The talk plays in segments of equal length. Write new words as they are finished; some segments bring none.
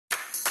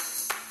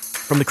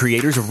From the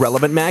creators of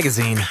Relevant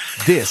Magazine,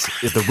 this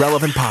is the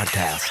Relevant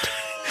Podcast.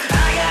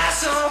 I got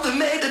something to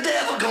make the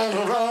devil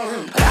gonna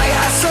run. I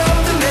got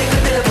something to make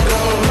the devil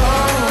gonna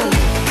run.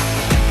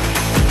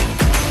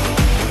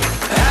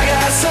 I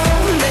got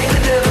something to make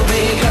the devil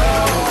be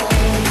gone.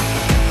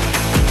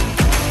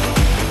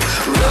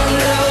 Run,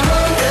 devil,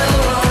 run, devil,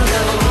 run,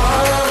 devil,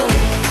 run.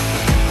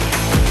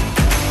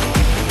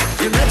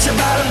 You bet your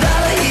bottom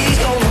dollar he's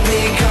gonna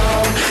be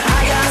gone.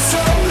 I got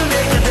something to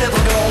make the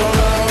devil gonna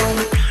run.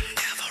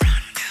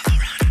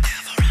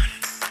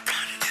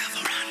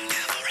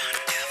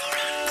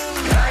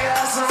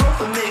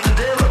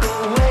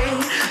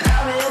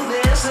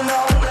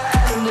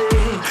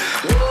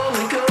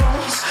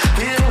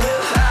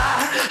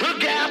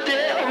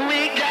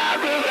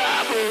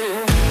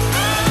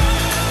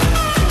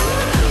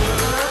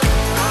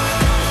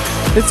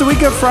 It's the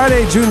week of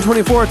Friday, June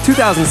 24th,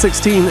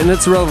 2016, and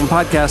it's the Relevant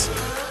Podcast.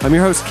 I'm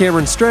your host,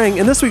 Cameron Strang,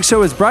 and this week's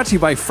show is brought to you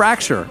by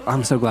Fracture.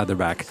 I'm so glad they're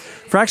back.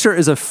 Fracture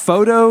is a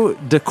photo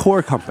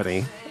decor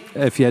company,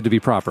 if you had to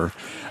be proper,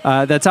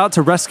 that's out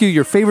to rescue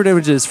your favorite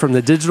images from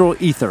the digital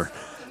ether.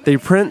 They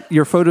print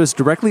your photos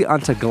directly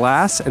onto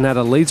glass and add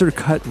a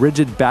laser-cut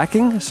rigid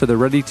backing, so they're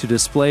ready to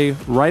display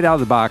right out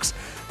of the box.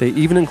 They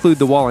even include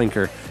the wall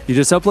anchor. You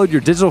just upload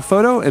your digital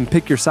photo and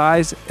pick your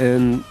size,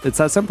 and it's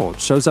that simple. It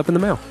shows up in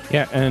the mail.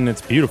 Yeah, and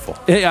it's beautiful.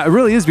 Yeah, it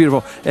really is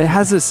beautiful. It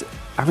has this,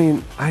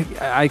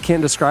 I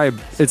can't describe,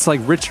 it's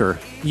like richer.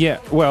 Yeah,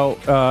 well,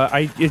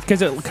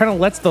 because it kind of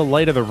lets the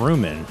light of the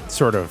room in,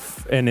 sort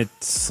of, and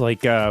it's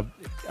like,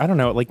 I don't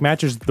know, it like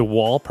matches the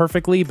wall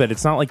perfectly, but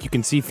it's not like you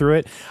can see through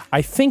it.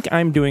 I think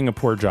I'm doing a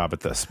poor job at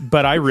this,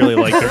 but I really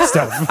like their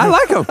stuff. I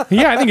like them.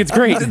 Yeah, I think it's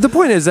great. The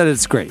point is that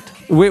it's great.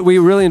 We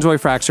really enjoy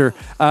Fracture.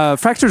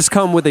 Fractures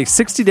come with a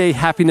 60-day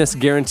happiness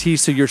guarantee,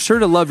 so you're sure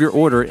to love your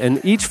order, and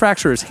each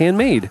Fracture is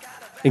handmade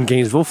in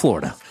Gainesville,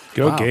 Florida.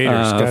 Go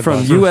Gators.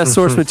 From U.S.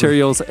 source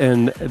materials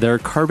and their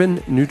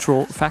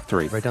carbon-neutral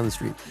factory. Right down the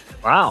street.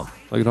 Wow.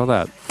 Look at all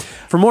that.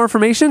 For more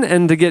information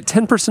and to get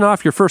 10%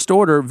 off your first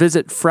order,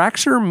 visit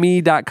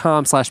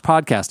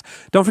fractureme.com/podcast.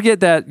 Don't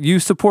forget that you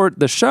support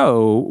the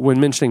show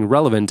when mentioning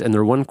Relevant in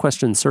their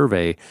one-question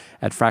survey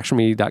at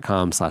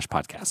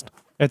fractureme.com/podcast.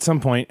 At some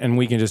point, and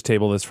we can just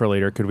table this for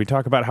later, could we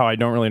talk about how I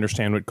don't really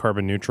understand what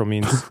carbon neutral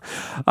means?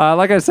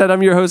 Like I said,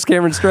 I'm your host,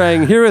 Cameron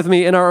Strang. Here with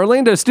me in our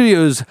Orlando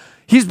studios,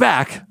 he's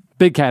back.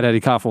 Big Cat Eddie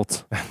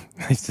Koffoltz.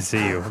 Nice to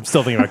see you. I'm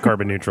still thinking about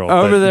carbon neutral.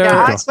 Over there.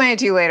 Yeah, I'll explain it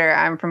to you later.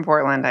 I'm from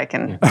Portland. I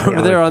can.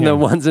 Over there on the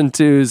ones and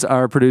twos,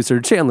 our producer,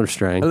 Chandler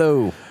Strang.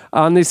 Hello.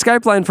 On the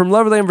Skype line from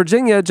Loverland,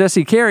 Virginia,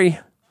 Jesse Carey.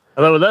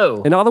 Hello,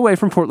 hello. And all the way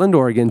from Portland,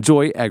 Oregon,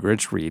 Joy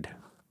Eggridge Reed.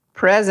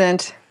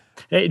 Present.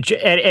 Hey,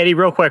 Eddie,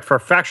 real quick, for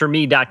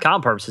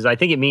fractureme.com purposes, I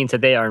think it means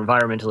that they are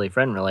environmentally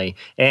friendly,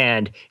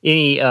 and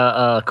any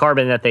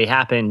carbon that they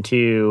happen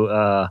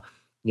to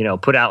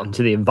put out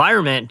into the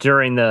environment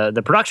during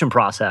the production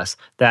process,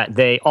 that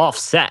they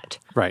offset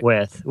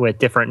with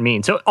different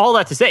means. So all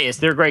that to say is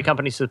they're a great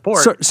company to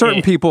support.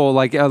 Certain people,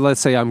 like let's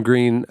say I'm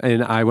green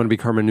and I want to be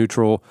carbon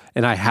neutral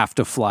and I have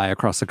to fly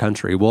across the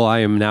country. Well, I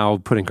am now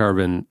putting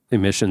carbon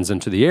emissions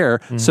into the air,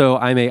 so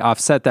I may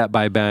offset that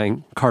by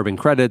buying carbon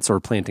credits or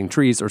planting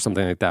trees or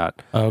something like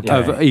that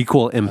of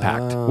equal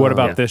impact. What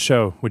about this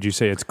show? Would you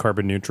say it's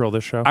carbon neutral,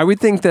 this show? I would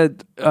think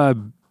that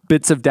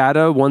bits of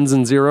data, ones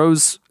and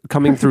zeros,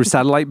 coming through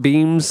satellite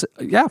beams.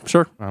 Yeah,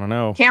 sure. I don't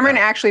know. Cameron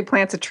actually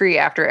plants a tree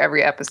after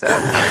every episode.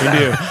 We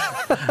do.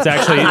 It's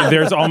actually,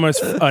 there's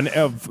almost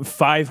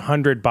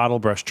 500 bottle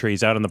brush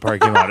trees out in the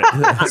parking lot.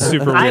 It's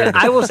super weird.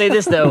 I will say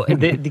this, though,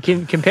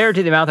 compared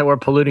to the amount that we're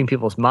polluting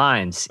people's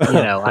minds,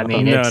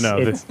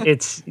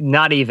 it's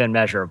not even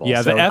measurable.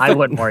 Yeah, so I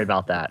wouldn't worry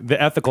about that. The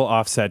ethical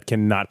offset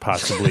cannot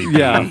possibly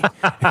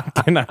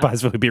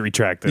be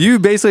retracted. You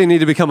basically need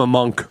to become a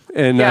monk.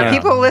 And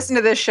people listen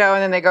to this show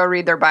and then they go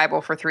read their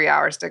Bible for 3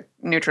 hours to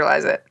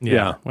neutralize it.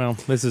 Yeah. Well,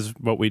 this is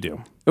what we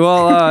do.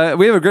 Well,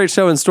 we have a great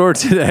show in store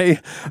today.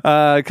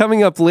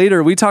 Coming up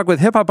later, we talk with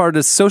hip-hop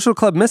artist Social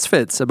Club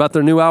Misfits about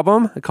their new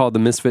album called The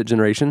Misfit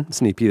Generation. It's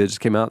an EP that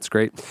just came out. It's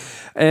great.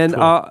 And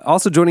cool.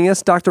 Also joining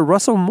us, Dr.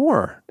 Russell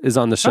Moore is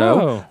on the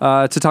show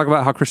to talk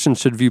about how Christians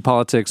should view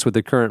politics with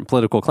the current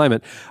political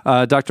climate.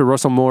 Dr.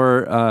 Russell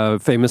Moore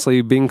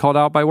famously being called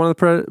out by one of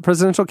the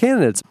presidential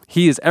candidates.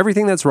 He is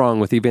everything that's wrong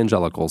with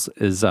evangelicals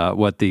is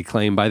what the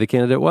claim by the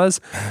candidate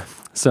was.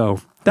 So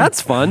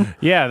that's fun.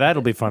 Yeah,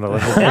 that'll be fun to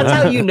listen to. That's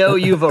how you know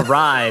you've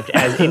arrived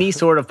as any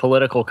sort of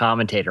political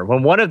commentator.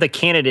 When one of the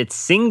candidates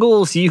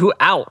singles you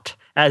out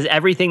as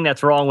everything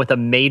that's wrong with a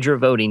major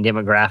voting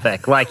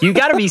demographic. Like, you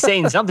got to be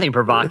saying something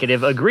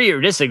provocative, agree or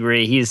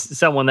disagree. He's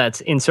someone that's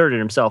inserted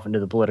himself into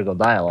the political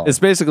dialogue. It's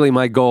basically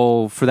my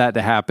goal for that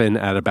to happen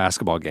at a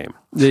basketball game.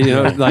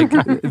 Like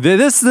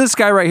this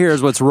guy right here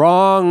is what's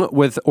wrong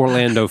with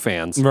Orlando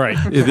fans. Right.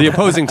 The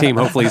opposing team,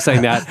 hopefully,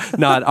 saying that,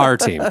 not our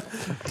team.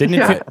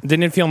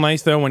 Didn't it feel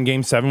nice, though, when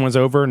Game 7 was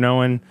over,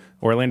 knowing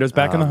Orlando's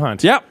back in the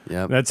hunt. Yep.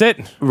 That's it.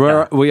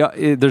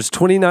 There's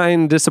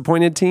 29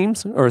 disappointed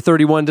teams or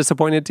 31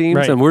 disappointed teams,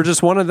 Right. and we're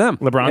just one of them.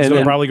 LeBron's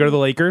going to probably go to the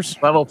Lakers.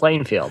 Level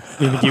playing field.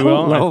 You think you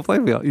will? Level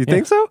playing field. You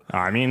think so?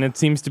 I mean, it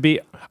seems to be.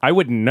 I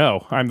wouldn't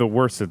know. I'm the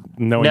worst at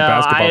knowing No,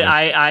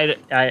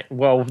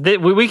 basketball.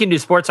 we can do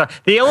sports talk.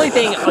 The only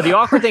thing, the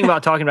awkward thing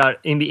about talking about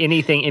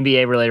anything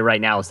NBA related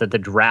right now is that the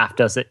draft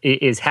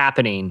is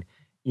happening,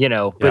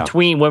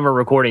 between when we're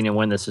recording and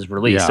when this is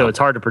released. Yeah. So it's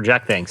hard to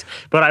project things.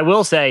 But I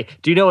will say,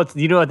 do you know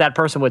what that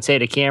person would say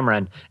to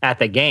Cameron at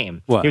the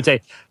game? What? He would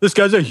say, "This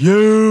guy's a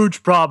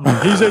huge problem.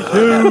 He's a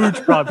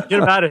huge problem. Get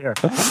him out of here.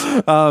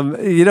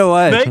 You know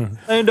what? Make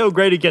Orlando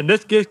great again.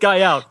 This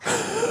guy out."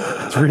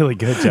 It's really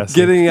good, Justin.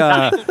 Getting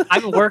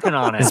I've been working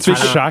on it. it's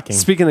just shocking.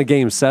 Speaking of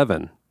Game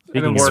 7.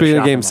 Speaking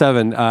of Game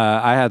 7,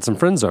 I had some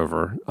friends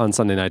over on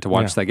Sunday night to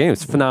watch that game.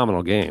 It's a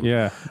phenomenal game.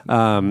 Yeah.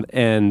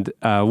 And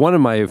one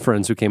of my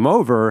friends who came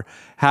over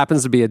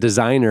happens to be a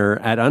designer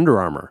at Under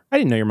Armour. I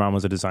didn't know your mom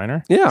was a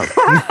designer. Yeah.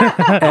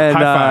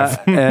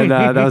 And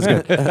that was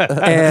good.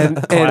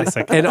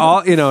 Classic. And all,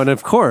 and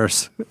of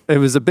course, it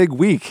was a big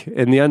week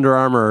in the Under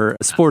Armour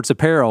sports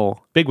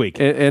apparel Big week.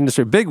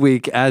 industry. Big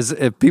week, as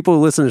if people who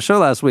listened to the show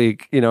last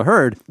week,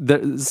 heard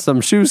that some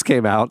shoes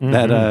came out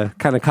that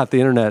kind of caught the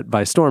internet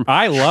by storm.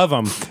 I love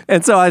them.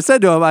 And so I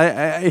said to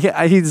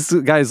him, he's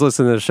guys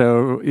listen to the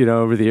show,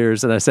 over the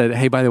years, and I said,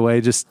 hey, by the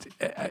way, just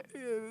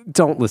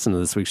don't listen to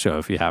this week's show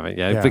if you haven't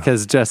yet,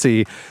 because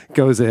Jesse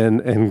goes in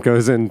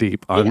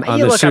deep on the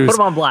look, shoes. I put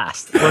him on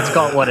blast. Let's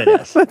call it what it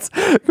is. Let's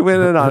come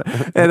in on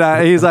it.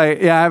 And he's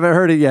like, yeah, I haven't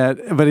heard it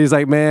yet, but he's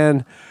like,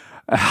 man,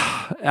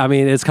 I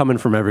mean, it's coming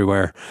from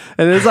everywhere.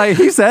 And it's like,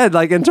 he said,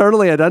 like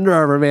internally at Under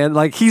Armour, man,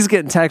 like he's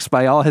getting texts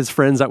by all his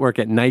friends that work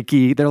at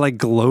Nike. They're like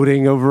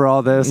gloating over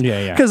all this.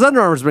 Yeah. Because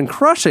Under Armour's been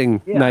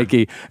crushing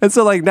Nike. And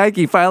so like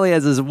Nike finally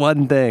has this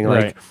one thing,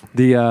 like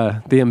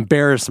the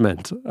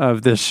embarrassment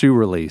of this shoe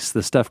release,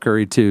 the Steph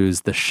Curry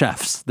 2s, the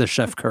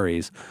Chef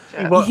Currys.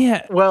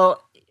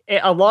 Well,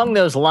 along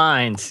those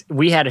lines,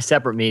 we had a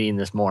separate meeting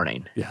this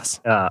morning. Yes.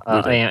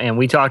 And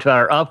we talked about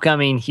our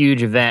upcoming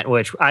huge event,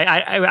 which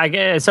I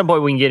at some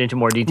point we can get into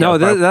more detail.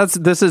 No,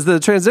 this is the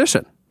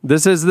transition.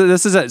 This is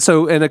it.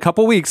 So in a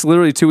couple weeks,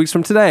 literally 2 weeks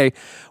from today,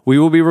 we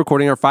will be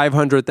recording our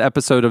 500th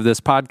episode of this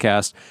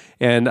podcast.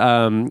 And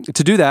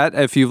to do that,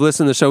 if you've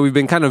listened to the show, we've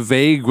been kind of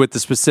vague with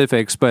the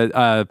specifics, but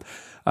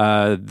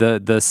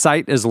the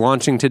site is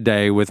launching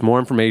today with more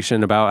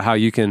information about how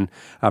you can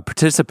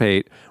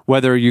participate,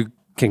 whether you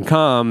can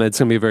come. It's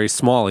going to be a very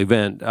small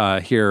event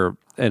here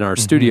in our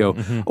studio,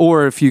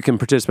 or if you can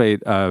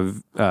participate,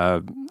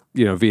 via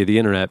the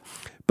internet.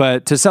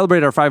 But to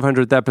celebrate our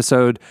 500th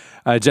episode,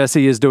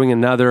 Jesse is doing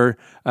another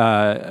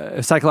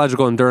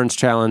psychological endurance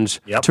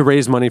challenge to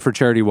raise money for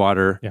Charity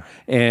Water. Yeah.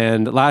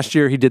 And last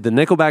year he did the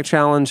Nickelback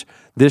challenge.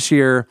 This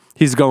year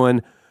he's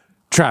going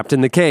Trapped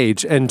in the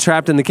Cage. And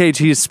Trapped in the Cage,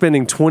 he is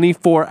spending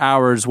 24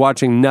 hours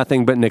watching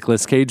nothing but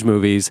Nicolas Cage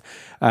movies,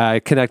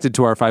 connected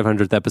to our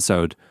 500th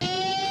episode.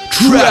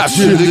 Trapped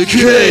in the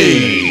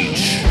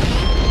Cage.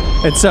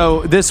 And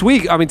so this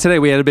week, today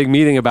we had a big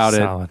meeting about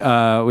Solid.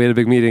 it. We had a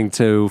big meeting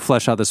to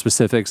flesh out the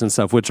specifics and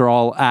stuff, which are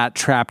all at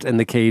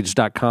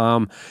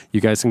trappedinthecage.com.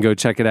 You guys can go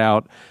check it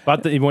out.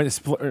 But you went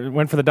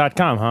for the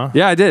 .com, huh?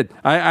 Yeah, I did.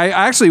 I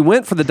actually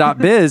went for the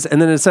 .biz,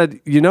 and then it said,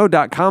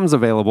 .com's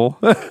available.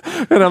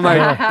 And I'm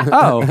like,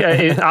 oh.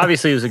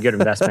 Obviously, it was a good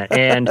investment.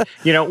 And,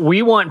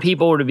 we want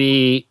people to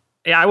be...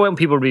 I want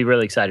people to be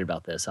really excited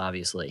about this,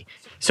 obviously.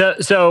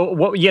 So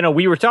what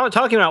we were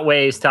talking about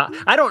ways to.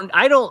 I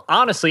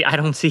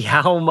don't see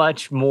how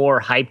much more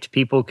hyped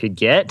people could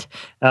get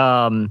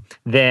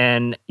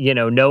than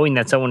knowing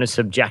that someone is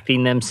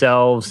subjecting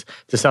themselves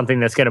to something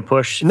that's going to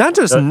push. Not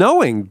just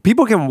knowing,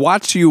 people can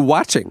watch you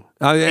watching.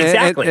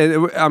 Exactly.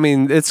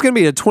 It's going to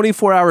be a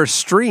 24-hour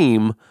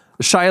stream,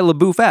 Shia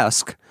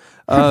LaBeouf-esque.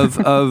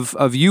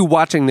 Of you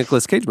watching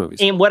Nicolas Cage movies.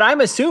 And what I'm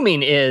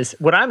assuming is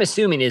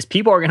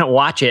people are going to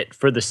watch it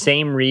for the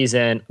same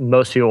reason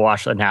most people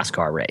watch a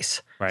NASCAR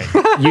race. Right.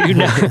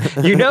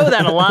 You know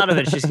that a lot of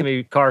it's just going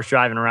to be cars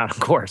driving around a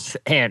course.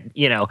 And,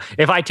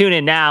 if I tune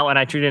in now and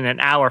I tune in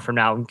an hour from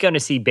now, I'm going to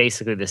see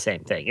basically the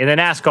same thing. In the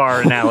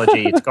NASCAR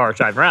analogy, it's cars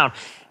driving around.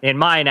 In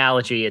my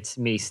analogy, it's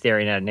me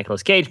staring at a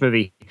Nicolas Cage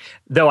movie,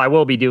 though I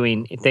will be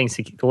doing things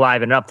to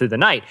liven it up through the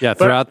night. Yeah,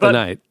 throughout the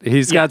night.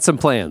 He's got some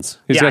plans.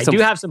 I do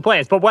have some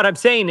plans. But what I'm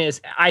saying is,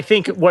 I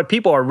think what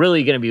people are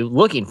really going to be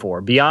looking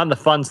for, beyond the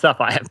fun stuff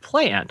I have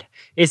planned,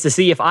 is to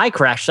see if I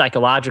crash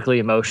psychologically,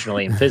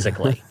 emotionally, and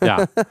physically.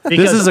 Yeah.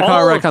 This is a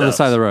car wreck on the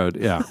side of the road.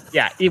 Yeah.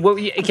 Yeah.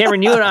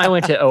 Cameron, you and I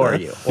went to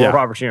ORU, or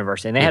Roberts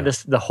University, and they had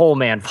the whole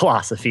man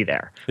philosophy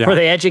there, where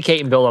they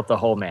educate and build up the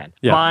whole man.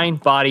 Yeah.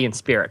 Mind, body, and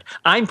spirit.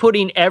 I'm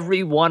putting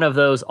every one of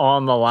those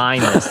on the line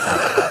this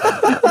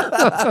time.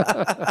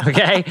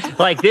 Okay?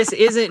 Like, this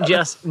isn't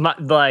just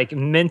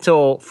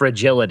mental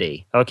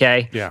fragility.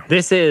 Okay? Yeah.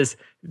 This is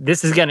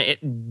going to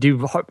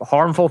do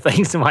harmful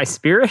things to my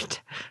spirit,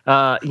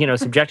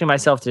 subjecting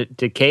myself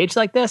to cage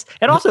like this.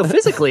 And also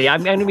physically,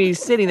 I'm going to be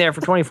sitting there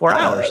for 24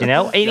 hours,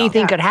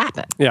 anything could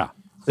happen. Yeah.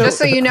 Just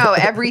so you know,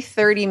 every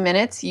 30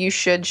 minutes you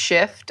should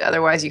shift,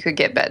 otherwise you could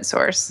get bed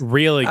sores.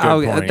 Really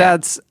good point.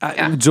 That's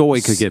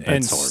Joy could get bed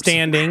and sores.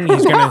 standing,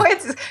 he's No, gonna.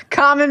 it's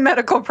common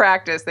medical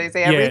practice. They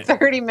say every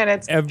 30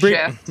 minutes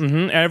shift.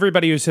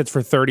 Everybody who sits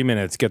for 30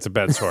 minutes gets a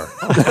bed sore.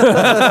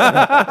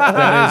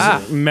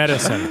 That is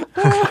medicine.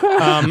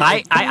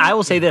 I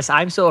will say this.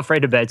 I'm so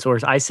afraid of bed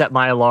sores. I set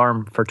my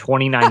alarm for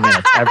 29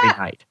 minutes every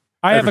night.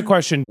 I have a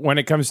question when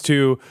it comes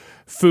to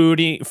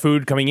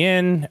food coming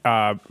in,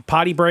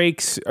 potty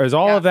breaks. Is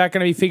all of that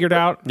going to be figured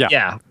out?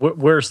 Yeah.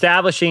 We're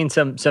establishing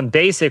some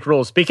basic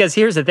rules because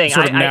here's the thing.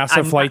 Sort of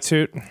NASA flight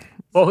suit.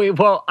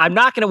 Well, I'm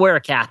not going to wear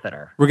a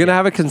catheter. We're going to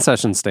have a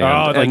concession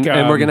stand, and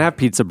we're going to have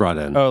pizza brought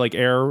in. Oh, like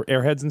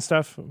airheads and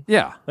stuff?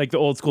 Yeah. Like the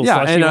old school Yeah,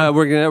 slushy and one?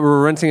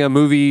 we're renting a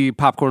movie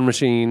popcorn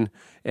machine,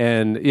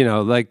 and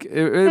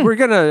we're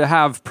going to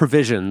have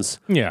provisions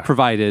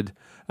provided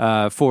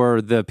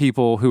for the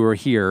people who are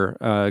here,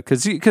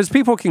 because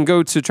people can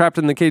go to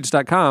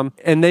trappedinthecage.com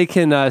and they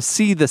can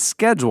see the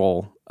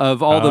schedule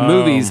of all the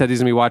movies that he's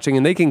going to be watching,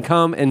 and they can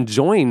come and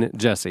join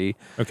Jesse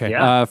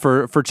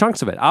for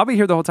chunks of it. I'll be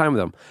here the whole time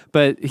with him.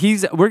 But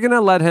we're going to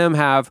let him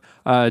have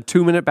a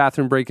 2-minute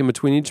bathroom break in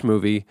between each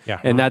movie,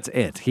 and that's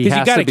it. Because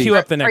you got to queue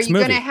up the next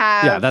movie.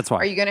 That's why.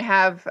 Are you going to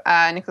have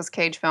Nicolas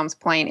Cage films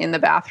playing in the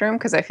bathroom?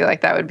 Because I feel like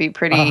that would be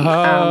pretty,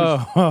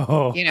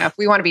 if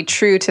we want to be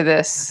true to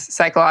this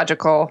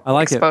psychological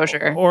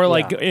exposure. Or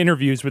like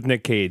interviews with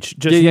Nick Cage.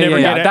 Just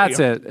That's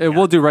it.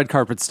 We'll do red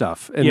carpet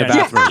stuff in the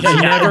bathroom.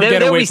 Never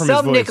get away from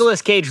his voice.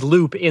 Nicolas Cage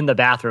loop in the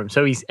bathroom,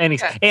 so he's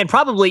and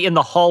probably in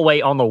the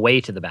hallway on the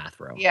way to the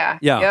bathroom.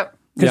 Yep.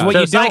 Because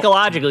so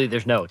psychologically,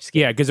 there's no escape.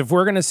 Yeah, because if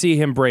we're going to see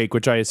him break,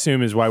 which I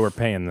assume is why we're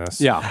paying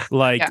this.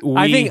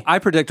 I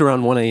predict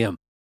around 1 a.m.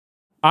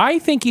 I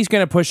think he's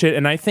going to push it,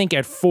 and I think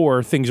at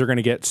 4 things are going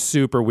to get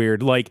super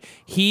weird. Like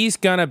he's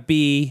going to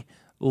be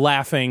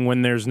laughing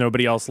when there's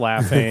nobody else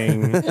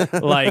laughing.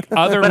 But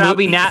I'll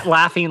be not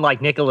laughing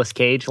like Nicolas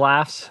Cage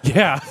laughs.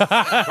 Yeah.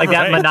 Like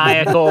that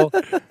maniacal,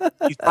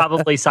 he's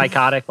probably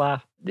psychotic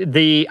laugh.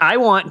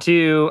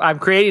 I'm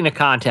creating a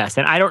contest,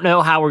 and I don't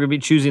know how we're going to be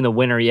choosing the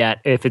winner yet,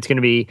 if it's going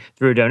to be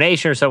through a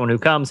donation or someone who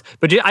comes,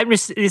 but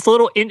it's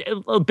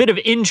a bit of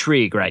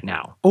intrigue right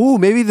now. Oh,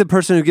 maybe the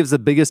person who gives the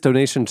biggest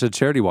donation to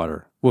Charity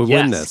Water will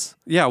win this.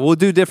 Yeah, we'll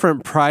do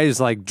different prize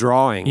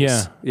drawings.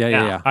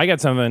 Yeah. I got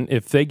something.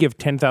 If they give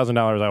 $10,000,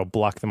 I will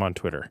block them on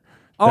Twitter.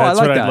 Oh, That's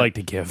I like what that. I'd like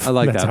to give. I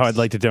like That's that. how I'd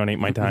like to donate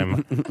my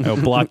time. I'll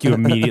block you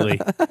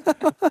immediately.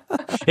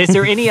 Is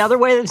there any other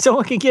way that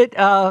someone can get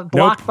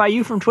blocked by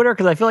you from Twitter?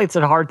 Because I feel like it's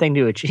a hard thing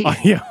to achieve.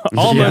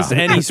 Almost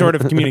any sort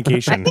of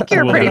communication. I think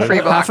you're a pretty free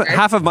blocker.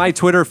 Half of my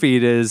Twitter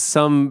feed is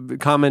some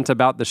comment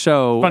about the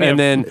show, and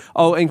then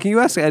and can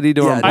you ask Eddie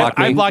to unblock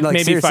me? I blocked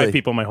maybe seriously. 5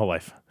 people my whole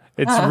life.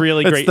 It's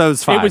really It's great.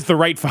 those 5. It was the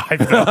right 5,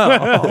 though.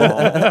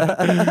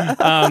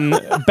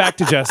 Back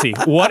to Jesse.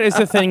 What is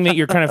the thing that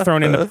you're kind of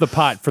throwing into the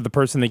pot for the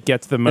person that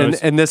gets the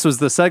most? And this was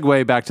the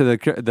segue back to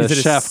the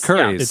chef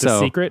curries. It's a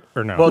secret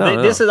or no?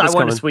 Well, this is I want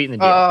coming. to sweeten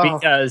the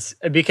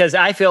deal because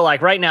I feel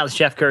like right now the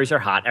chef curries are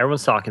hot.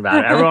 Everyone's talking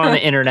about it. Everyone on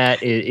the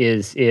internet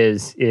is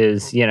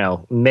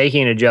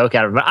making a joke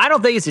out of it. But I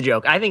don't think it's a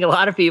joke. I think a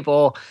lot of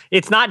people.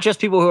 It's not just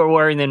people who are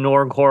wearing them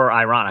normcore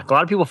ironic. A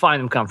lot of people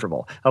find them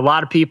comfortable. A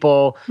lot of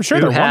people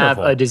who have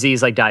a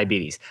disease like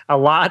diabetes. A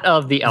lot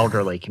of the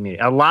elderly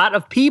community. A lot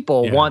of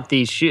people want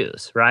these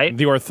shoes, right?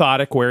 The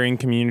orthotic wearing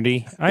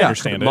community. I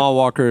understand it. Mall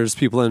walkers,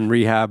 people in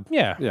rehab.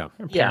 Yeah.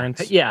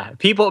 Parents. Yeah.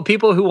 People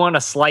who want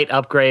a slight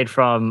upgrade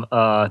from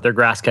their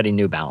grass cutting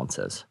New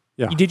Balances.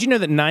 Yeah. Did you know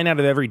that 9 out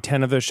of every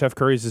 10 of those chef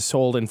curries is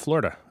sold in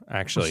Florida?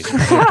 Actually, it's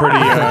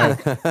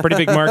a pretty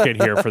big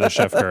market here for the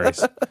chef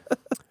curries.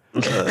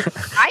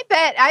 I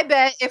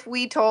bet if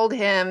we told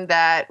him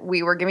that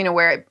we were giving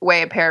away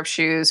a pair of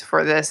shoes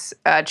for this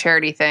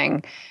charity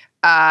thing,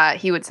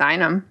 he would sign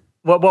them.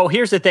 Well,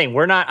 here's the thing.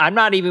 We're not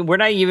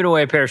giving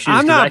away a pair of shoes.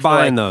 I'm not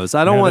buying those.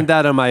 I don't want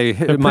that on my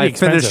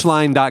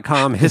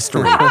finishline.com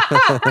history.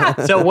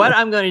 So what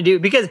I'm going to do,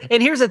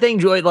 and here's the thing,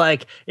 Joy,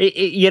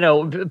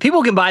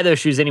 people can buy those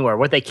shoes anywhere.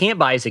 What they can't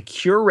buy is a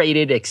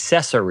curated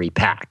accessory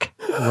pack.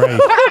 Right.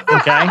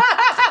 Okay.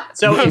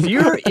 So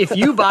if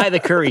you buy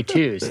the Curry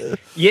 2s,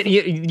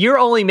 you're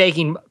only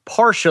making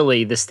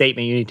partially the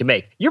statement you need to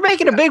make. You're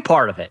making a big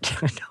part of it.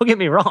 Don't get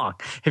me wrong.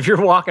 If you're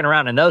walking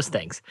around in those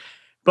things.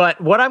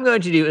 But what I'm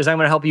going to do is I'm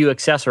going to help you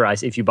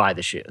accessorize if you buy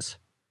the shoes.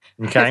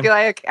 Okay. I feel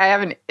like I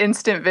have an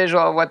instant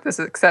visual of what this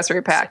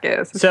accessory pack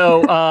is.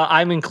 So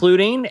I'm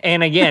including,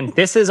 and again,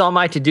 this is on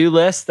my to-do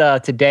list.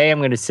 Today I'm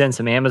going to send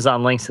some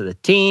Amazon links to the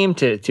team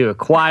to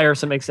acquire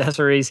some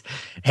accessories.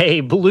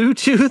 A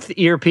Bluetooth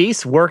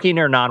earpiece, working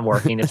or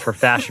non-working. It's for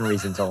fashion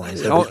reasons only.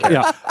 So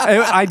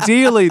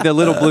Ideally, the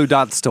little blue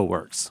dot still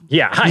works.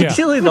 Yeah,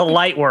 ideally the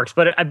light works,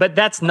 but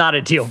that's not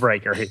a deal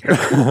breaker here.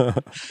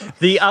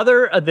 the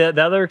other,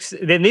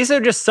 then these are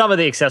just some of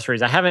the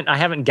accessories. I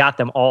haven't got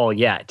them all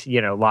yet.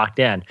 Locked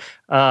in.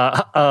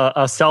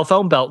 A cell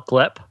phone belt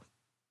clip.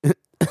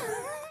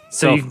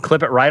 So you can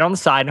clip it right on the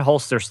side,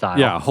 holster style.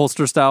 Yeah,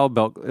 holster style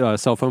belt,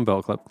 cell phone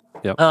belt clip.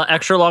 Yep.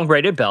 Extra long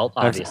braided belt,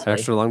 obviously.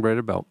 Extra long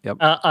braided belt. Yep.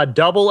 A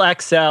double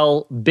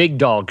XL big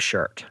dog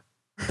shirt.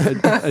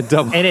 a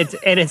double. And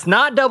it's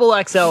not double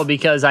XL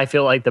because I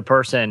feel like the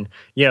person,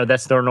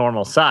 that's their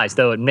normal size,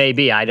 though it may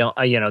be. I don't,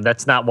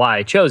 that's not why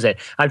I chose it.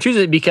 I'm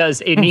choosing it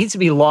because it needs to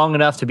be long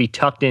enough to be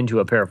tucked into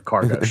a pair of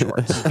cargo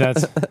shorts.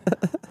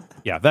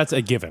 That's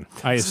a given.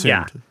 I assumed.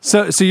 Yeah.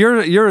 So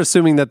you're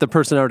assuming that the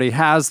person already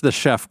has the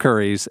chef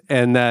curries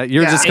and that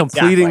you're just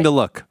completing the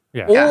look.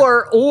 Yeah.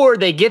 Or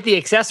they get the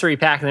accessory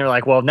pack and they're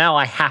like, well, now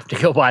I have to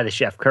go buy the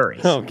chef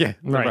curries. Okay.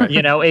 Right.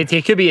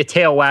 It could be a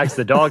tail wags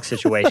the dog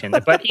situation.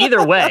 But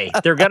either way,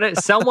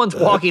 someone's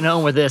walking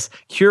home with this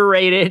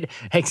curated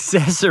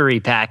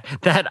accessory pack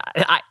that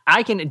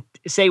I can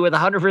say with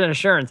 100%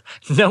 assurance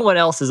no one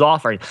else is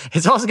offering.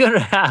 It's also going to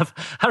have,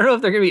 I don't know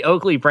if they're going to be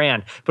Oakley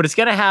brand, but it's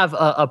going to have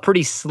a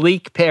pretty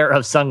sleek pair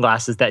of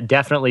sunglasses that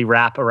definitely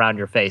wrap around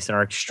your face and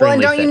are extremely Well,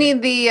 and don't fitting. you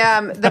need the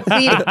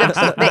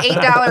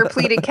 $8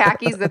 pleated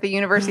khakis that the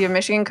University of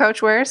Michigan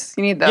coach wears?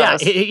 You need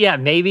those. Yeah,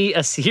 maybe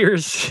a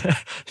Sears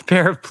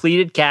pair of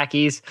pleated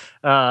khakis,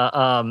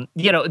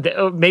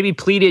 maybe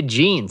pleated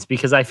jeans,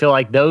 because I feel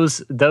like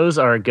those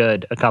are a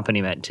good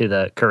accompaniment to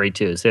the Curry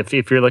twos. If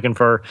you're looking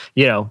for,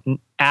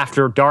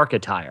 after dark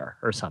attire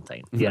or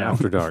something,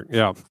 After dark,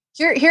 yeah.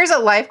 Here's a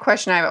life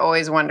question I've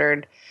always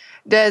wondered.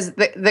 Does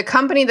the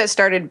company that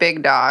started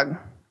Big Dog,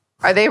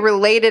 are they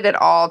related at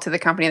all to the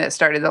company that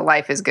started the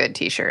Life is Good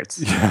t-shirts?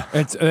 Yeah.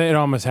 It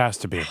almost has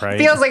to be, right?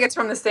 Feels like it's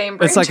from the same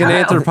It's like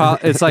brainchild.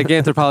 it's like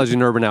Anthropology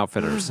and Urban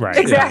Outfitters. Right.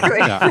 Exactly.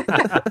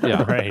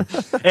 Yeah. Right.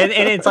 and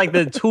it's like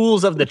the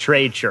tools of the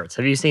trade shirts.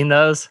 Have you seen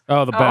those?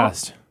 Oh, the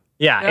best.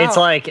 Yeah, No. it's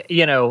like,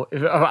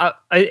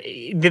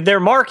 their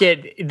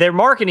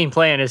marketing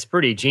plan is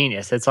pretty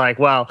genius. It's like,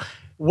 well,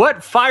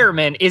 what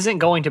fireman isn't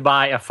going to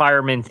buy a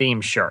fireman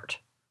themed shirt?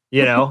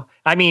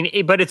 I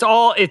mean, but it's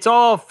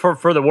all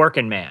for the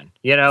working man,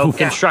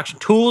 construction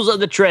tools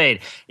of the trade.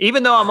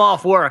 Even though I'm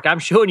off work, I'm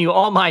showing you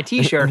all my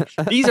t-shirts.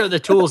 These are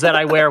the tools that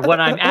I wear when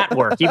I'm at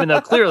work, even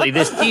though clearly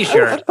this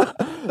t-shirt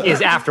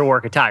is after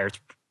work attire.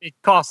 It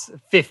costs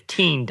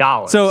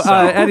 $15. So,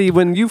 Eddie,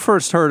 when you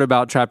first heard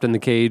about Trapped in the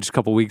Cage a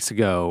couple weeks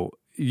ago,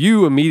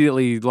 you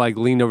immediately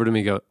leaned over to me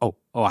and go, oh,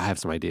 I have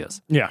some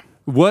ideas. Yeah.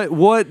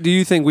 What do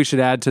you think we should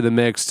add to the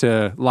mix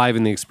to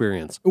liven the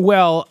experience?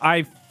 Well,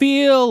 I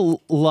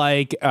feel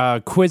like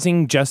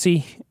quizzing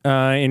Jesse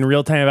in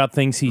real time about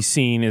things he's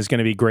seen is going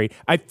to be great.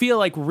 I feel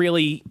like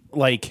really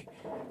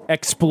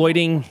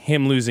exploiting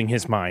him losing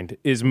his mind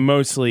is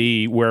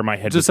mostly where my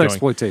head Just was going.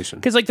 exploitation.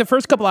 Because the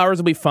first couple hours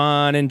will be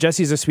fun, and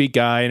Jesse's a sweet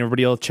guy, and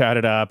everybody will chat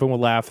it up, and we'll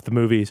laugh at the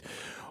movies.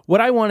 What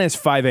I want is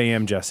 5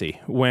 a.m. Jesse,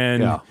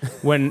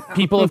 when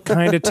people have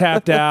kind of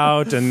tapped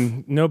out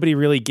and nobody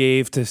really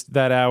gave to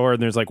that hour,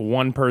 and there's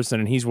one person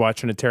and he's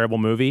watching a terrible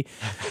movie.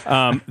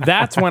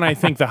 That's when I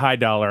think the high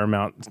dollar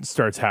amount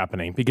starts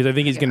happening, because I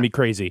think he's going to be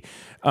crazy.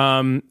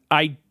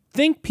 I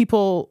think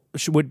people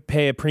would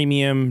pay a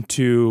premium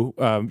to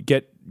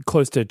get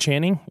close to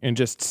Channing and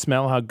just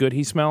smell how good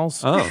he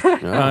smells.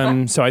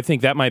 Oh. So I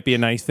think that might be a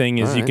nice thing,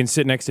 is you can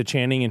sit next to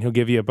Channing and he'll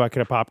give you a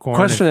bucket of popcorn.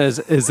 Question is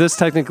this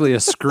technically a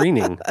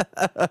screening?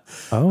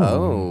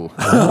 Oh.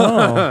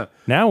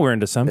 Now we're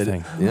into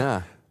something.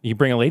 Yeah. You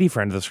bring a lady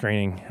friend to the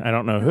screening. I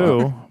don't know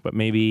who, but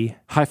maybe.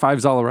 High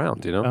fives all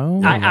around,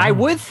 Oh, I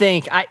would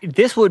think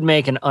this would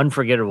make an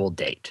unforgettable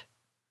date.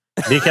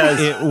 Because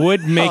it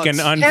would make an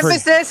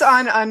Emphasis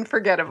on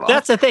unforgettable.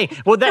 that's the thing.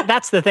 Well,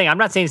 that's the thing. I'm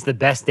not saying it's the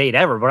best date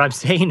ever, but I'm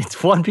saying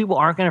it's one people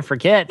aren't going to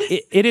forget.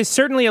 It is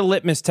certainly a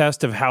litmus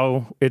test of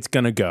how it's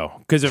going to go.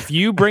 Because if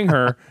you bring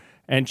her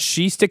and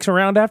she sticks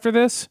around after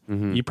this,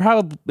 it's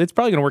probably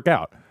going to work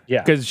out.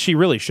 Yeah. Because she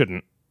really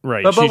shouldn't.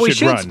 Right. But we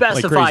should run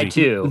specify like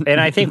too, and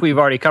I think we've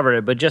already covered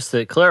it, but just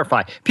to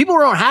clarify, people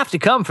don't have to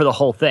come for the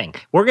whole thing.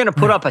 We're going to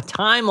put up a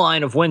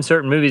timeline of when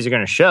certain movies are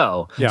going to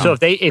show. Yeah. So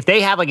if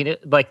they have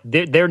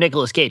their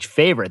Nicolas Cage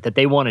favorite that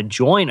they want to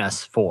join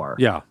us for,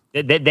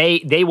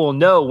 they will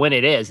know when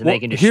it is, and they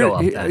can just show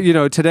up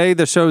then. Today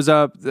the show's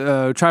up,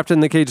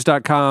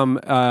 trappedinthecage.com.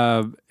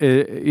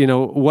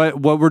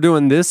 What we're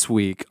doing this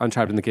week on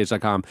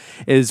trappedinthecage.com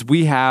is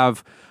we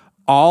have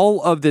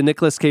all of the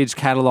Nicolas Cage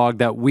catalog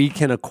that we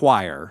can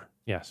acquire.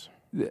 Yes.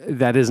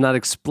 That is not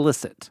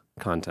explicit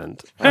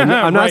content. I'm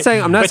not Right.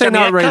 saying not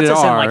that rated cuts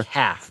us in R.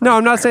 half. No,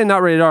 I'm not saying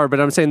not rated R, but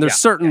I'm saying there's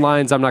certain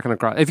lines I'm not going to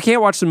cross. If you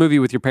can't watch the movie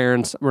with your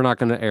parents, we're not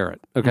going to air it.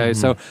 Okay,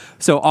 so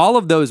all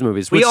of those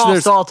movies. We which all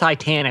there's- saw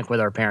Titanic with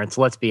our parents,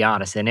 let's be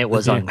honest, and it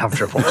was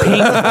uncomfortable.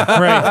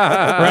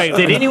 Right.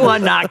 Did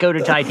anyone not go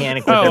to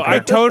Titanic with their Oh, I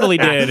parents? totally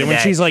did. And when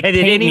she's like, and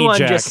did "Paint me, anyone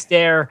Jack." just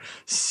stare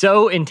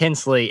so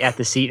intensely at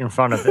the seat in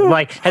front of them?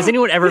 Like, has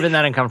anyone ever been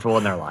that uncomfortable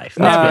in their life?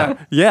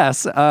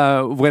 Yes.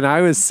 When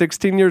I was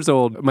 16 years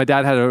old, my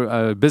dad had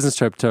a business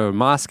trip to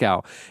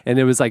Moscow, and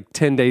it was like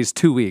 10 days,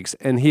 2 weeks.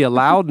 And he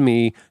allowed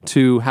me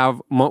to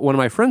have one of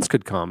my friends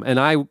could come, and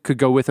I could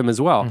go with him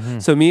as well.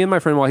 So me and my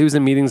friend, while he was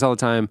in meetings all the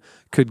time,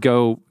 could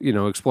go,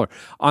 explore.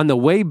 On the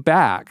way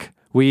back,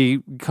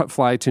 we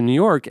fly to New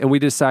York, and we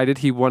decided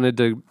he wanted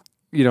to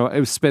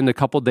spend a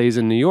couple days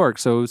in New York,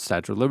 so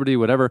Statue of Liberty,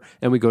 whatever,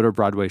 and we go to a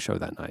Broadway show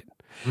that night.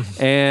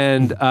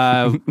 And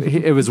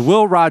it was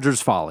Will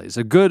Rogers Follies,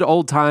 a good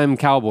old-time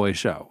cowboy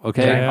show,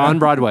 on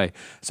Broadway.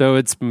 So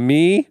it's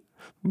me,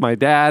 my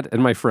dad,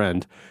 and my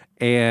friend.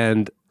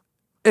 And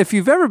if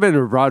you've ever been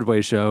to a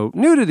Broadway show,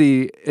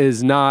 nudity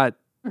is not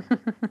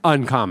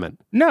uncommon.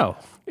 No.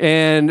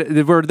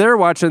 And we're there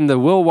watching the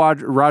Will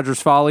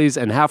Rogers Follies,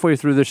 and halfway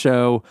through the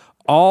show,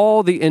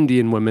 all the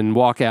Indian women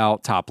walk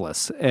out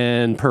topless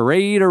and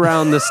parade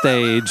around the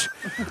stage.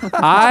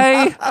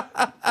 I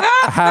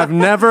have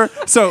never.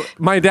 So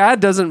my dad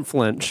doesn't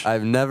flinch.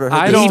 I've never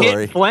heard this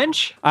story.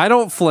 Flinch? I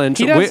don't flinch.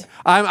 He does?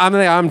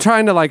 I'm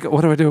trying to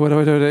what do I do? What do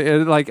I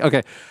do? Like,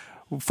 okay.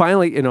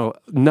 Finally,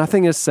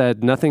 nothing is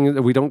said.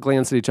 Nothing. We don't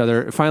glance at each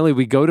other. Finally,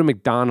 we go to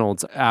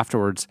McDonald's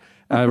afterwards.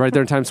 Right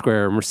there in Times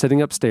Square, and we're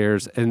sitting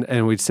upstairs,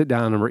 and we sit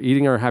down and we're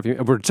eating our happy.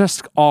 We're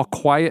just all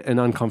quiet and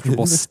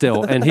uncomfortable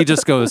still, and he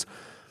just goes,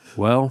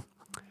 "Well,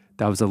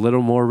 that was a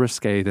little more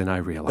risque than I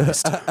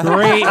realized."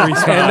 Great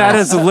response. And that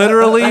is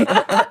literally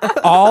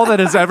all that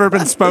has ever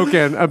been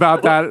spoken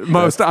about that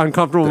most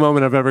uncomfortable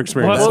moment I've ever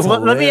experienced. Well,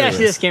 let me ask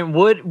you this, Kim.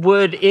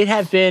 Would it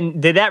have been,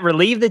 did that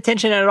relieve the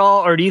tension at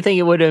all? Or do you think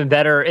it would have been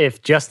better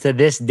if just to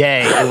this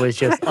day it was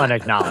just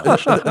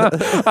unacknowledged? Or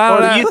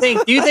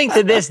do you think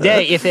to this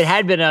day, if it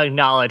had been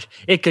acknowledged,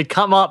 it could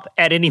come up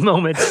at any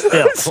moment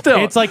still?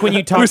 It's like when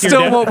you talk to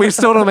your dad. We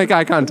still don't make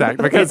eye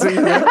contact because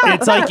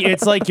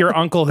it's like your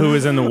uncle who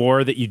was in the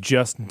war that you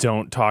just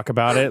don't talk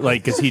about it,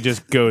 like, because he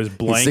just goes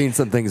blank. He's seen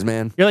some things,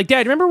 man. You're like,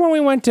 Dad, remember when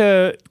we went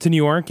to New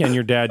York, and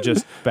your dad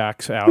just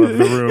backs out of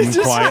the room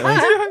quietly?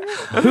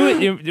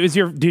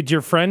 Did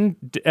your friend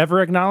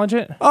ever acknowledge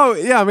it? Oh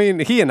yeah, I mean,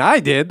 he and I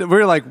did. We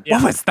were like,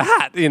 what was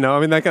that?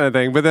 That kind of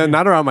thing. But then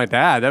not around my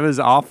dad. That was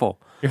awful.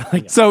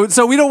 Like, so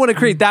we don't want to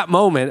create that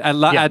moment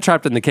at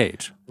Trapped in the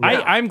Cage.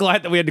 Yeah. I'm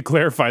glad that we had to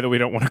clarify that we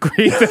don't want to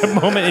create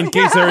that moment in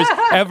case there is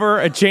ever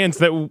a chance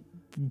that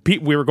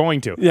we were going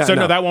to. Yeah,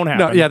 no, that won't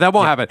happen. No, that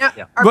won't happen.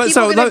 Now, are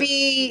people going to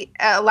be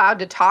allowed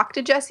to talk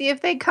to Jesse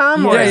if they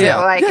come? Or is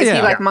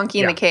he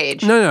monkey in the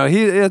cage? No,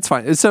 it's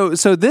fine. So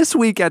this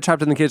week at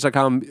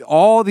trappedinthecage.com,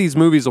 all these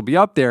movies will be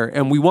up there,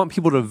 and we want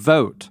people to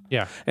vote.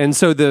 Yeah. And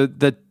so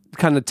the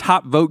kind of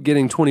top vote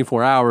getting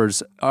 24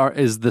 hours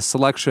is the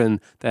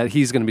selection that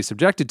he's going to be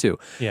subjected to.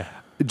 Yeah.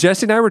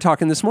 Jesse and I were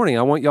talking this morning.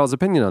 I want y'all's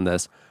opinion on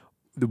this.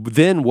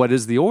 Then what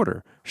is the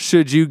order?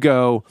 Should you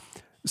go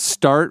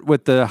start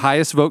with the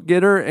highest vote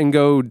getter and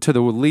go to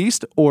the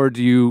least, or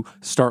do you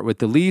start with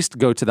the least,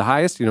 go to the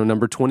highest,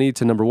 number 20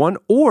 to number 1,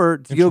 or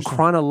do you go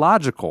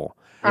chronological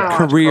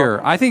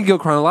career? I think you go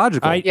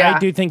chronological. I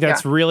do think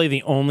that's really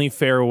the only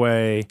fair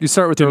way. You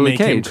start with to early make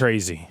Cage. Him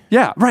crazy.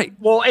 Yeah, right.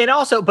 Well, and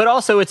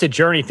also it's a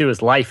journey through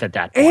his life at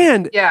that point.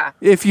 And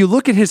if you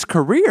look at his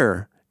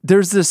career,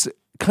 there's this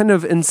kind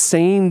of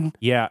insane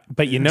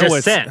but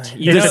descent.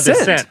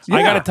 Descent.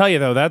 I got to tell you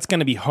though, that's going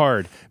to be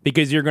hard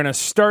because you're going to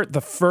start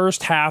the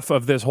first half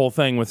of this whole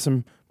thing with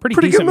some pretty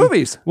good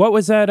movies. What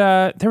was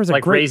that? There was a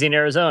like great Raising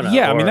Arizona.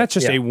 Yeah, I mean that's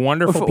just a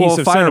wonderful piece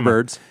of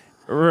Firebirds. Cinema.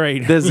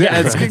 Right.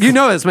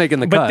 It's making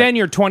the cut. But then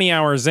you're 20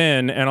 hours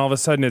in, and all of a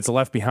sudden it's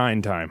Left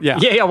Behind time.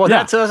 Yeah. Well,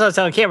 that's what I was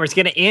telling Cameron. It's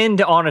going to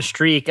end on a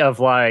streak of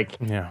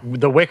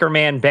The Wicker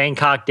Man,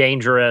 Bangkok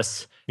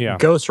Dangerous,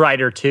 Ghost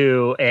Rider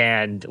 2,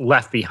 and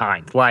Left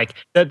Behind. Like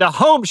the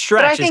home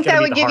stretch. But I think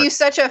that would give you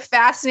such a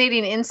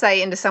fascinating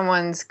insight into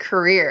someone's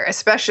career,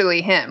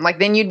 especially him. Like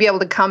then you'd be able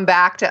to come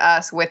back to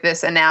us with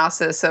this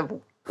analysis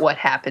of what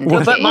happened.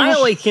 But my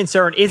only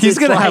concern is he's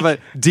going to have a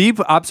deep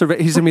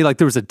observation. He's going to be like,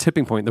 there was a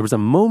tipping point. There was a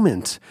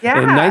moment in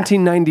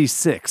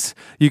 1996.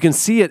 You can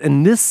see it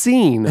in this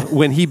scene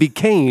when he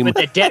became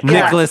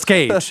Nicolas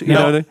Cage.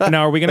 Now,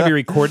 are we going to be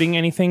recording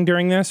anything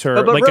during this,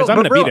 or because I'm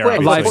going to be there?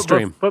 Live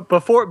stream. But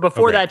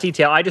before that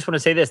detail, I just want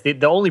to say this: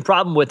 the only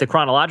problem with the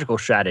chronological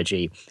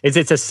strategy is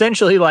it's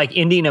essentially like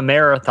ending a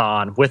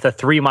marathon with a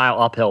 3-mile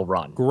uphill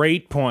run.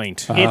 Great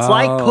point. It's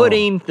like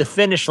putting the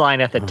finish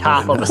line at the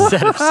top of a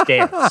set of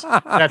stairs.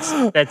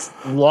 That's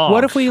long.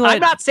 What if we I'm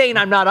not saying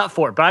I'm not up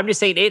for it, but I'm just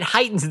saying it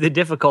heightens the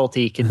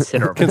difficulty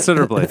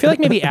considerably. I feel like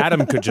maybe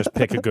Adam could just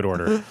pick a good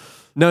order.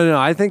 No.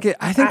 I think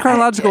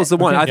chronological is the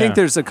one. I think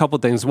there's a couple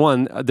things.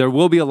 One, there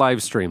will be a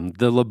live stream,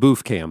 the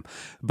LaBouffe cam.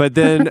 But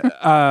then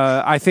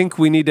I think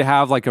we need to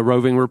have like a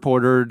roving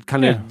reporter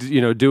kind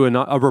of do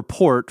a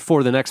report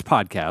for the next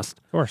podcast.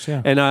 Of course,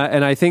 yeah. And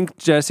I think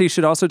Jesse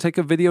should also take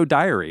a video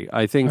diary.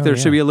 I think there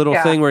should be a little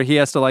thing where he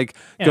has to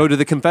go to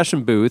the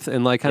confession booth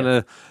and kind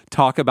of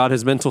talk about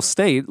his mental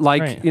state,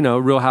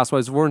 Real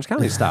Housewives of Orange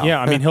County style.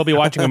 Yeah, I mean he'll be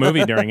watching a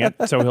movie during it,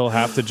 so he'll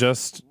have to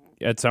just.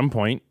 At some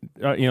point,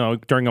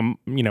 during a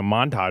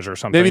montage or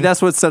something. Maybe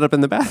that's what's set up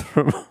in the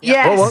bathroom.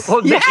 Yes.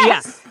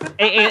 Yes.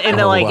 And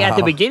then at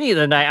the beginning of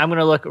the night, I'm going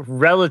to look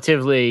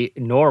relatively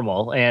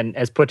normal and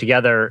as put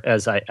together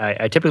as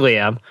I typically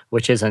am,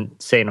 which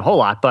isn't saying a whole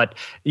lot. But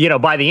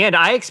by the end,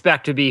 I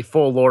expect to be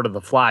full Lord of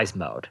the Flies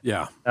mode.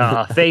 Yeah.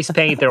 Face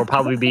paint. There will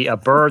probably be a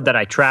bird that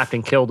I trapped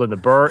and killed in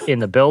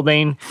the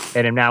building,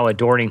 and am now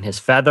adorning his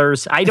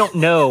feathers. I don't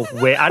know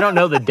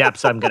the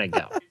depths I'm going to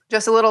go.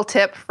 Just a little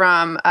tip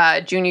from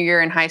junior year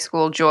in high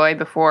school, Joy,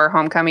 before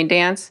homecoming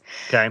dance.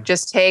 Okay.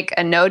 Just take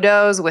a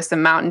no-dose with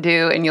some Mountain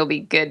Dew and you'll be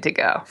good to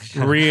go.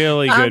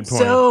 Really good I'm point.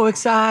 so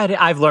excited.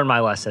 I've learned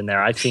my lesson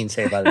there. I've seen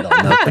Saved by the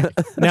Bell.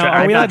 No, Now, are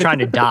I'm we not allowed to- trying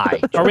to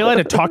die. Are we allowed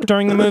to talk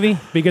during the movie?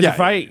 Because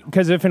Yeah.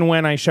 if and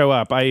when I show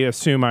up, I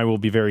assume I will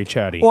be very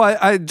chatty.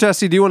 Well,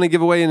 Jesse, do you want to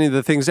give away any of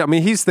the things? I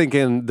mean, he's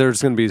thinking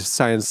there's going to be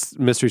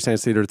Mystery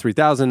Science Theater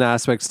 3000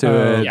 aspects to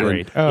it. yeah.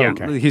 Great. Oh, Yeah.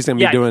 okay. He's going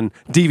to be Yeah. doing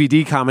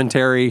DVD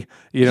commentary,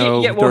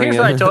 Well, during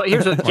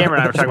here's what Cameron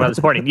and I were talking about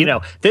this morning.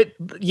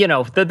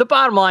 The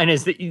bottom line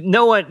is that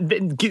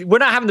we're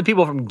not having the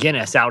people from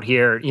Guinness out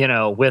here,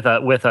 with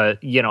a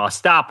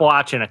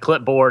stopwatch and a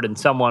clipboard and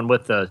someone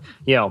with the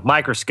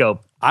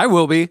microscope. I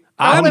will be.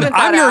 I'm limit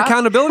that your out.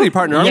 accountability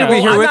partner. I'm Yeah, going to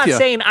be here I'm with not you.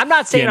 saying I'm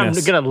not saying Guinness.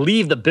 I'm going to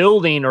leave the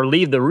building or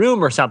leave the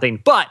room or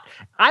something, but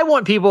I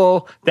want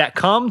people that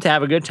come to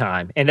have a good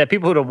time and that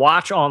people who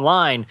watch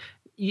online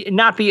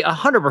not be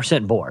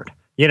 100% bored.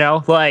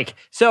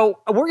 So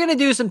we're going to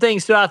do some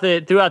things throughout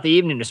the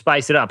evening to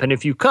spice it up. And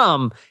if you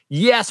come,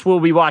 yes, we'll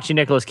be watching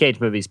Nicolas Cage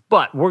movies,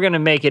 but we're going to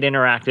make it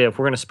interactive.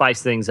 We're going to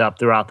spice things up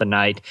throughout the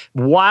night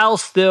while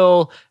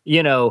still,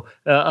 living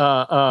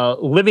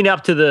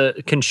up to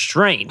the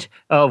constraint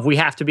of we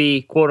have to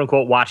be quote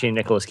unquote watching a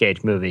Nicolas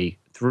Cage movie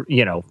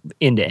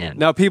end to end.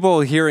 Now,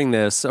 people hearing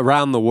this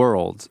around the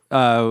world,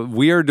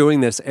 we are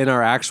doing this in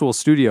our actual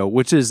studio,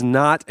 which is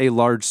not a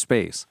large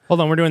space.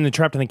 Hold on, we're doing the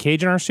Trapped in the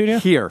Cage in our studio?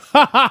 Here.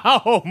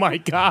 Oh my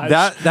gosh.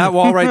 That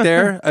wall right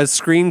there, a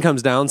screen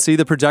comes down. See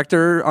the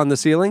projector on the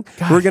ceiling?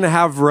 We're going to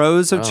have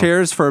rows of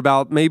chairs for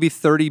about maybe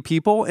 30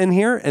 people in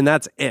here, and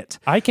that's it.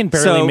 I can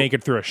barely make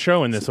it through a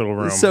show in this little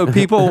room. So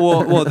people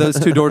will, those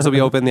two doors will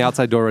be open. The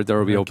outside door right there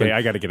will be open. Okay,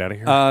 I got to get out of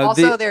here.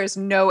 Also, there's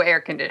no air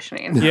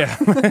conditioning. yeah.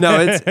 No,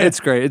 it's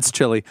great. It's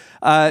chilly.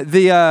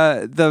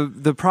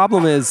 The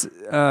problem is,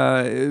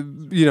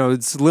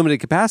 it's limited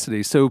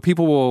capacity. So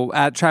people will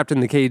at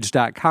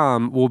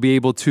trappedinthecage.com will be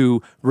able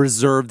to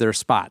reserve their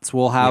spots.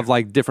 We'll have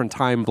like different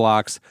time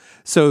blocks.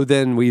 So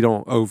then we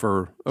don't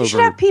over. You should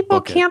have people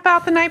book it. camp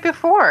out the night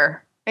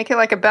before. Make it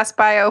like a Best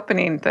Buy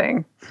opening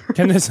thing.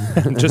 Can this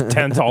just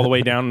tents all the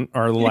way down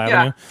our little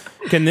avenue?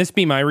 Can this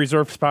be my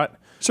reserve spot?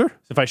 Sure.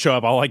 If I show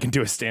up, all I can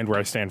do is stand where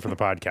I stand for the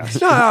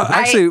podcast. No,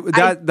 actually,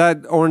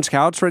 that orange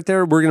couch right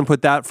there, we're going to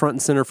put that front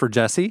and center for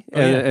Jesse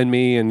and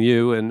me and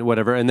you and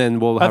whatever, and then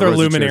we'll have Other rows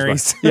of chairs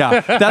luminaries.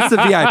 behind. Yeah, that's the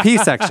VIP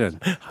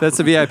section. That's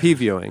the VIP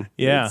viewing.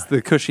 Yeah. It's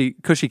the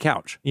cushy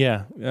couch.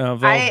 Yeah.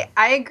 I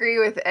agree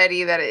with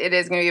Eddie that it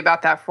is going to be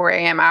about that 4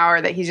 a.m. hour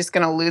that he's just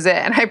going to lose it.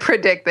 And I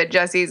predict that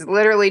Jesse's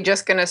literally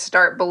just going to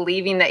start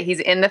believing that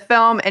he's in the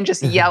film and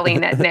just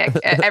yelling at Nick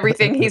at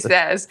everything he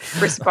says,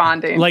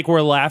 responding. like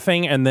we're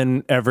laughing and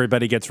then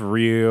everybody gets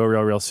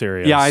real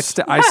serious. Yeah, I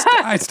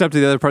stepped to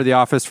the other part of the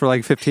office for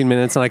like 15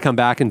 minutes, and I come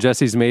back, and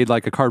Jesse's made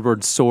like a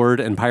cardboard sword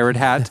and pirate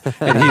hat,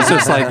 and he's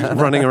just like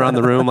running around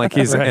the room like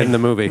he's in the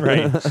movie.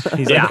 Right.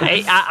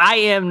 I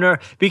am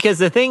because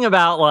the thing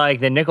about like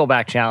the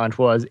Nickelback challenge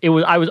was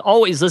I was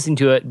always listening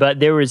to it,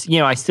 but there was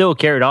I still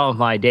carried on with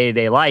my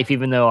day-to-day life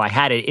even though I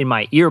had it in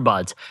my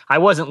earbuds. I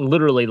wasn't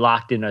literally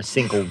locked in a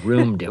single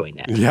room doing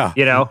it. Yeah.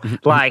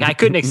 Like I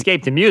couldn't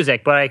escape the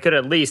music, but I could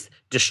at least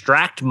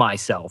distract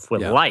myself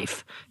with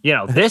life.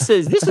 This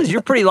is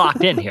you're pretty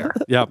locked in here.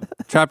 Yep.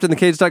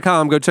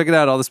 Trappedinthecage.com. Go check it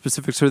out. All the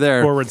specifics are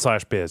there.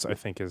 /biz, I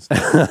think is.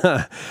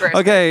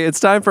 Okay, it's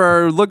time for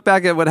our look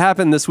back at what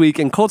happened this week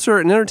in culture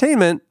and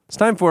entertainment. It's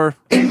time for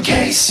In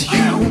case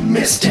you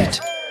missed it.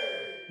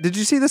 Did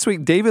you see this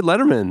week David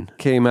Letterman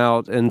came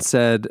out and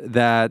said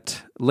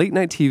that late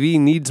night TV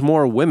needs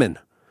more women?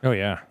 Oh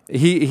yeah.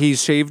 He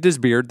shaved his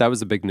beard. That was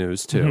the big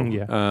news too.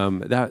 Yeah.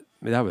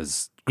 That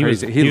was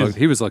crazy.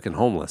 He was looking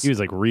homeless. He was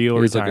like real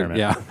He was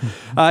retirement.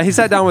 He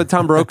sat down with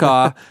Tom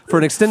Brokaw for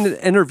an extended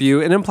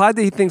interview and implied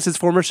that he thinks his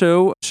former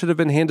show should have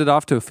been handed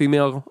off to a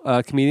female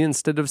comedian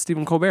instead of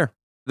Stephen Colbert.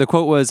 The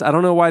quote was, "I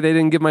don't know why they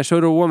didn't give my show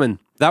to a woman.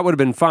 That would have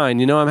been fine.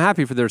 I'm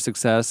happy for their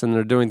success and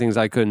they're doing things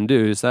I couldn't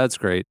do, so that's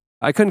great.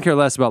 I couldn't care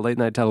less about late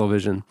night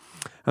television.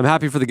 I'm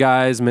happy for the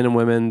guys, men and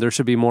women. There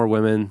should be more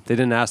women. They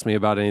didn't ask me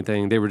about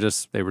anything. They were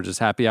just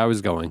happy I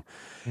was going."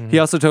 Mm-hmm. He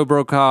also told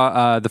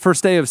Brokaw, the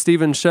first day of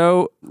Stephen's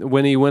show,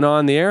 when he went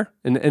on the air,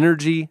 an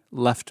energy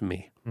left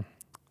me.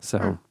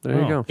 So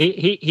there you go.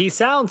 He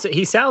sounds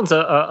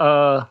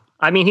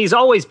I mean, he's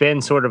always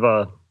been sort of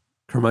a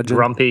Curmudgeon.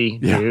 grumpy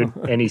dude,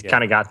 and he's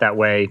kind of got that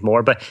way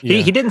more. But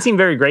he didn't seem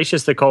very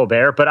gracious to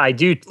Colbert. But I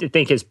do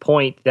think his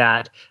point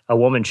that a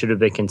woman should have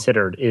been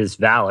considered is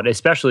valid,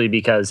 especially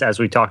because, as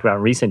we talked about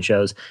in recent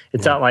shows,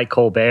 it's not like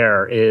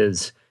Colbert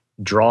is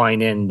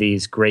drawing in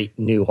these great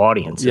new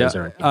audiences.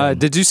 Yeah.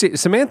 Did you see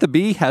Samantha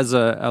Bee has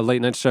a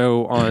late night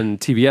show on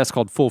TBS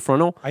called Full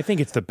Frontal? I think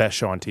it's the best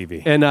show on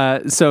TV.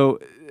 And so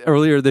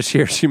earlier this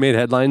year, she made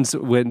headlines.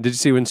 Did you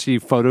see when she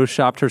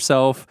photoshopped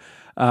herself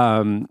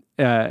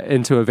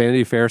into a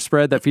Vanity Fair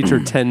spread that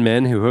featured 10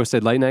 men who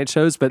hosted late night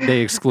shows, but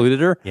they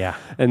excluded her? Yeah.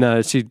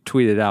 And she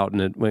tweeted out,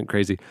 and it went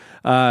crazy.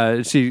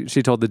 She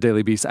told the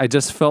Daily Beast, "I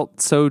just felt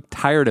so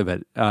tired of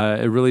it.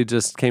 It really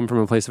just came from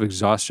a place of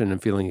exhaustion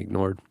and feeling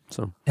ignored."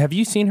 So Have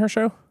you seen her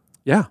show?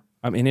 yeah.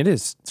 I mean,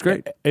 it's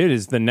great. It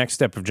is the next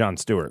step of Jon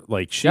Stewart.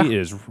 Like, she Yeah.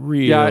 is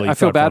really Yeah, I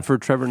feel bad thoughtful. for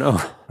Trevor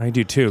Noah. I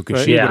do too, because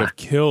Right? she Yeah. would have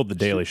killed the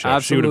Daily Show.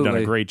 She would have done a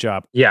Absolutely. great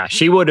job. Yeah,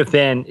 she would have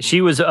been. She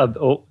was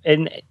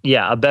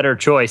a better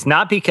choice.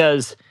 Not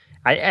because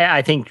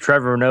I think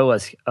Trevor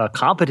Noah's a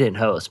competent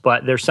host,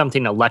 but there's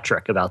something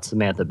electric about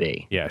Samantha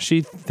Bee. Yeah,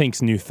 she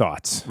thinks new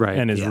thoughts, Right.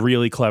 and is Yeah.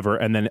 really clever,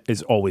 and then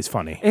is always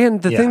funny.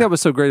 And the Yeah. thing that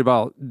was so great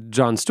about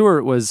Jon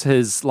Stewart was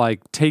his like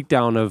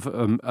takedown of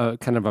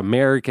kind of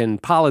American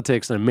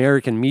politics and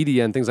American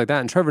media and things like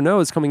that. And Trevor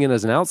Noah is coming in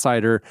as an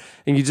outsider,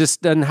 and he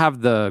just doesn't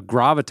have the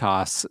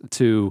gravitas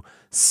to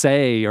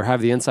say or have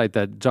the insight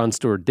that Jon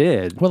Stewart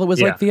did. Well, it was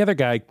Yeah. like the other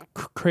guy,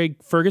 Craig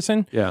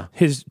Ferguson. Yeah.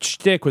 His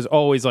shtick was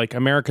always like,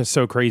 America's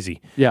so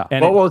crazy. Yeah.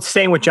 And Well, it's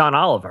same with John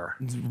Oliver.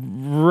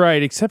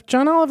 right, except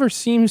John Oliver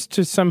seems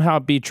to somehow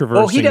be traversing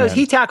Well, he does. that.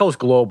 He tackles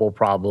global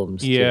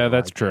problems. Yeah, too,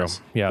 that's I true.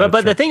 guess. Yeah, but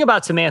that's the true. thing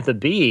about Samantha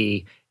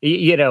Bee,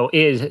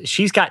 is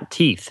she's got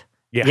teeth.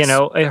 Yes.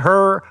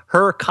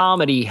 Her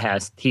comedy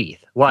has teeth.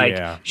 Like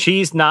Yeah.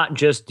 she's not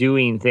just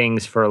doing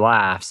things for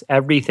laughs.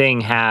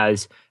 Everything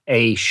has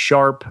a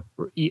sharp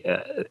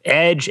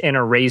edge and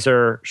a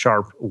razor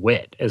sharp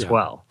wit as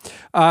well.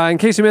 In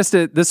case you missed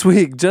it, this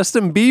week,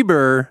 Justin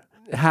Bieber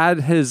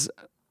had his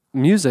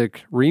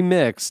music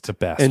remixed The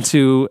best.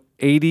 into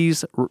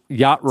 80s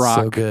yacht rock.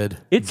 So good.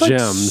 It's like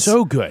gems.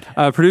 so good.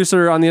 A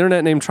producer on the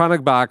internet named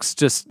Tronic Box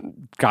just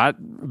got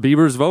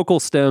Bieber's vocal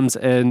stems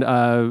and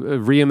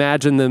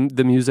reimagined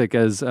the music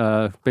as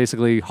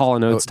basically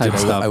Hall & Oates type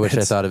stuff. I wish I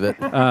It's- thought of it.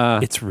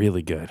 It's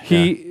really good.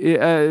 He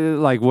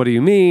like, what do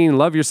you mean?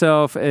 Love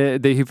yourself.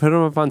 He put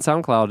them up on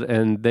SoundCloud,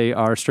 and they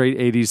are straight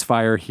 80s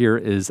fire. Here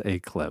is a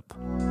clip.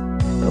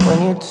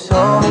 When you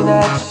told me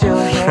that you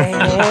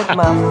hated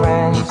my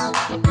friends,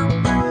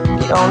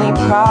 the only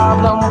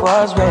problem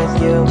was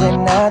with you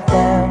and not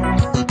them.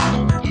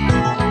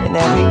 And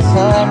every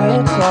time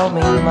you told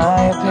me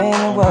my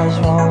opinion was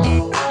wrong,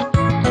 you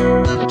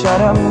tried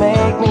to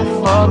make me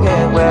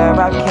forget where I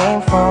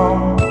came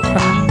from.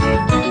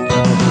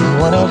 You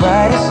wanna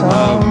write a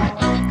song?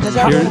 'Cause I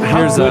Here's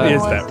What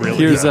is that really?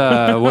 Here's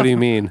what do you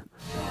mean?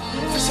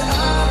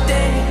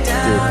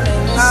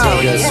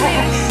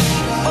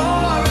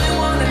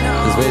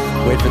 Just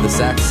wait for the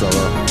sax solo.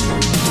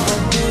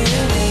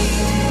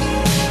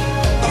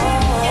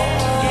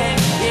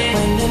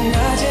 When you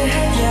nod your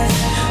head yes,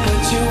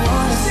 but you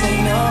wanna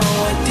say no,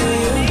 what do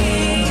you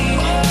mean?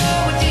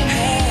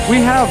 We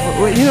have,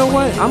 you know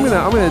what? I'm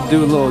gonna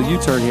do a little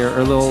U-turn here, or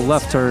a little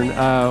left turn.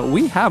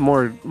 We have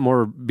more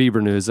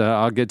Bieber news.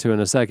 I'll get to in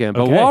a second.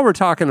 But Okay. while we're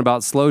talking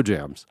about slow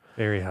jams,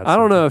 Very hot. I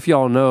don't know if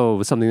y'all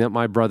know something that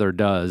my brother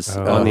does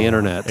on the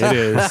internet. It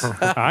is.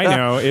 I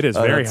know. It is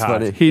very that's hot.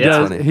 funny. He Yeah.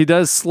 does. Funny. He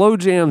does slow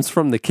jams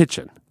from the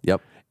kitchen,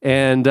 Yep.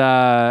 and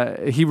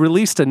he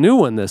released a new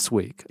one this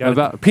week Got it.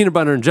 about peanut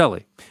butter and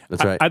jelly.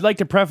 That's right. I'd like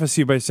to preface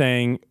you by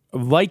saying,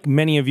 like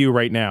many of you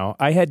right now,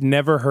 I had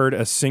never heard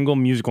a single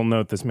musical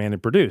note this man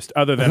had produced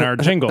other than our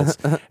jingles.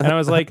 And I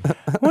was like,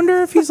 I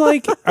wonder if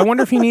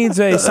he needs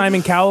a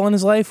Simon Cowell in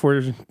his life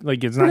where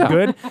like it's not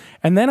good.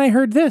 And then I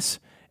heard this,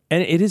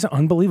 and it is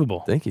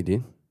unbelievable. Thank you,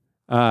 dude.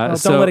 Well,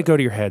 don't let it go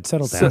to your head.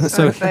 Settle down.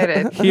 So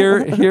Excited.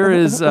 here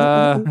is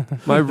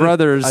my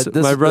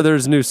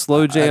brother's new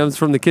slow jams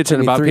from the kitchen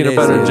Took me about 3 peanut days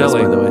butter to and do this,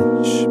 jelly. by the way.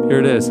 Here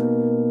it is.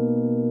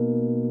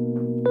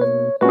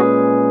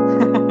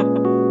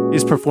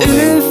 He's performing.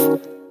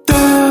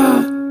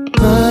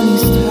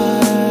 Money's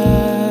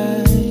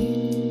tight,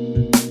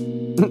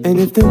 and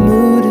if the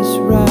mood is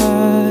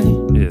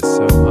right, It is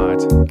so hot.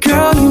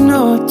 girl, you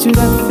know I do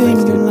that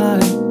thing you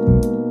like.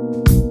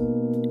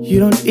 You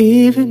don't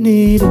even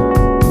need it. I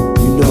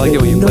like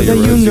it when you play your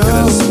roots. You're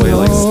gonna sway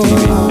like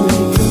Stevie.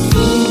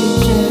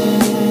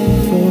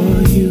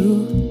 For you,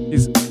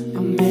 He's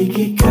I'll make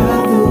it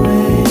cut the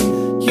way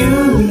you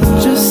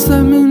love. Just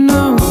let me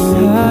know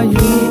how you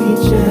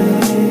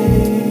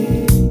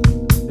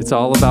It's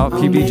all about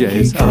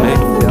PBJs.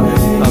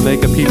 I'll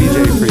make a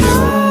PBJ for you.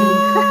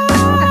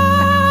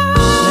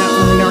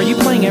 Now, are you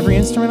playing every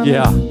instrument on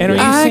Yeah. that? And are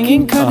you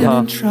singing? You're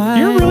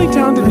a really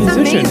talented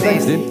musician.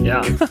 amazing.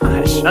 Yeah,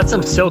 that's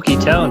some silky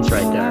tones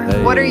right there.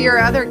 What are your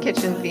other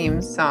kitchen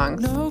themes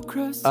songs?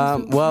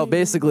 Well,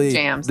 basically,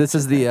 Jams. this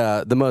is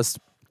the most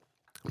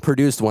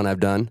produced one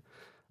I've done.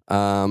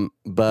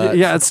 But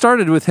Yeah, it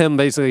started with him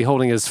basically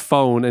holding his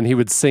phone and he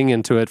would sing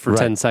into it for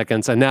 10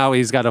 seconds. And now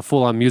he's got a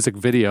full-on music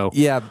video.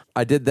 yeah,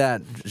 I did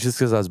that just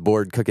because I was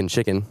bored cooking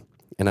chicken,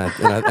 and I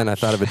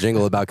thought of a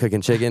jingle about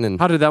cooking chicken, and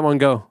How did that one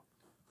go?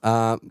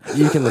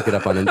 you can look it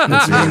up on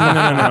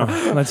Instagram.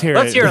 No. Let's hear it.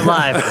 Let's hear it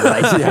live.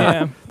 Right?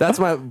 Yeah. That's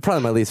probably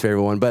my least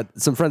favorite one, but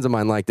some friends of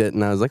mine liked it,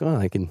 and I was like, oh,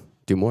 I can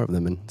do more of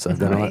them, and so I've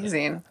done a lot.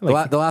 Amazing.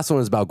 The last one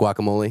was about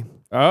guacamole.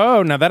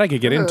 Oh, now that I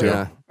could get into.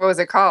 Yeah, What was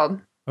it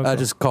called?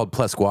 just called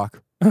Plus Guac.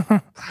 It's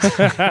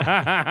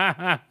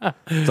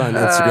on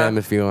Instagram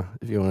if you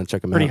want to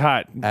check them Pretty out.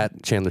 hot.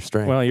 At Chandler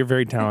Strang. Well, you're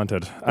very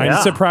talented.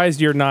 I'm surprised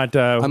you're not.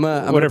 I'm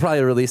gonna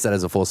probably release that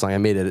as a full song. I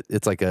made it.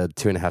 It's like a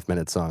 2.5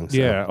 minute song. So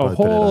yeah, I'll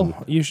put it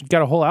on. You should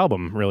got a whole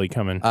album really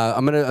coming. I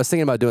was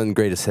thinking about doing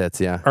greatest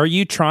hits. Yeah. Are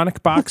you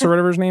Tronic Box or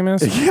whatever his name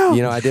is? Yeah.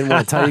 You know, I didn't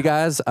want to tell you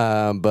guys,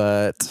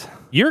 but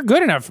you're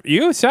good enough.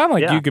 You sound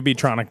like you could be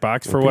Tronic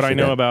Box for what I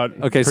know about.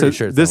 Okay, so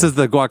sure this is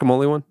the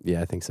guacamole one?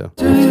 Yeah, I think so.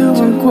 Do you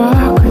want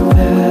guac with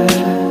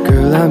that?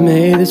 Girl, I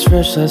made this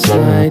fresh last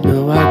night.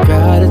 No, I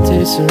gotta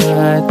taste it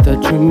right.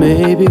 Thought you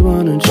maybe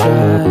wanna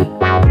try.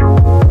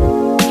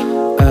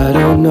 I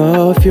don't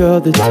know if you're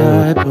the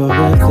type or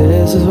if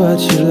this is what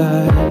you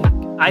like.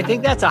 I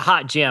think that's a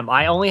hot gem.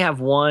 I only have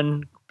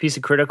one piece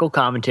of critical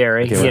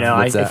commentary. Okay, I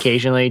what's that?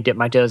 occasionally dip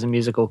my toes in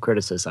musical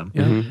criticism.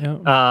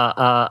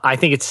 Yeah. I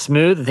think it's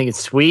smooth. I think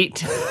it's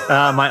sweet.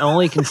 My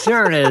only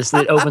concern is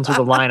that it opens with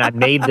a line, I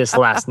made this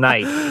last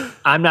night.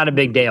 I'm not a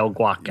big day-old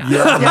guac guy.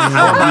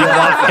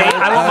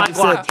 I want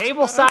my guac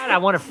table side. I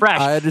want it fresh.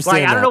 I understand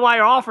I don't that. know why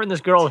you're offering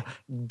this girl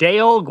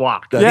day-old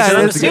guac. Yeah, Because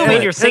I'm it's assuming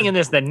good. you're singing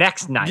this the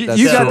next night.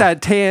 You got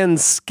that tan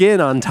skin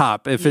on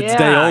top if it's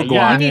day old guac.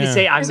 Yeah, you need to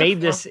say, I made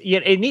this.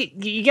 You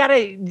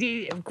gotta,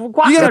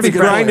 guac's You gotta be be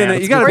fresh. grinding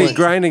it. You gotta be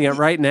grinding it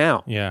right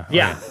now. Yeah.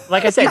 Yeah,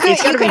 like I said, it's You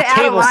gotta be could add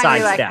a table line, side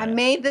you're like, status. I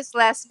made this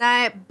last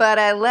night, but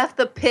I left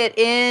the pit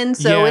in,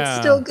 so it's Yeah.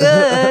 still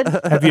good.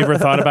 Have you ever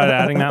thought about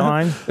adding that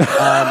line?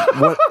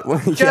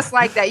 Just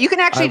like that. You can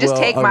actually just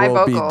take my I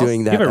will vocals. be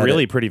doing that. You have a edit.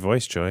 really pretty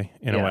voice, Joy,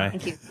 in a way.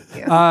 Thank you.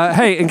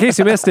 Hey, in case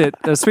you missed it,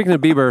 speaking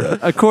of Bieber,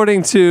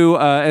 according to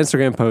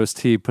Instagram post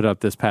he put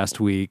up this past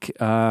week,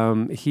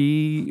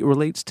 he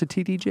relates to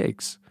TD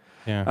Jakes.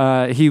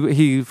 Yeah. He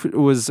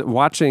was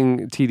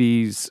watching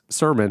TD's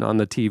sermon on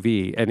the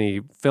TV, and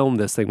he filmed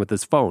this thing with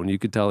his phone. You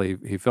could tell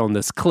he filmed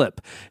this clip.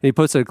 And he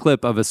posted a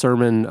clip of a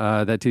sermon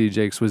that TD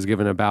Jakes was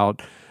given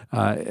about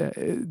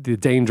the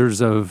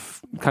dangers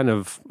of kind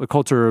of a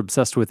culture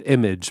obsessed with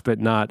image but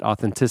not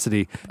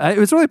authenticity. It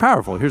was really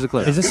powerful. Here's a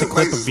clip. Is this a It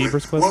clip of amazes me.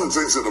 Bieber's clip? One of the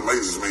things that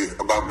amazes me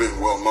about being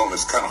well known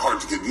is kind of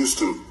hard to get used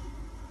to,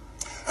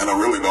 and I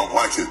really don't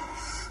like it,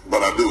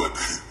 but I do it.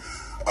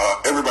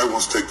 Everybody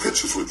wants to take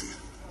pictures with you,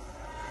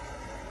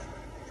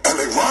 and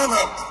they run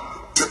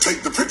up to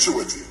take the picture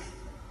with you.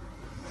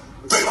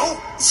 They don't.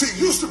 See, it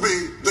used to be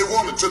they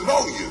wanted to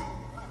know you.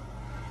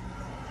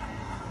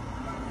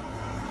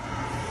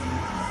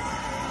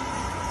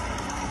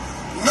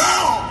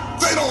 Now,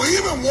 they don't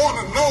even want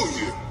to know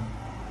you.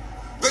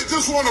 They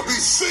just want to be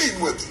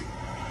seen with you.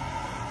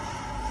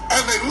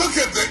 And they look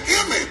at the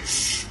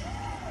image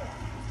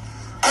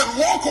and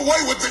walk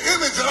away with the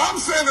image. And I'm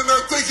standing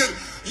there thinking,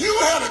 you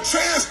had a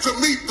chance to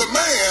meet the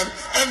man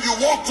and you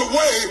walked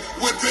away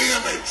with the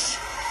image.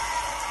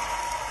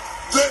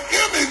 The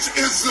image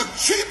is the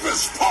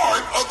cheapest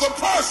part of the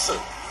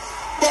person.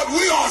 But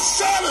we are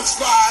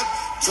satisfied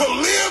to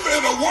live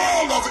in a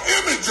world of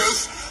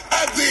images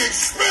at the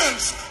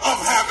expense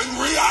of having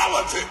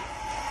reality.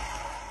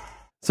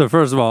 So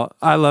first of all,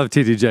 I love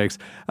TD Jakes,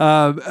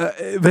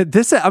 but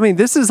this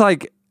is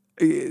like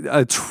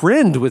a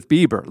trend with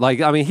Bieber.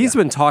 Like, I mean, he's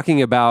been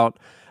talking about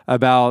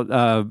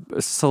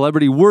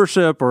celebrity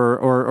worship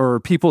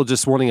or people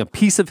just wanting a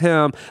piece of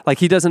him. Like,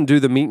 he doesn't do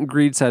the meet and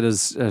greets at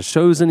his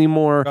shows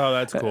anymore. Oh,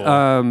 that's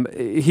cool.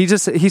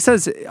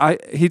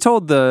 He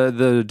told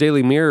the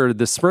Daily Mirror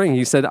this spring,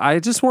 he said, I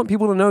just want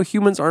people to know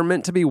humans aren't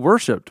meant to be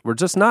worshipped. We're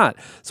just not.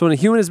 So when a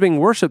human is being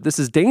worshipped, this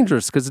is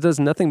dangerous because it does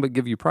nothing but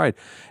give you pride.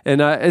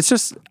 And I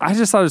just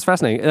thought it was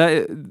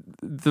fascinating.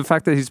 The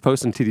fact that he's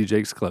posting TD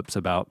Jakes clips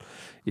about,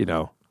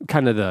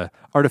 kind of the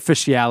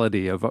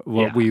artificiality of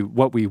what we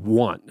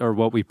want or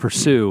what we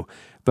pursue.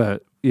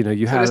 But, you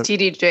have... Does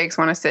TD Jakes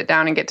want to sit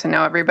down and get to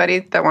know everybody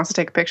that wants to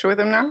take a picture with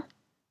him now?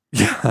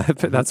 Yeah,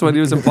 that's what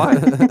he was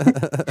implying.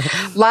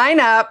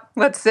 Line up.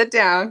 Let's sit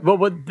down.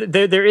 Well,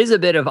 there is a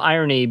bit of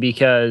irony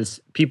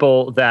because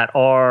people that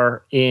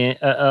are in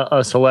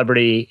a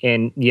celebrity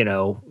and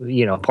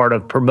part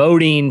of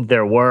promoting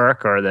their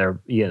work or their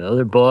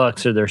their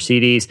books or their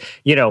CDs,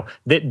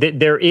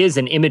 there is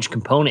an image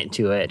component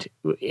to it,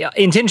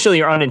 intentionally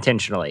or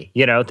unintentionally.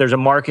 There's a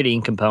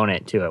marketing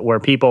component to it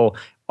where people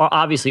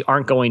obviously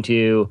aren't going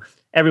to.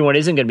 Everyone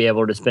isn't going to be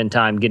able to spend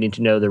time getting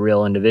to know the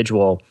real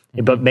individual,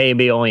 but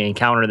maybe only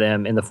encounter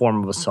them in the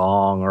form of a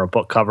song or a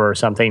book cover or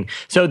something.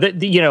 So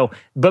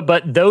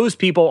but those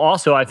people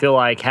also, I feel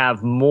like,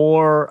 have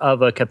more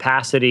of a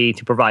capacity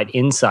to provide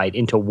insight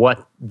into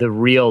what the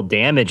real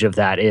damage of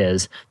that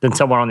is than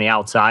someone on the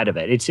outside of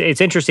it.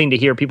 It's interesting to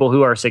hear people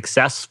who are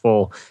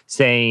successful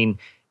saying,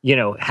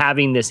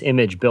 having this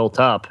image built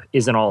up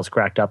isn't all it's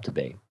cracked up to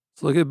be.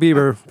 So look at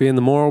Bieber being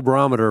the moral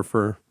barometer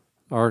for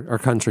Our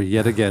country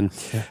yet again.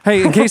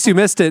 Hey, in case you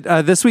missed it,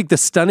 this week the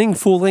stunning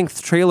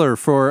full-length trailer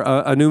for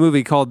a new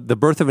movie called The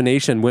Birth of a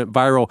Nation went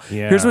viral.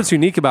 Yeah. Here's what's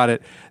unique about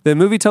it. The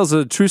movie tells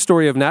a true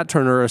story of Nat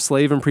Turner, a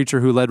slave and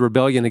preacher who led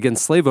rebellion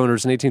against slave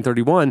owners in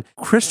 1831.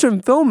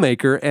 Christian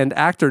filmmaker and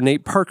actor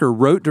Nate Parker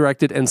wrote,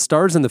 directed, and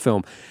stars in the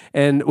film.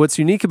 And what's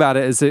unique about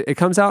it is it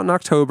comes out in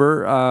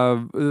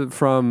October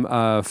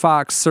from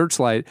Fox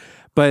Searchlight.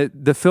 But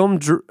the film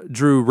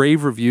drew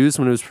rave reviews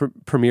when it was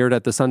premiered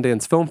at the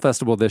Sundance Film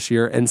Festival this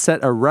year and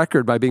set a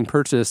record by being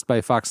purchased by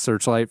Fox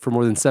Searchlight for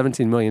more than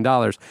 $17 million.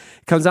 It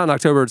comes out in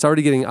October. It's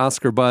already getting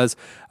Oscar buzz.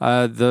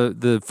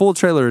 The full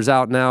trailer is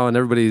out now, and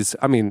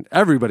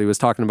everybody was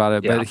talking about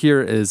it. Yeah. But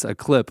here is a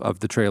clip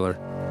of the trailer.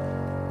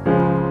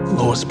 The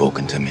Lord's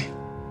spoken to me.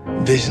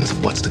 Visions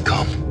of what's to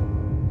come.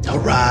 A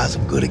rise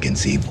of good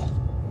against evil.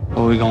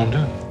 What are we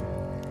gonna do?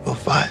 We'll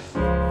fight.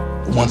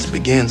 But once it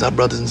begins, our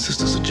brothers and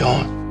sisters will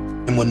join.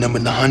 And we'll number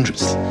in the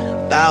hundreds,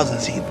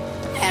 thousands even.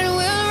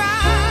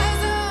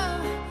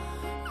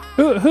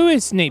 Who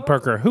is Nate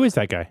Parker? Who is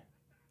that guy?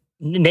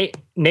 Nate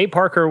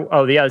Parker.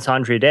 Oh, yeah, it's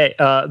Andre Day.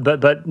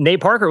 But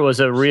Nate Parker was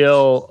a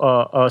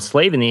real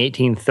slave in the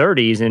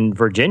 1830s in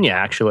Virginia.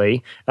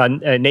 Actually,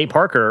 Nate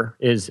Parker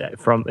is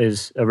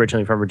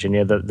originally from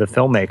Virginia. The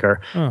filmmaker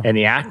and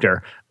the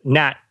actor.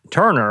 Nat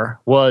Turner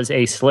was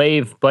a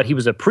slave, but he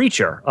was a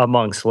preacher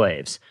among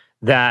slaves.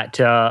 That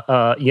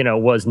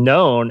was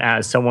known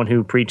as someone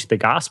who preached the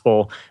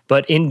gospel,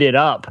 but ended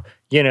up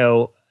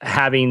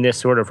having this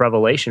sort of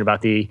revelation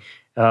about the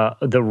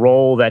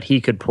role that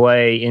he could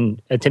play in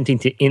attempting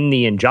to end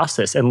the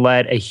injustice, and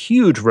led a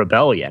huge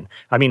rebellion.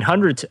 I mean,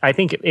 hundreds. I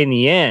think in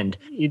the end,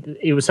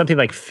 it was something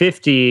like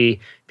 50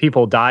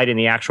 people died in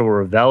the actual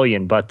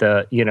rebellion, but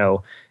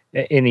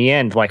in the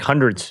end, like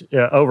hundreds,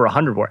 over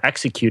 100 were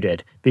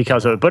executed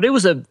because of it. But it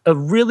was a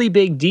really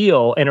big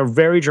deal and a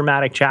very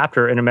dramatic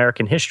chapter in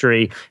American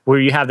history, where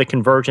you have the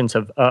convergence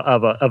of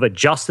a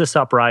justice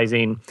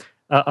uprising,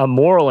 a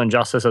moral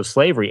injustice of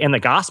slavery, and the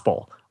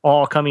gospel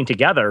all coming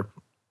together.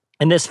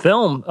 And this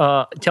film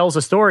tells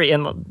a story,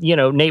 and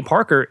Nate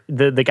Parker,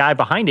 the guy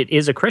behind it,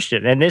 is a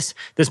Christian. And this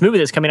movie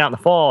that's coming out in the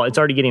fall, it's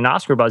already getting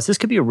Oscar buzz. This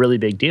could be a really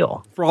big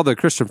deal for all the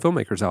Christian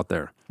filmmakers out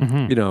there.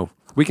 Mm-hmm.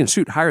 We can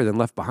shoot higher than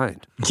Left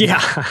Behind.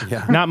 Yeah.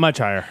 Not much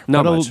higher.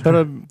 Not much. But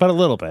a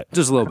little bit.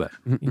 Just a little bit.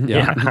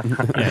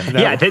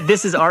 Yeah.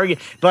 This is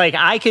like,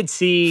 I could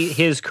see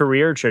his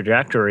career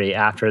trajectory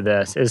after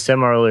this is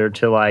similar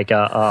to like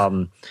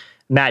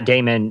Matt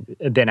Damon,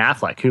 Ben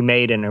Affleck, who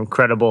made an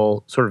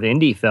incredible sort of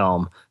indie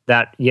film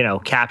that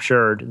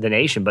captured the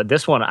nation. But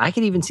this one I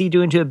could even see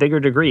doing to a bigger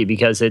degree,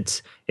 because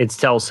it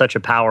tells such a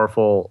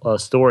powerful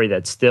story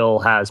that still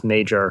has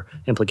major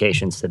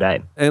implications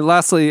today. And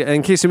lastly,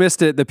 in case you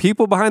missed it, the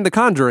people behind The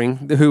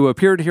Conjuring, who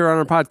appeared here on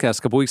our podcast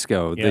a couple weeks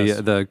ago,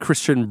 yes. the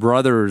Christian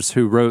brothers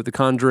who wrote The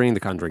Conjuring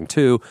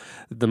 2,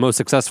 the most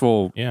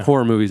successful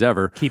horror movies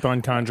ever. Keep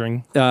on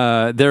conjuring.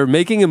 They're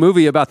making a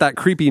movie about that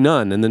creepy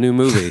nun in the new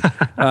movie.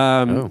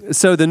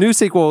 So the new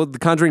sequel, The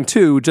Conjuring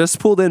 2, just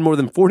pulled in more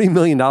than $40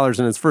 million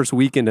in its first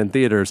weekend in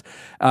theaters.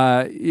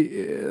 I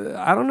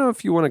don't know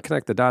if you want to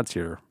connect the dots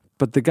here,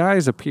 but the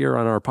guys appear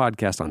on our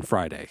podcast on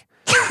Friday.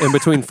 And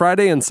between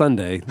Friday and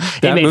Sunday,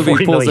 that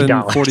movie pulls in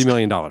 $40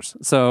 million.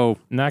 So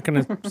not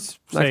going to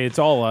say it's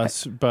all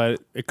us, but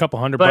a couple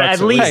 $100 but bucks.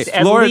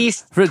 At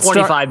least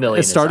 25 million.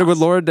 It started with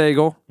Laura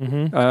Daigle.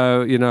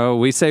 Mm-hmm.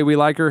 We say we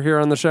like her here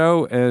on the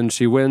show, and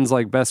she wins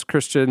like Best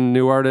Christian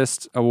New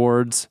Artist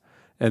awards.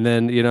 And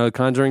then,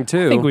 Conjuring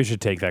 2. I think we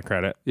should take that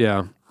credit.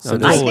 Yeah. So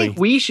I think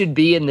we should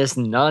be in this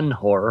nun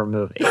horror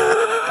movie.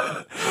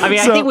 I mean,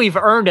 I think we've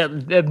earned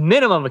a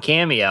minimum a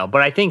cameo,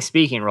 but I think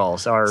speaking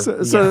roles are...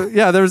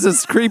 there's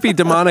this creepy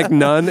demonic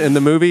nun in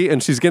the movie,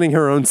 and she's getting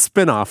her own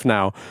spin-off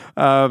now.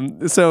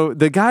 So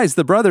the guys,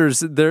 the brothers,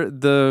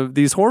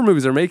 these horror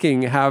movies they're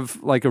making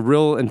have like a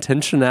real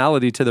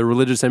intentionality to the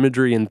religious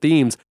imagery and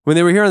themes. When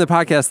they were here on the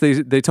podcast,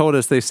 they told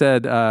us, they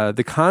said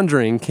The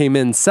Conjuring came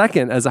in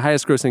second as the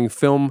highest-grossing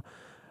film,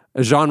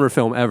 a genre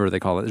film ever.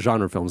 They call it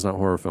genre films, not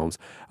horror films.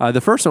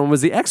 The first one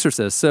was The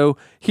Exorcist. So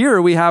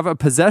here we have a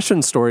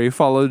possession story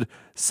followed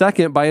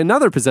second by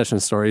another possession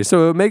story.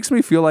 So it makes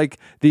me feel like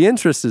the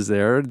interest is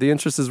there. The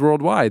interest is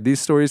worldwide. These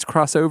stories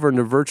cross over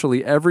into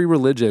virtually every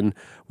religion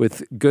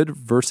with good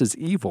versus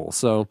evil.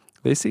 So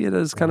they see it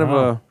as kind of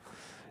a...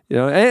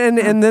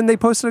 and then they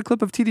posted a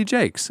clip of TD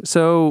Jakes.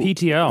 So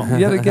PTL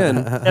yet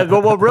again.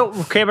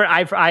 Cameron,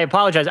 I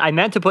apologize. I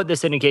meant to put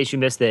this in case you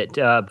missed it,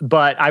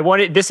 but I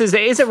wanted. This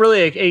isn't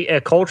really a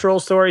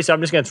cultural story, so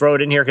I'm just going to throw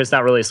it in here because it's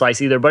not really a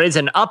slice either. But it's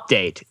an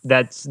update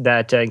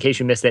that in case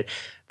you missed it.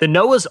 The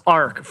Noah's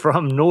Ark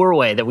from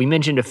Norway that we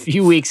mentioned a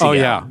few weeks ago. Oh,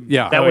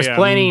 yeah. That was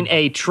planning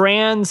a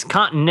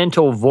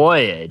transcontinental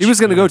voyage. He was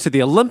going to go to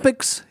the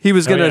Olympics. He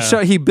was going to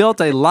show. He built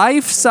a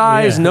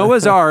life-size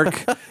Noah's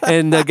Ark,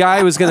 and the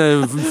guy was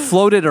going to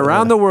float it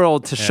around the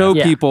world to show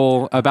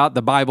people about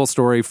the Bible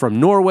story from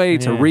Norway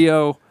to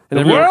Rio. And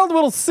The world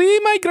will see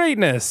my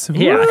greatness.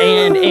 Yeah, Woo!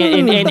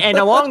 and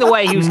along the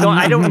way he was going.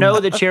 I don't know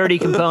the charity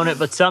component,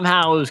 but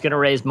somehow it was going to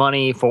raise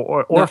money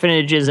for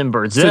orphanages in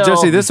Brazil. So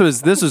Jesse,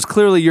 this was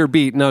clearly your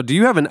beat. Now, do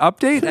you have an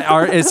update?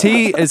 Or is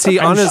he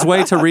on his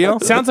way to Rio?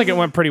 Sounds like it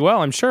went pretty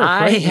well, I'm sure.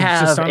 I right? It's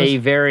have just on a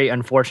his- very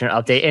unfortunate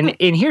update,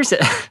 and here's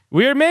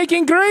We're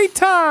making great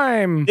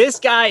time. this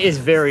guy is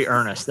very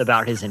earnest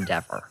about his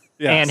endeavor.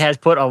 Yes. And has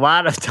put a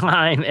lot of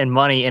time and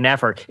money and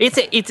effort.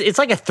 It's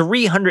like a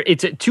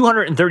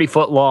 230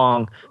 foot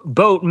long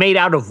boat made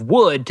out of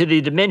wood to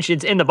the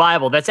dimensions in the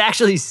Bible. That's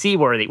actually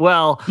seaworthy.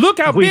 Well, Look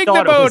how we big the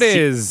thought it was boat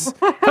is.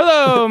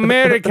 Hello,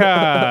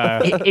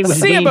 America. It was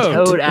See a being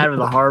boat. towed out of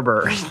the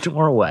harbor in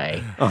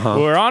Norway,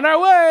 We're on our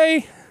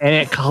way. and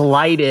it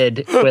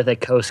collided with a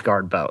Coast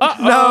Guard boat.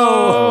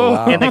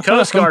 No. And the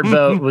Coast Guard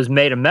boat was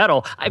made of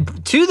metal.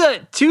 To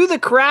the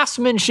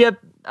craftsmanship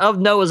of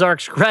Noah's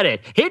Ark's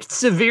credit, it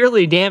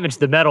severely damaged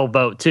the metal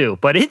boat too,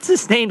 but it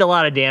sustained a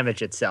lot of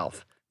damage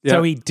itself.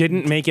 So he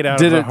didn't make it out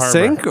Did of the it harbor.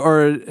 sink,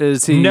 or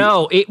is he?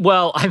 No,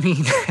 I mean,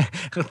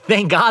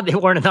 thank God they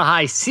weren't in the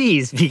high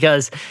seas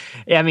because,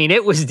 I mean,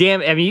 it was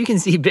you can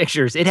see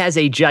pictures. It has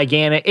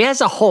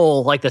a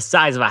hole like the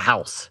size of a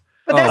house.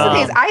 But that's the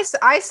thing is,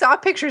 I saw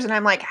pictures and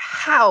I'm like,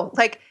 how?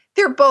 Like,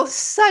 they're both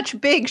such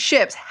big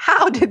ships.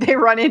 How did they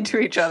run into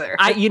each other?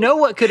 You know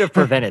what could have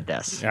prevented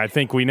this? I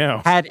think we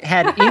know. Had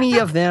any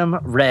of them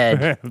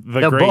read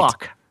the Great.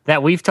 book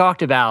that we've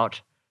talked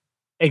about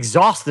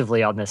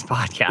exhaustively on this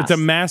podcast. It's a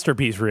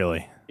masterpiece,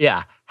 really.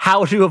 Yeah.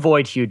 How to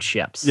avoid huge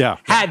ships. Yeah.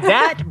 Had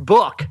that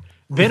book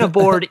been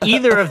aboard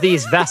either of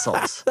these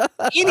vessels,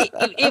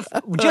 if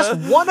just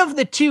one of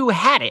the two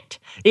had it,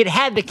 it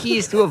had the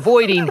keys to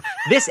avoiding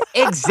this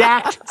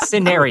exact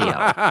scenario.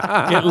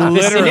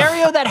 The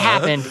scenario that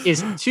happened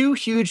is two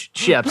huge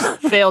ships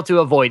fail to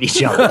avoid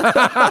each other.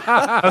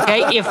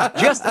 Okay? If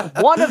just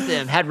one of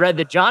them had read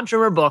the John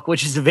Trimmer book,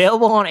 which is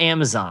available on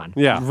Amazon,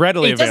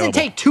 Readily it doesn't available.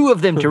 take two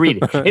of them to read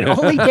it. It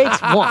only takes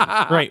one.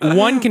 Right.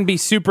 One can be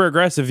super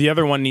aggressive. The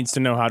other one needs to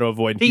know how to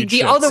avoid The huge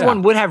ships. other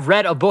one would have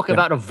read a book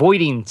about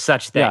avoiding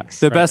such Yeah, things.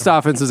 the best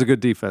offense is a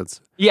good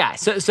defense. Yeah,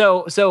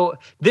 so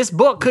this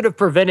book could have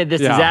prevented this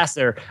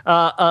disaster.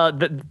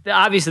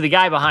 Obviously, the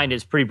guy behind it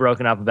is pretty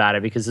broken up about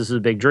it because this was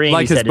a big dream.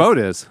 Like He his said boat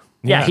is.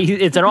 Yeah,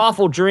 it's an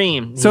awful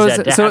dream. He So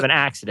said, to have an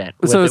accident.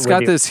 So it's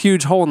got this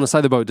huge hole in the side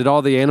of the boat. Did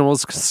all the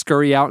animals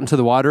scurry out into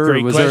the water?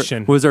 Great or was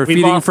question. Was there a We've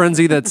feeding lost-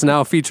 frenzy that's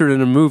now featured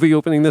in a movie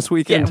opening this Yeah,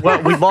 weekend?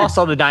 well, we lost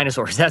all the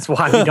dinosaurs. That's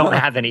why we don't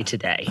have any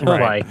today.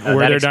 Right. Like, Were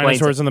that there explains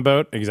dinosaurs it. on the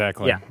boat?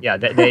 Exactly. Yeah,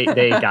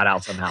 they got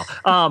out somehow.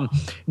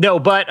 No,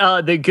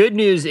 but the good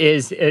news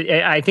is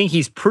I think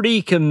he's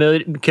pretty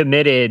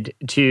committed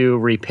to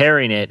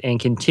repairing it and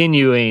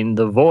continuing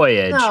the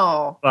voyage.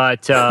 No.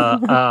 But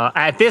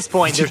at this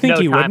point, you there's think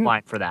no he wouldn't? timeline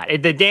for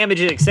that. The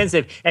damage is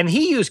extensive, and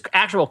he used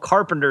actual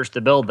carpenters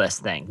to build this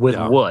thing with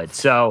wood.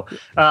 So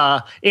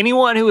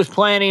anyone who was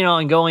planning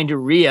on going to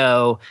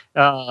Rio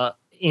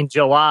in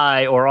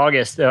July or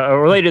August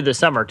or later this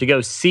summer to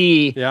go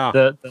see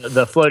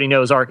the floating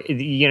Noah's Ark, we're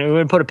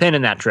going to put a pin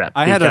in that trip.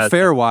 I had a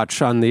fare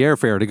watch on the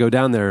airfare to go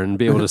down there and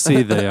be able to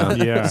see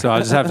the. So I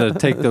just have to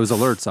take those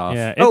alerts off.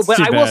 Yeah, But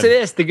too I will bad. say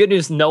this: the good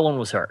news, no one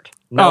was hurt.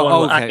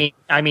 Okay.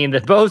 I mean,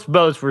 both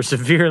boats were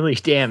severely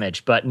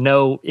damaged, but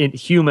no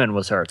human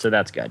was hurt, so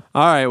that's good.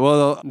 All right,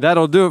 well,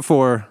 that'll do it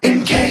for.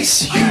 In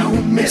case you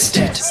missed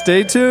it.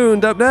 Stay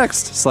tuned. Up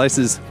next,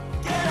 Slices.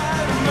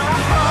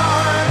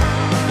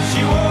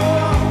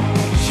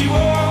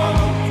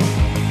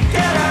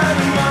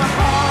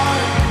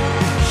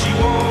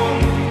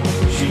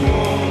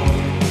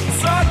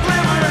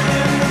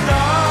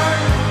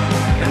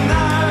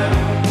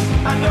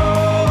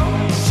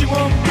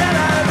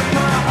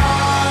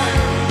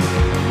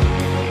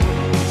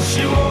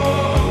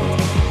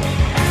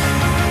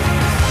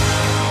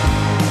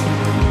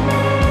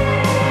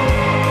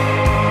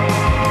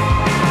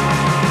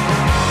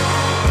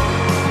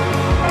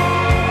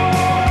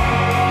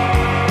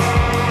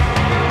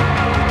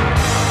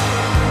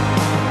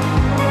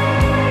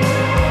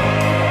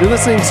 You're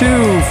listening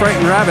to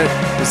Frightened Rabbit.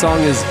 The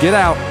song is Get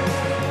Out.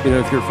 You know,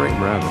 if you're a frightened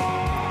rabbit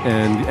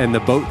and the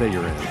boat that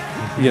you're in,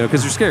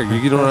 because you're scared,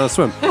 you don't know how to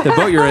swim. The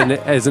boat you're in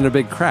is in a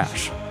big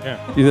crash.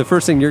 Yeah. The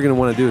first thing you're going to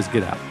want to do is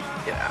get out.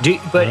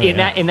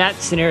 In that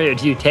scenario,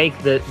 do you take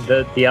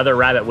the other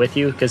rabbit with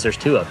you because there's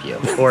two of you,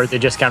 or is it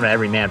just kind of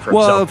every man for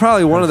Well, himself?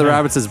 probably one of the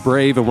rabbits is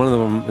brave and one of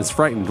them is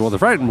frightened. Well, the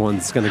frightened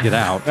one's going to get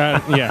out.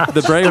 Yeah.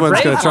 The brave one's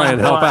brave going to try and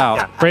one- help out.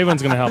 yeah. Brave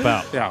one's going to help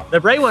out. Yeah. The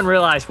brave one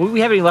realized we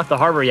haven't even left the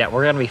harbor yet.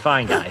 We're going to be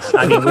fine, guys.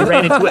 I mean, we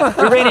ran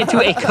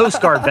into a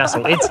Coast Guard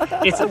vessel.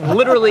 It's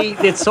literally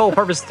its sole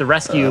purpose is to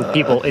rescue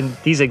people in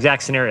these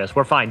exact scenarios.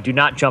 We're fine. Do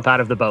not jump out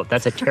of the boat.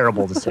 That's a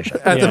terrible decision.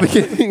 At the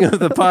beginning of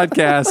the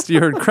podcast,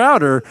 you heard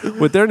Crowder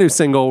with their new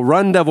single,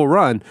 Run Devil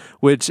Run,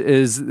 which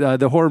is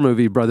the horror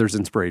movie Brothers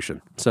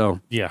inspiration. So,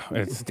 Yeah,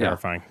 it's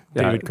terrifying.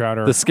 yeah, David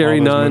Crowder. The Scary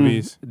all those Nun,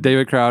 movies.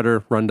 David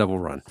Crowder, Run Devil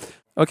Run.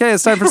 Okay,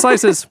 it's time for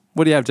Slices.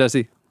 What do you have,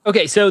 Jesse?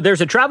 Okay, so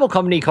there's a travel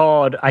company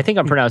called, I think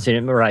I'm pronouncing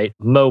it right,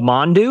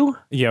 Momondu.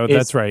 Yeah,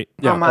 that's right.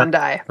 Yeah.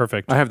 Mondai.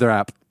 Perfect. I have their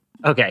app.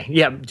 Okay.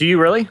 Yeah. Do you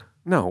really?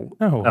 No.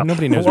 No,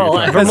 nobody knows Well,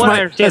 what you're from talking what I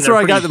about. understand, That's where I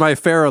they're got pretty- my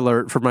fare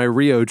alert for my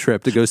Rio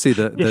trip to go see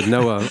the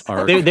Noah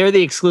arc. They're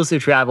the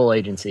exclusive travel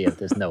agency of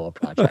this NOAA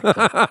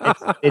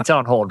project. It's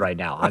on hold right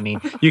now. I mean,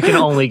 you can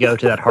only go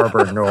to that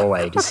harbor in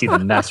Norway to see the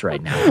mess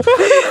right now.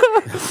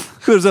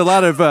 There's a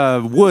lot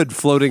of wood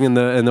floating in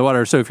the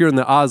water. So if you're in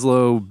the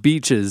Oslo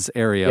beaches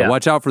area, Yeah.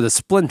 watch out for the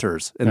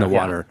splinters in the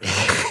water.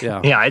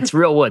 Yeah. Yeah, it's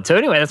real wood. So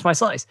anyway, that's my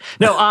slice.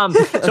 No,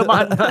 so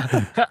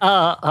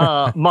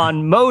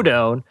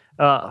Monmodone.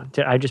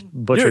 I just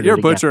butchered You're it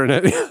again. butchering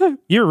it.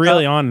 You're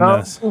really on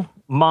this.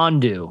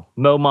 Mondu.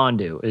 Mo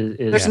Mondu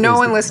is There's no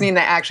one listening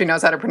that actually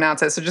knows how to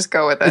pronounce it, so just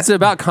go with it. It's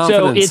about So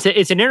confidence.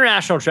 it's an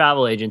international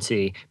travel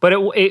agency, but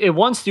it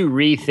wants to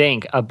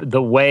rethink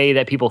the way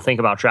that people think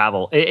about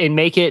travel and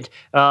make it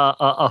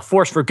a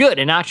force for good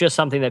and not just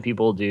something that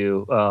people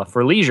do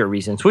for leisure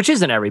reasons, which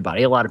isn't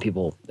everybody. A lot of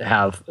people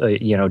have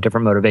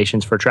different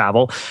motivations for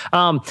travel,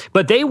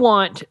 but they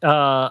want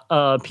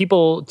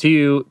people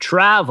to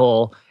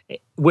travel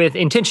with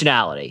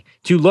intentionality,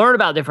 to learn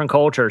about different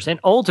cultures and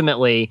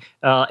ultimately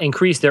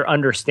increase their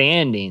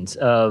understandings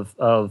of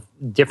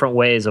different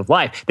ways of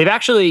life. They've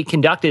actually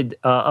conducted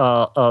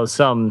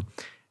some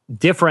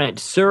different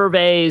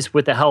surveys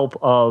with the help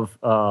of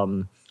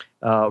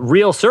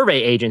real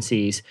survey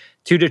agencies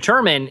to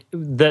determine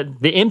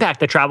the impact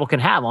that travel can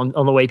have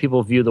on the way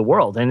people view the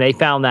world. And they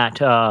found that,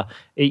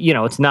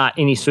 it's not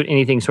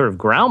anything sort of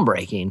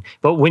groundbreaking,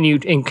 but when you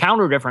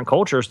encounter different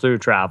cultures through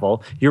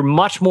travel, you're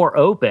much more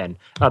open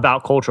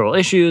about cultural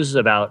issues,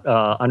 about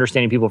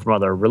understanding people from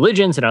other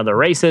religions and other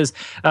races.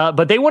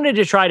 But they wanted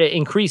to try to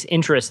increase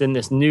interest in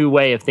this new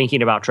way of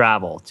thinking about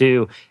travel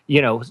to,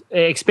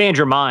 expand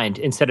your mind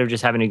instead of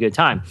just having a good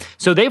time.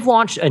 So they've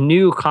launched a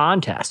new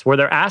contest where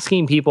they're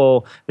asking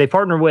people, they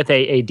partner with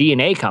a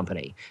DNA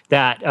company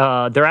that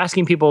they're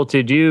asking people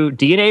to do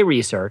DNA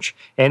research,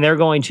 and they're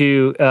going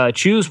to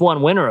choose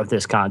one winner of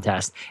this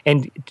contest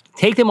and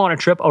take them on a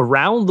trip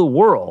around the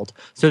world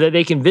so that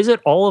they can visit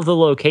all of the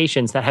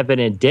locations that have been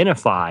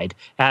identified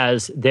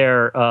as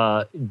their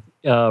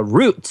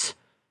roots.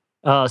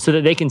 So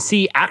that they can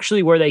see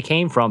actually where they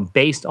came from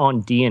based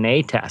on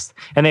DNA tests.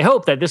 And they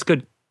hope that this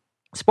could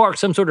spark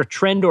some sort of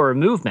trend or a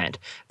movement,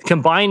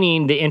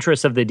 combining the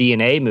interests of the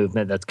DNA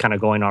movement that's kind of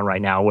going on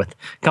right now with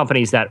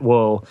companies that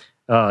will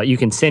you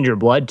can send your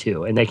blood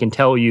to, and they can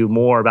tell you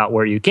more about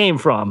where you came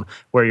from,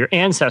 where your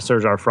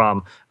ancestors are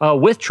from,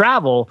 with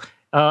travel.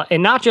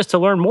 And not just to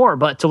learn more,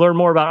 but to learn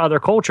more about other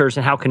cultures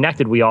and how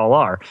connected we all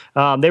are.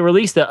 They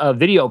released a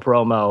video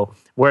promo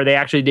where they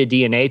actually did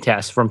DNA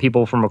tests from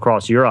people from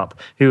across Europe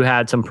who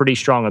had some pretty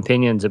strong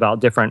opinions about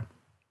different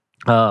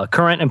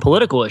current and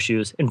political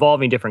issues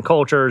involving different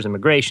cultures,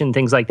 immigration,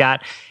 things like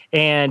that.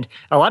 And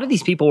a lot of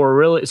these people were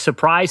really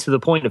surprised to the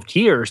point of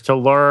tears to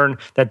learn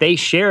that they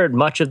shared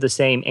much of the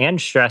same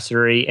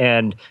ancestry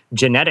and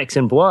genetics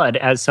and blood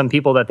as some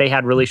people that they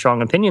had really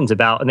strong opinions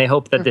about. And they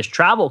hope that this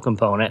travel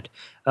component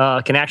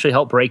can actually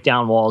help break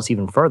down walls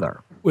even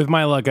further. With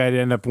my luck, I'd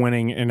end up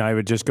winning, and I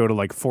would just go to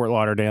like Fort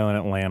Lauderdale and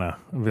Atlanta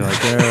and be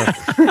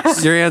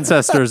like, Your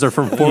ancestors are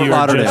from Fort "You're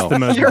Lauderdale. just the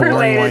most You're boring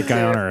related white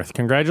guy to- on earth."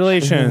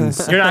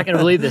 Congratulations. You're not going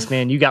to believe this,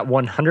 man. You got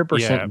 100%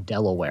 Yeah.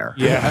 Delaware.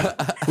 Yeah,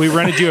 we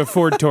rented you a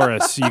Ford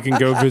Taurus. You can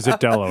go visit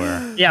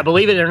Delaware. Yeah,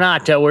 believe it or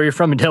not, where you're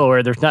from in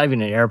Delaware, there's not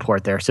even an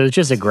airport there. So it's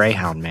just a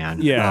Greyhound,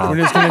 man. Yeah, we're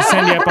just gonna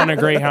send you up on a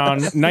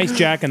Greyhound. Nice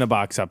Jack in the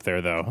Box up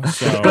there, though.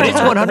 So But it's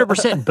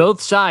 100%.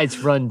 Both sides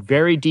run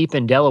very deep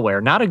in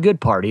Delaware. Not a good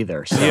part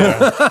either. So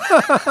yeah.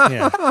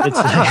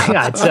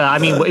 it's I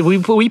mean, we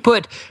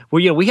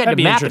had That'd to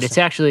be map it. interesting. It's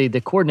actually,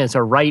 the coordinates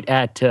are right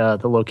at the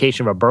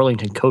location of a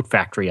Burlington coat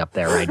factory up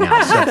there right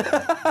now.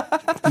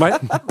 So My,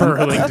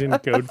 Burlington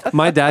Code.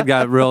 my dad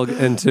got real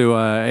into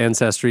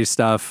ancestry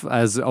stuff,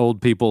 as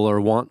old people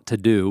are wont to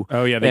do.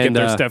 Oh yeah, they And, get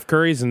their Steph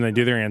Currys and they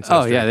do their ancestry.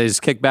 Oh yeah, they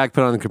just kick back,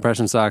 put on the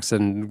compression socks,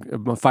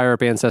 and fire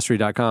up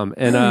ancestry.com.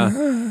 And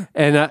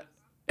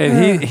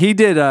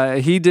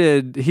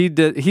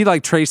he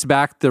like traced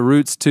back the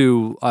roots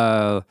to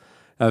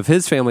of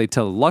his family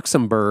to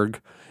Luxembourg,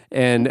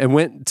 and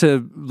went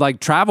to like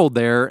traveled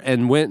there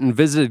and went and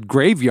visited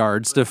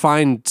graveyards to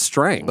find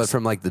strings. But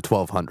from like the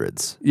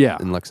 1200s. Yeah.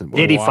 In Luxembourg.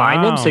 did he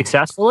find them Wow.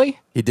 successfully?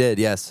 He did,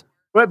 yes.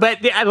 But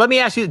let me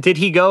ask you: Did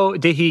he go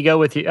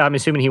with you? I'm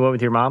assuming he went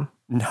with your mom.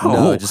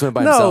 No, just went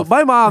by No, himself.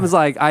 my mom's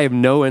like, I have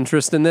no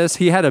interest in this.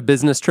 He had a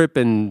business trip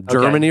in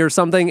Germany or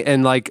something,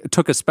 and like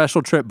took a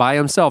special trip by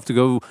himself to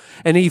go,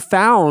 and he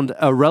found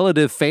a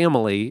relative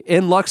family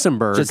in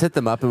Luxembourg. Just hit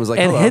them up and was like,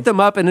 and hello. hit them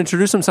up and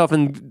introduced himself,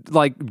 and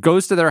like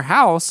goes to their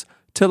house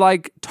to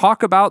like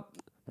talk about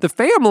the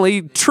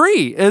family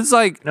tree. It's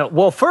like, No,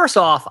 well, first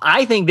off,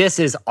 I think this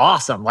is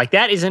awesome. Like,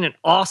 that isn't an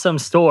awesome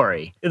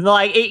story.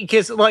 Like,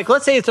 because like,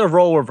 let's say it's a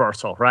role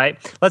reversal, right?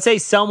 Let's say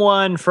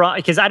someone from,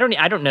 because I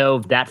don't know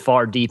that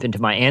far deep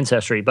into my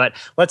ancestry, but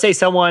let's say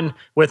someone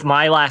with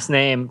my last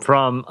name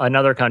from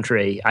another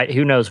country,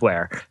 who knows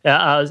where,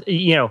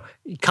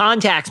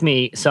 contacts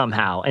me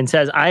somehow and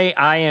says,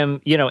 I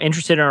am,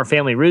 interested in our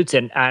family roots,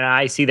 and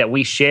I see that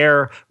we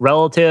share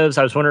relatives.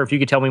 I was wondering if you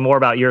could tell me more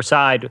about your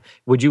side.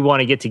 Would you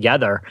want to get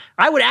together?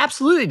 I would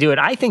absolutely do it.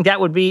 I think that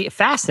would be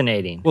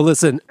fascinating. well,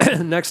 listen,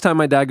 next time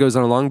my dad goes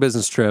on a long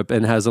business trip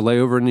and has a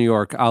layover in New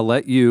York, I'll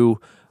let you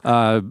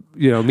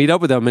meet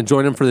up with him and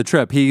join him for the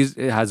trip. He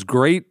has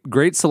great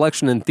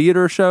selection in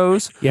theater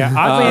shows. Yeah,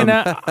 oddly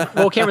enough.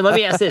 Well, Cameron, let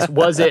me ask this.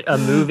 Was it a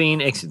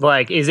moving, is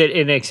it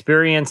an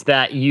experience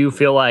that you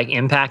feel like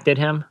impacted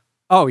him?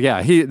 Oh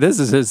yeah, this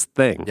is his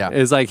thing. Yeah.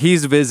 It's like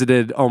he's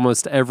visited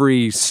almost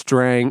every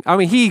strang. I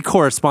mean, he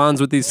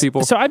corresponds with these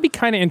people. So I'd be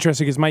kind of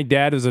interested because my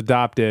dad is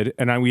adopted,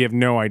 and we have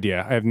no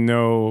idea. I have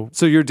no.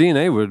 So your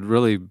DNA would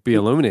really be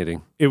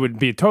illuminating. It would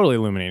be totally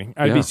illuminating.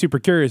 I'd be super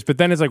curious, but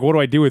then it's like, what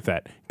do I do with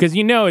that? Because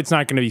it's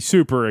not going to be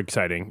super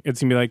exciting. It's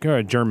going to be like,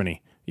 oh,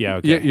 Germany. Yeah,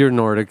 okay. You're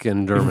Nordic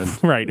and German.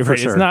 right. Sure.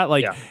 It's not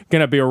like going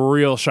to be a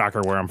real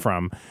shocker where I'm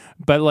from.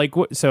 But like,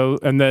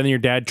 and then your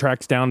dad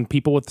tracks down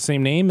people with the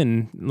same name,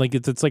 and like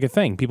it's like a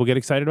thing. People get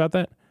excited about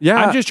that. Yeah.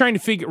 I'm just trying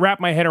to wrap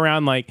my head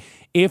around, like,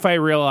 if I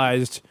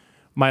realized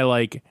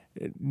my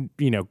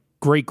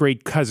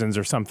great cousins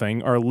or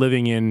something are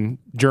living in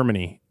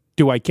Germany,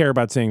 do I care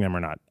about seeing them or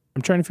not?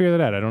 I'm trying to figure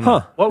that out. I don't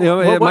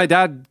know. My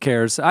dad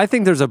cares. I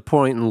think there's a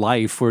point in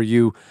life where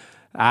you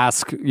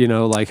ask,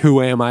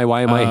 who am I?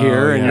 Why am I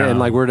here? And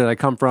like, where did I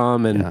come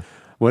from? And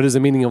what is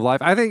the meaning of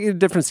life? I think in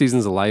different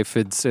seasons of life,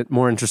 it's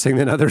more interesting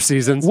than other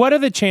seasons. What are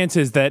the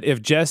chances that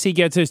if Jesse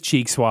gets his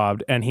cheek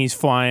swabbed and he's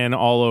flying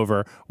all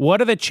over,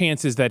 what are the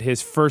chances that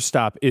his first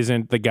stop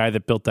isn't the guy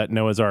that built that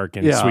Noah's Ark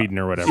in Sweden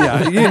or whatever?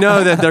 Yeah,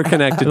 that they're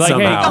connected like,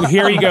 somehow. Hey,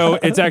 here you go.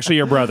 It's actually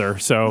your brother.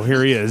 So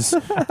here he is.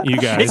 You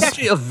guys. It's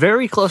actually a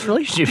very close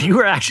relationship.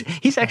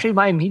 He's actually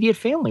my immediate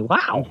family.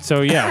 Wow.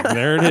 So yeah,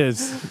 there it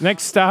is.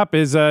 Next stop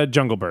is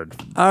Jungle Bird.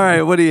 All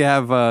right, what do you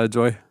have,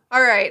 Joy?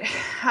 All right.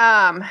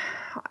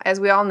 As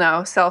we all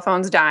know, cell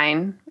phones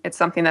dying. It's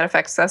something that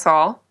affects us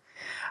all.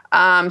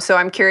 So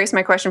I'm curious,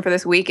 my question for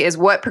this week is,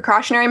 what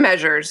precautionary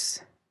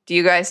measures do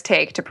you guys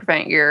take to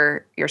prevent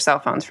your cell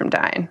phones from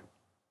dying?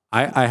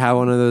 I have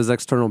one of those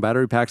external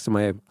battery packs in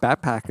my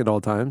backpack at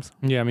all times.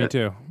 Yeah, me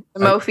too.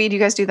 The Mophie, do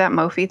you guys do that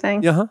Mophie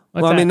thing? Yeah.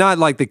 Well, I that? mean, not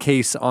like the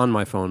case on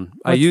my phone.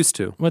 I used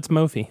to. What's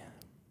Mophie?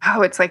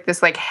 Oh, it's like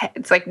this,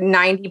 it's like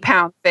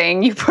 90-pound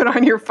thing you put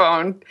on your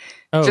phone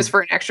just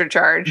for an extra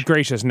charge.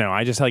 Gracious, no.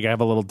 I just I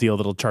have a little deal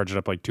that'll charge it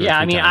up like 2 or 3 Yeah, I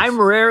times. mean,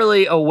 I'm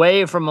rarely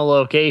away from a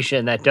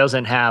location that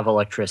doesn't have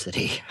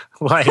electricity,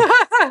 like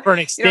for an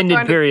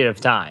extended period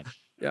of time.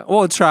 Yeah.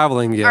 Well,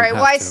 traveling. Yeah. All right.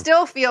 Well, I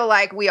still feel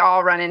like we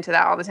all run into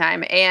that all the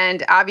time.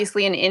 And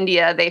obviously in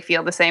India, they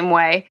feel the same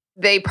way.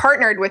 They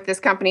partnered with this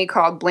company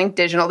called Blink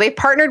Digital. They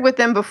partnered with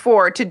them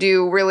before to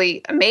do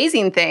really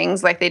amazing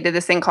things. Like they did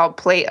this thing called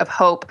Plate of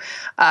Hope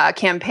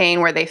campaign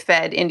where they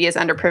fed India's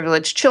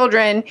underprivileged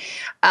children.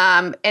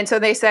 And so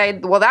they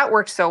said, well, that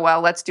worked so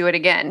well. Let's do it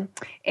again.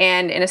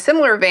 And in a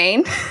similar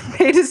vein,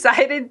 they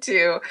decided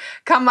to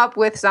come up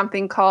with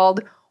something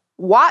called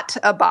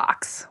a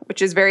Box,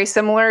 which is very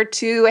similar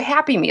to a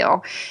Happy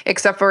Meal,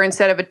 except for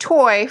instead of a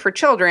toy for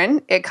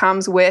children, it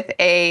comes with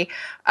a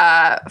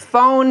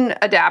phone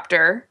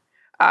adapter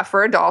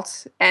for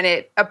adults, and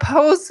it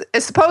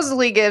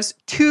supposedly gives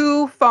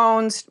 2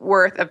 phones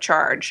worth of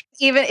charge.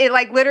 Even it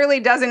literally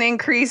doesn't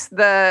increase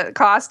the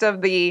cost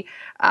of the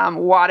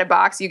Wata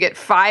Box. You get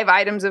 5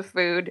 items of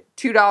food,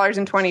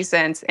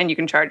 $2.20, and you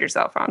can charge your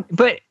cell phone.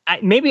 But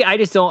maybe I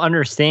just don't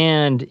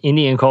understand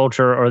Indian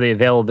culture or the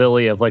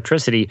availability of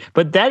electricity.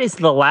 But that is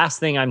the last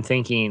thing I'm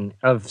thinking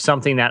of,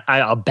 something that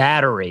a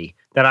battery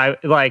that I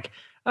like.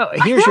 Oh,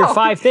 here's your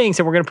 5 things,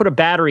 and we're going to put a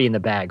battery in the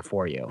bag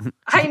for you.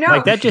 I know.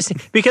 Like that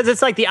because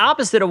it's like the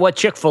opposite of what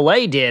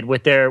Chick-fil-A did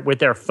with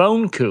their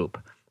phone coop,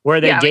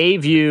 where they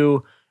gave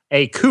you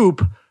a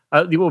coop,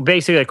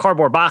 basically a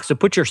cardboard box to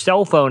put your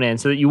cell phone in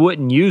so that you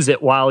wouldn't use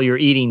it while you're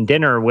eating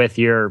dinner with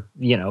your,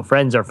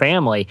 friends or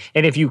family.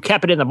 And if you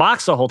kept it in the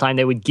box the whole time,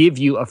 they would give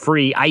you a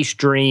free Ice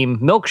Dream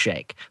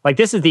milkshake. Like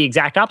this is the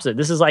exact opposite.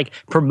 This is like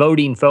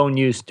promoting phone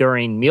use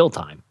during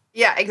mealtime.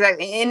 Yeah,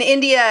 exactly. In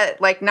India,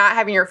 not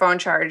having your phone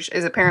charged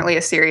is apparently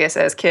as serious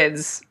as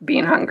kids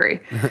being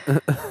hungry.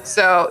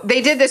 So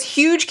they did this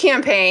huge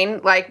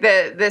campaign.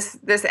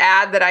 This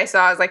ad that I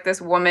saw is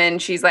this woman.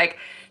 She's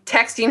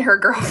texting her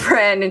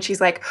girlfriend, and she's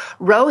like,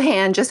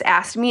 "Rohan just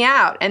asked me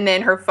out," and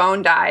then her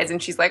phone dies,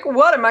 and she's like,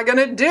 "What am I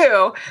gonna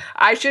do?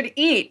 I should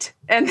eat."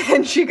 And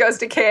then she goes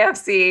to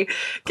KFC,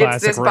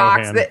 gets this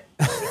box that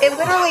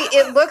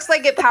it looks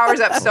like it powers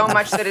up so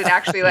much that it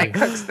actually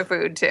cooks the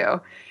food too.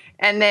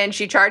 And then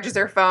she charges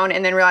her phone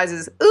and then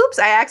realizes, oops,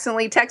 I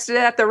accidentally texted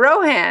it at the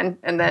Rohan.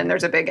 And then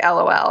there's a big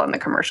LOL and the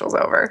commercial's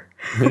over.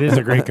 It is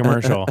a great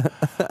commercial.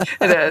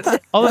 It is.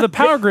 Although the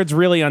power grid's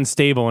really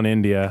unstable in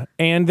India,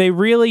 and they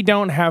really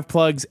don't have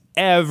plugs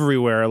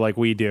everywhere like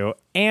we do.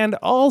 And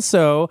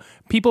also,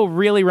 people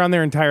really run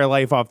their entire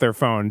life off their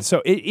phone.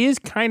 So it is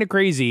kind of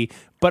crazy.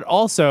 But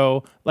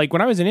also, like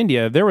when I was in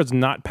India, there was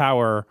not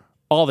power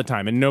all the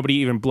time, and nobody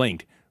even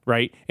blinked.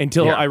 Right?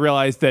 Until I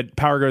realized that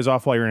power goes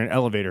off while you're in an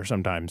elevator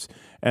sometimes.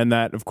 And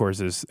that, of course,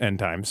 is end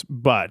times.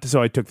 But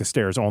so I took the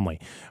stairs only.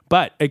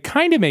 But it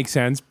kind of makes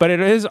sense. But it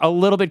is a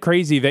little bit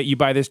crazy that you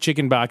buy this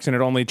chicken box and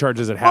it only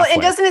charges at halfway. Well,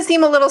 and doesn't it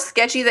seem a little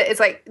sketchy that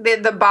it's like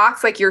the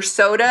box, like your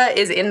soda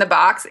is in the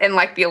box and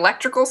like the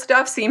electrical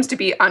stuff seems to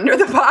be under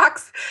the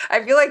box?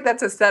 I feel like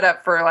that's a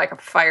setup for like a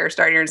fire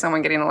starter and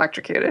someone getting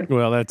electrocuted.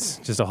 Well, that's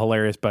just a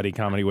hilarious buddy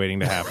comedy waiting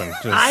to happen.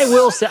 I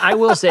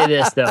will say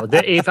this though,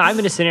 that if I'm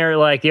in a scenario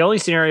like the only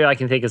scenario I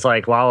can think is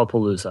like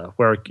Lollapalooza,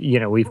 where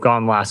we've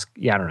gone last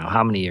I don't know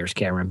how many years,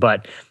 Cameron,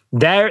 but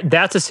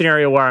that's a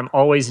scenario where I'm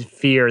always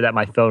fear that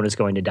my phone is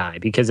going to die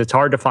because it's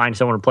hard to find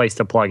someone a place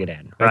to plug it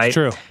in. Right? That's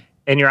true.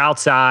 And you're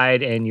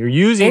outside and you're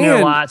using it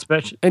a lot,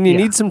 especially. And you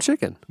need some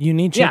chicken. You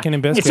need chicken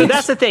and biscuits. So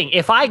that's the thing.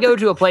 If I go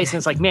to a place and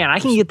it's like, man, I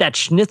can get that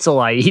schnitzel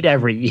I eat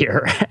every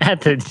year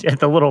at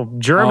the little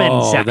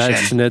German section. That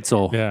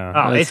schnitzel. Yeah.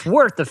 Oh, it's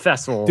worth the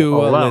festival Do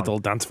alone. a little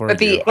dance for But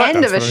the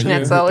end of a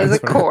schnitzel is a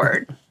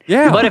cord.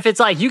 Yeah. But if it's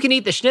like, you can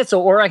eat the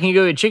schnitzel or I can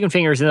go get chicken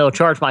fingers and they'll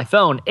charge my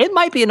phone, it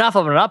might be enough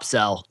of an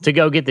upsell to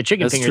go get the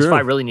chicken fingers if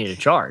I really need a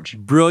charge.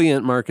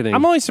 Brilliant marketing.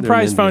 I'm always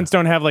surprised phones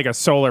don't have like a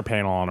solar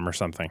panel on them or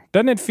something.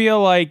 Doesn't it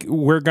feel like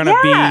we're going to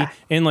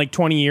be in like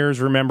 20 years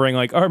remembering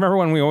like, oh, remember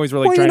when we always were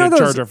like trying to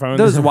charge our phones?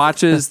 Those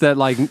watches that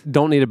like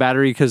don't need a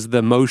battery because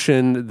the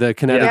motion, the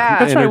kinetic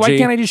energy. That's right. Why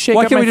can't I just shake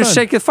Why up can't my we just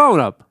phone? shake the phone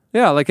up?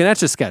 Yeah, like an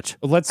Etch-a-Sketch.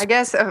 I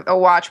guess a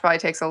watch probably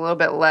takes a little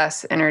bit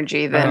less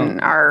energy than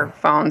our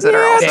phones that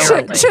are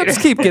also chips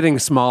keep getting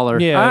smaller.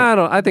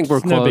 Yeah. I think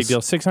we're close. No big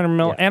deal. 600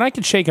 mil. And I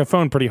could shake a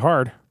phone pretty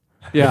hard.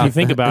 Yeah. If you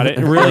think about it.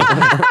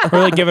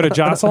 Really give it a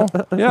jostle.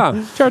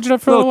 Yeah. Charge it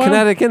up for a little while.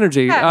 kinetic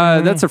energy.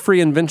 That's a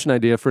free invention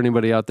idea for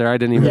anybody out there. I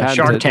didn't even patent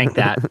Shark it. Tank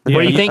that.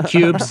 What do you think,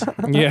 Cubes?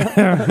 Yeah.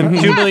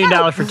 $2 million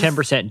for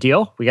 10%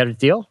 deal. We got a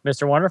deal,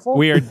 Mr. Wonderful?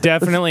 We are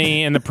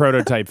definitely in the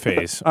prototype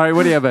phase. All right,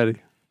 what do you have,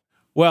 Eddie?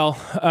 Well,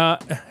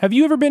 have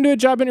you ever been to a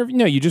job interview?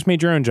 No, you just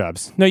made your own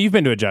jobs. No, you've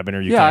been to a job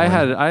interview. Yeah,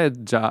 Cameron. I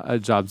had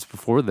jobs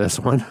before this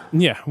one.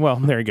 Yeah, well,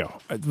 there you go.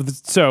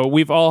 So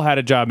we've all had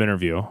a job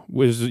interview.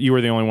 You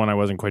were the only one I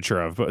wasn't quite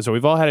sure of. So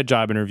we've all had a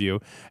job interview.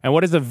 And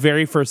what is the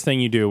very first thing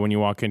you do when you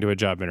walk into a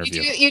job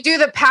interview? You do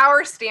the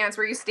power stance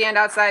where you stand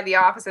outside the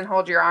office and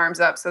hold your arms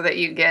up so that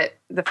you get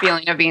the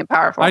feeling of being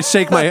powerful. I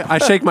shake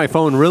my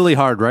phone really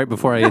hard right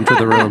before I enter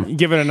the room.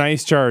 Give it a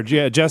nice charge.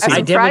 Yeah, Jesse.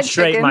 I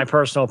demonstrate my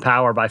personal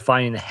power by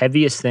finding the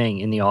heaviest thing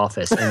in the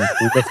office and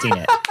lifting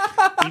it,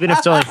 even if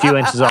it's only a few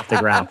inches off the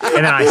ground.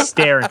 And then I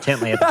stare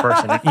intently at the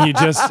person. You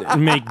just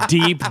make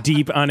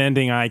deep,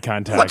 unending eye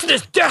contact. What's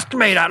this desk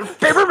made out of?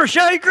 Paper mache?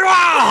 And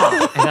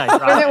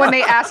then when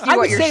they ask you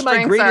what your say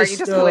my strengths are, you greatest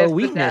just lift the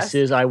weakness desk.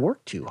 is I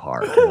work too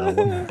hard. I'm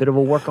a bit of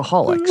a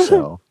workaholic,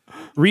 so...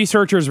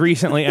 Researchers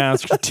recently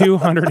asked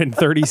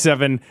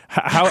 237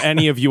 how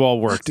any of you all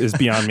worked is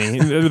beyond me.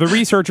 The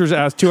researchers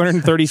asked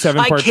 237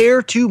 I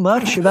care too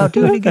much about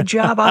doing a good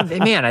job.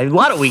 Man, I have a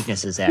lot of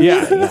weaknesses,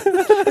 actually.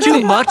 Yeah.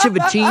 Too much of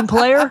a team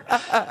player,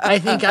 I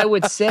think I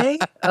would say.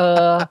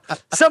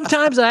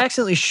 Sometimes I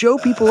accidentally show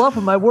people up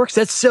on my works.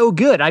 That's so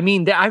good. I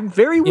mean, I'm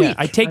very weak. Yeah,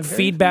 I take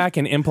feedback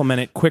and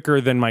implement it quicker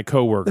than my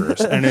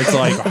coworkers. And it's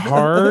like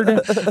hard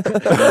because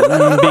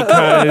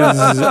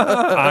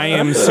I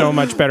am so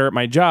much better at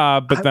my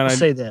job. But then I will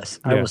say this.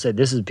 I will say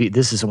this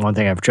is one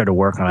thing I've tried to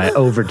work on. I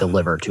over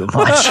deliver too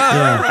much.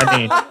 I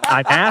mean,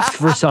 I'm asked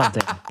for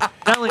something.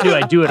 Not only do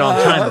I do it on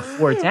time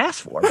before it's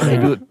asked for, but I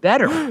do it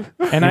better.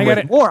 And I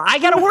got more. I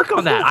got to work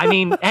on that. I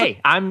mean,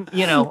 hey, I'm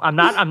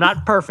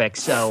not perfect.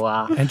 So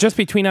and just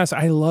between us,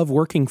 I love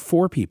working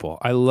for people.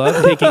 I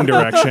love taking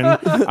direction.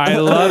 I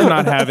love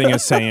not having a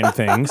say in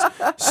things.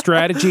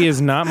 Strategy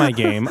is not my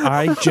game.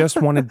 I just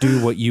want to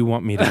do what you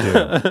want me to do.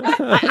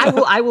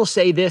 I will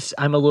say this.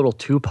 I'm a little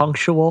too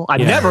punctual.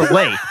 I'm never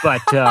late,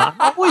 but I'm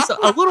always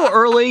a little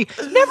early,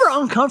 never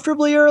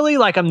uncomfortably early.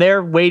 Like I'm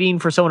there waiting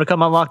for someone to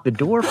come unlock the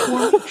door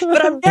for me,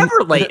 but I'm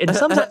never late. And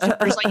sometimes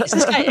it's like, is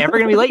this guy ever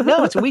going to be late?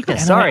 No, it's a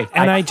weakness. Sorry.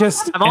 I'm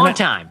on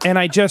time. And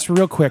I just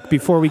real quick,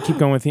 before we keep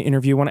going with the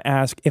interview, want to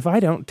ask if I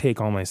don't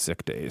take all my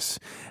sick days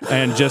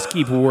and just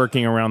keep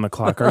working around the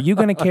clock, are you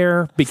going to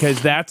care?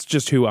 Because that's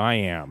just who I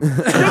am. Can we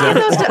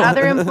give those to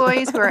other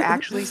employees who are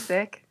actually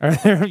sick?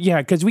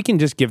 Yeah, because we can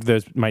just give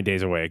my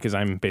days away because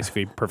I'm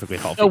basically perfectly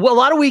healthy. Well, a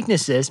lot of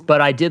weaknesses,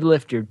 but I did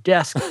lift your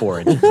desk for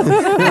it.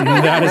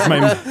 That is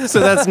my. So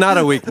that's not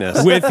a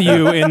weakness. With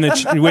you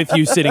with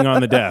you sitting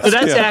on the desk. So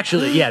that's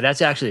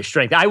that's actually a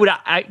strength.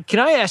 Can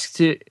I ask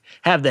to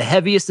have the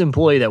heaviest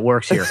employee that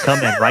works here come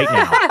in right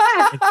now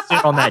and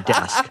sit on that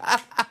desk?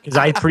 Because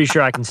I'm pretty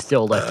sure I can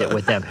still lift it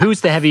with them.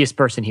 Who's the heaviest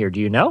person here? Do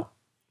you know?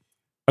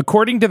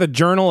 According to the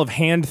Journal of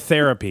Hand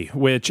Therapy,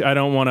 which I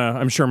don't want to,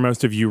 I'm sure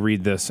most of you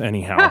read this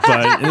anyhow,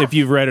 but if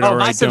you've read it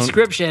already, my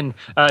subscription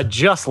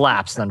just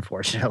lapsed,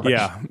 unfortunately.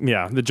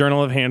 Yeah, the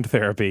Journal of Hand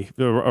Therapy,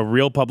 a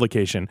real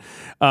publication.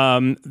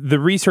 The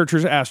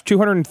researchers asked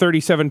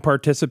 237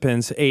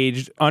 participants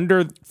aged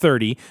under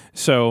 30,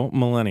 so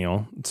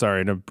millennial,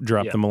 sorry to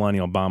drop the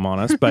millennial bomb on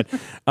us, but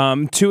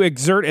to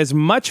exert as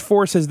much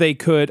force as they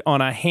could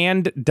on a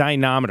hand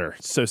dynamometer,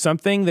 so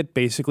something that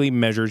basically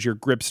measures your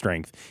grip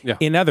strength. Yeah.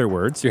 In other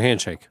words, your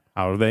handshake.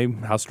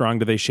 How strong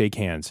do they shake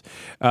hands?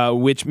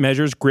 Which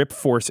measures grip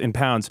force in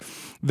pounds.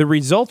 The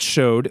results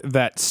showed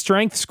that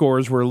strength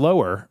scores were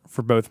lower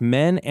for both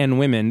men and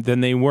women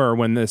than they were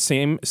when the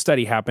same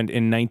study happened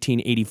in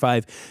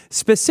 1985.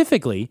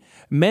 Specifically,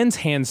 men's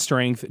hand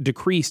strength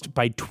decreased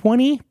by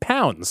 20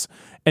 pounds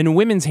and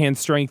women's hand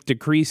strength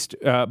decreased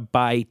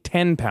by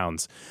 10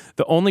 pounds.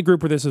 The only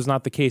group where this was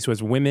not the case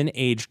was women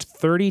aged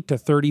 30 to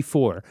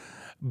 34.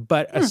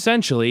 But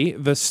essentially,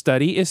 the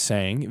study is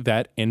saying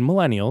that in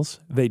millennials,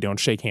 they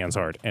don't shake hands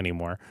hard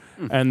anymore.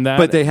 And that,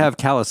 but they have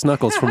callous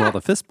knuckles from all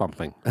the fist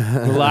bumping.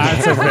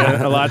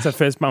 lots of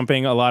fist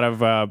bumping, a lot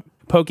of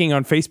poking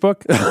on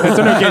Facebook. That's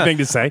an okay thing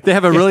to say. They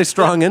have a really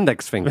strong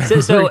index finger.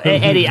 So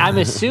Eddie, I'm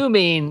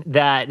assuming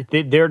that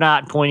they're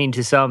not pointing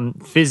to some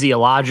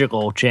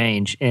physiological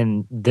change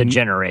in the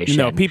generation.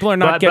 No, people are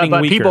not getting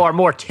but weaker. People are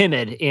more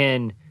timid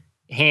in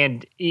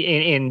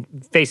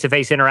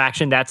face-to-face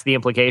interaction. That's the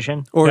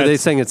implication. Or are they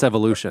saying it's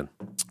evolution?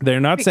 They're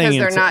not saying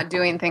because they're not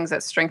doing things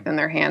that strengthen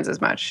their hands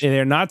as much.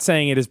 They're not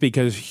saying it is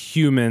because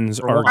humans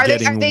are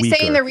getting Are they weaker.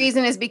 saying the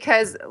reason is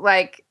because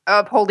like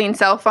upholding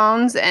cell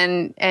phones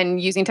and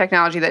using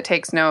technology that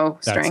takes no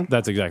strength?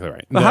 That's exactly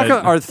right. But how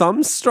come, are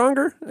thumbs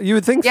stronger? You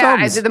would think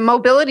thumbs. Yeah, the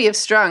mobility of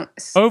strong.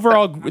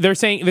 Overall, they're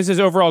saying this is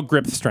overall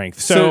grip strength.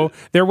 So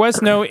there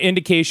was no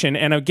indication.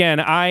 And again,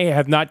 I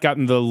have not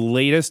gotten the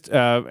latest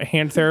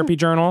hand therapy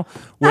journal,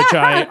 which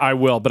I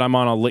will, but I'm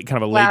on a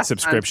kind of a late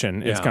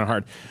subscription. It's kind of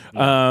hard.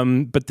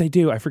 But they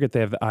do. I forget they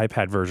have the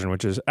iPad version,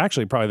 which is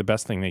actually probably the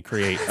best thing they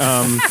create.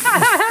 But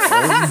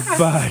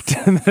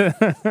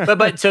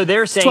so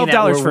they're saying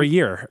 $12 for a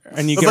year,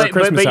 and you get a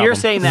Christmas But you're album.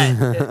 saying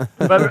that.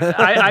 But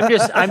I'm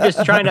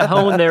just trying to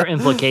hone their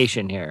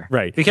implication here,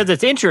 right? Because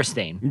it's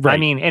interesting. Right. I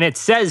mean, and it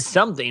says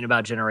something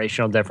about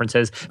generational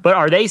differences. But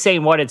are they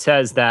saying what it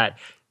says that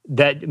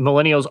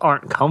millennials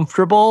aren't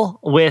comfortable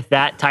with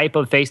that type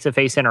of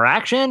face-to-face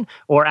interaction,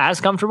 or as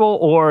comfortable,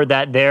 or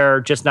that they're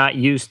just not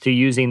used to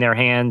using their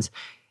hands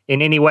in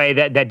any way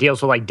that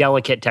deals with like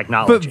delicate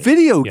technology? But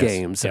video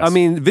games, I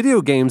mean,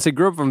 video games, they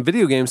grew up on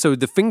video games, so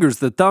the fingers,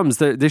 the thumbs,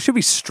 they should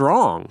be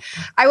strong.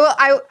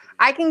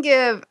 I can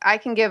give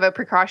a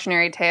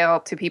precautionary tale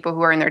to people who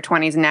are in their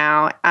 20s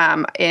now.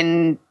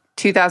 In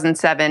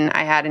 2007,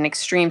 I had an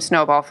extreme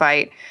snowball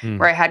fight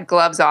where I had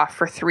gloves off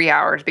for 3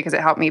 hours because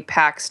it helped me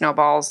pack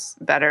snowballs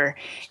better.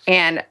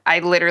 And I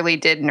literally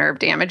did nerve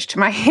damage to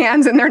my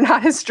hands, and they're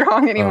not as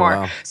strong anymore.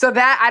 wow. So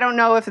that, I don't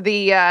know if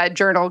the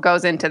journal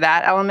goes into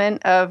that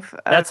element of...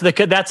 That's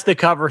the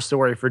cover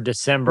story for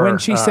December. When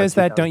she says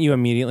that, don't you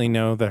immediately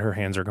know that her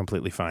hands are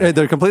completely fine? Yeah,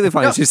 they're completely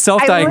fine. No, She's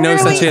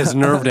self-diagnosed that she has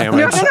nerve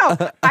damage. No.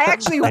 I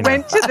actually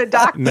went to the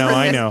doctor. No,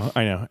 I know.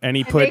 And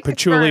he put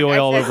patchouli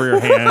oil over your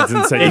hands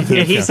and said,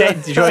 He said,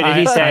 Joy, did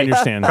he say, I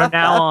understand. From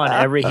now on,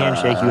 every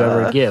handshake you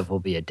ever give will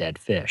be a dead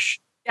fish?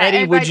 Yeah, Eddie,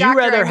 and by would you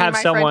doctor, I rather mean have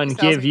my friend someone who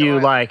sells give you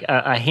oil. like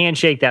a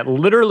handshake that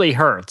literally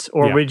hurts,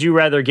 or Yeah. would you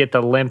rather get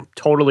the limp,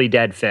 totally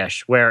dead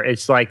fish, where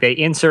it's like they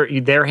insert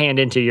their hand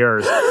into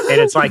yours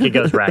and it's like it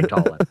goes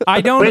ragdolling?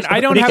 I don't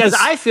have because a,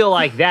 I feel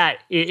like that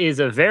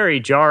is a very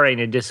jarring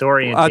and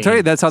disorienting. I'll tell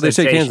you, that's how they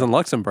shake hands sensation. in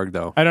Luxembourg,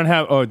 though. I don't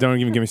have. Oh, don't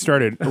even get me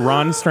started.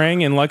 Ron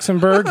Strang in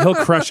Luxembourg, he'll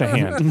crush a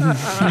hand.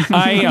 That's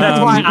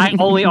why I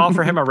only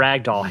offer him a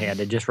ragdoll hand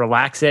and just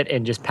relax it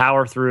and just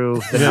power through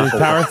the knuckle.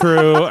 power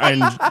through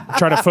and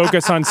try to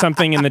focus on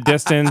something in the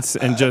distance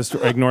and just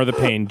ignore the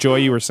pain. Joy,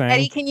 you were saying?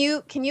 Eddie, can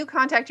you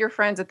contact your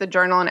friends at the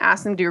Journal and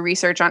ask them to do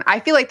research on? I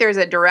feel like there's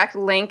a direct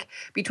link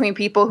between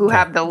people who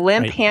have the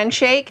limp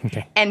handshake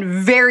and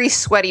very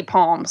sweaty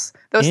palms.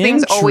 Those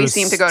things always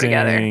seem to go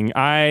together. Interesting.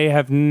 I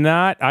have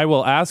not. I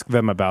will ask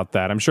them about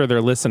that. I'm sure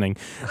they're listening.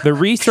 The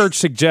research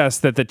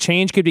suggests that the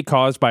change could be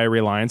caused by a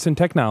reliance on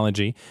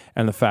technology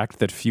and the fact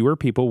that fewer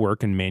people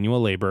work in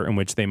manual labor in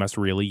which they must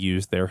really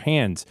use their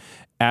hands.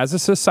 As a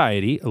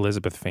society,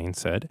 Elizabeth Fain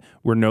said,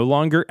 we're no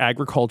longer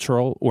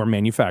agricultural or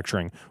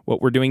manufacturing.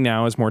 What we're doing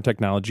now is more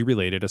technology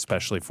related,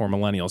 especially for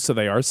millennials. So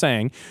they are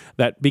saying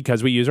that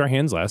because we use our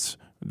hands less,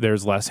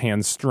 there's less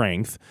hand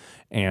strength,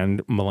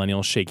 and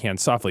millennials shake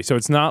hands softly. So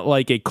it's not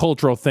like a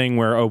cultural thing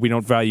where, we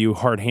don't value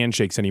hard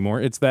handshakes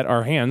anymore. It's that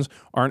our hands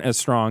aren't as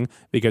strong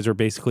because we're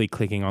basically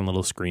clicking on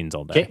little screens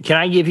all day. Can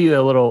I give you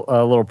a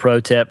little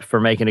pro tip for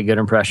making a good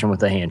impression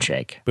with a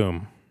handshake?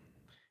 Boom.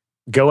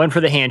 Go in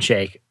for the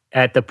handshake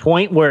at the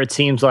point where it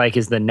seems like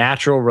is the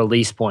natural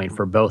release point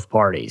for both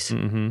parties.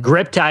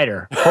 Grip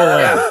tighter, pull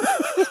in,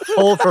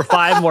 hold for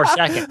 5 more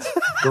seconds,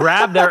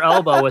 grab their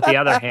elbow with the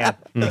other hand,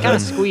 and kind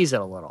of squeeze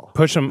it a little.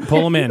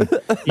 Pull them in,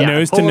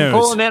 nose to pull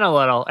nose. them in a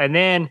little, and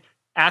then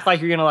act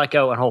like you're going to let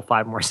go and hold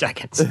 5 more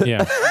seconds.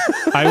 Yeah.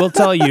 I will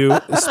tell you,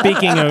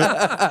 speaking of...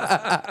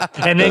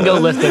 And then go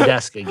lift the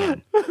desk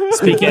again.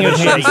 Speaking of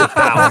hands, of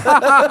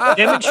power.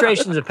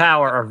 Demonstrations of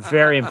power are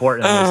very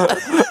important in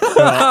this.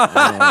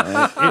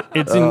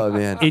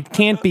 It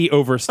can't be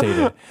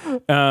overstated.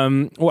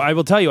 Well, I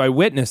will tell you, I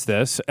witnessed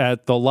this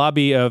at the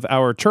lobby of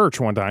our church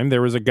one time.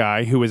 There was a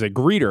guy who was a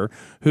greeter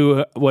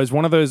who was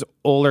one of those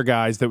older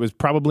guys that was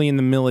probably in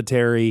the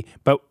military,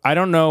 but I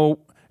don't know.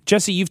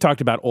 Jesse, you've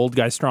talked about old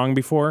guy strong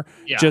before.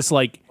 Yeah. Just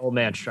like old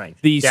man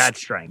strength. Dad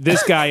strength.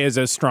 This guy is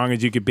as strong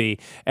as you could be.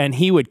 And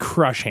he would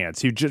crush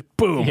hands. He'd just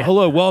boom,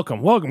 hello,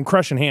 welcome,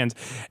 crushing hands.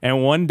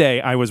 And one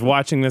day I was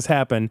watching this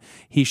happen.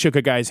 He shook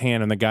a guy's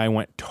hand and the guy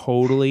went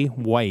totally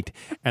white.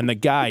 And the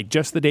guy,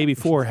 just the day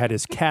before, had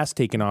his cast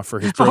taken off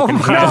for his broken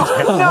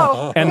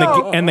hand.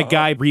 And the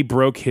guy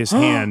re-broke his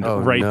hand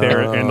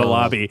there in the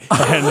lobby.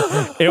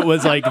 And it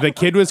was like, the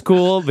kid was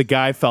cool. The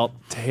guy felt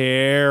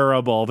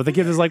terrible. But the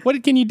kid was like,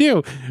 what can you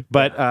do?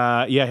 But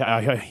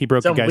he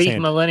broke the guy's weak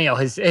hand. Millennial.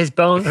 His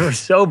bones were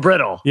so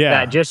brittle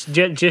that just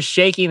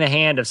shaking the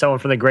hand of someone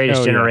from the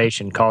greatest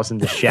generation caused him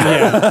to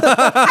shatter.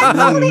 I've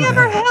only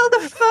ever held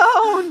a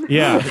phone.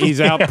 Yeah,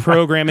 he's out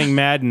programming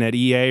Madden at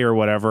EA or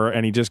whatever,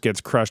 and he just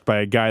gets crushed by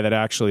a guy that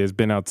actually has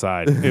been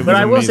outside. But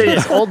I will say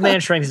this, old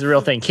man strength is a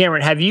real thing.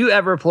 Cameron, have you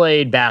ever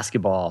played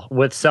basketball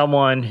with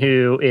someone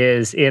who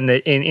is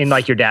in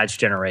like your dad's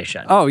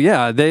generation? Oh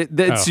yeah,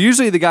 it's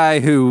usually the guy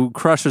who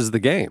crushes the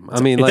game.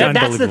 I mean, like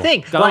that's the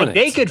thing. Like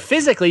they could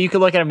physically, you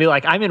could look at him and be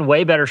like, I'm in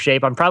way better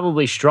shape. I'm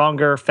probably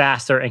stronger,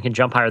 faster, and can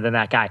jump higher than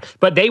that guy.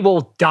 But they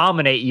will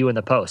dominate you in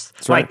the post.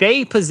 That's right. Like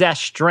they possess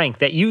strength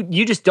that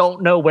you just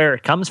don't know where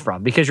it comes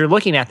from because you're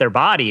looking at their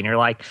body and you're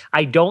like,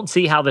 I don't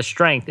see how the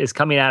strength is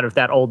coming out of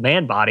that old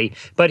man body.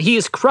 But he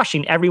is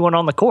crushing everyone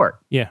on the court.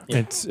 Yeah.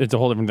 It's a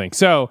whole different thing.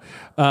 So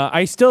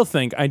I still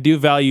think I do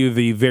value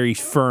the very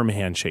firm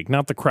handshake,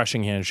 not the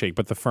crushing handshake,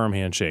 but the firm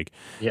handshake.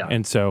 Yeah.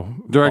 And so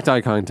direct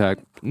eye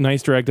contact.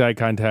 Nice direct eye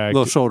contact.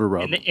 Little shoulder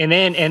rub. And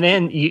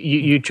then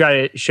you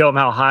try to show them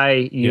how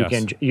high you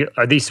can. What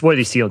are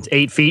these ceilings?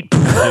 8 feet?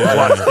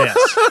 Watch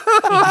this.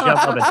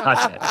 Jump up and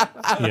touch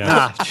it.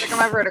 Yeah. Check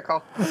my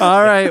vertical.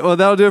 All right. Well,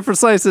 that'll do it for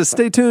Slices.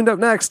 Stay tuned. Up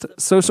next,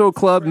 Social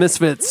Club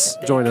Misfits.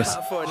 Join us.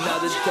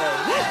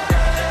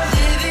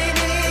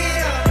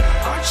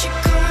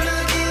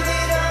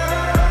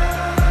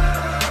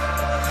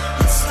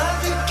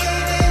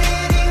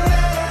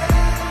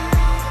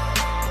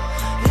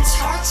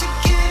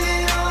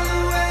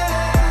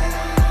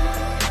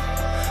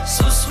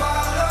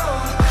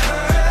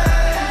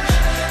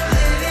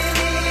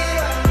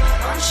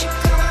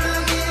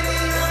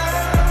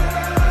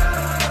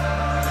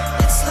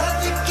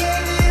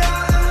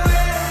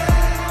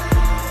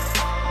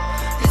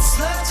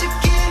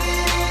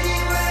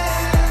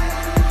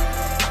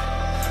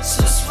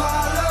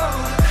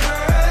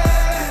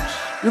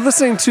 You're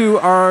listening to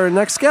our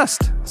next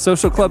guest,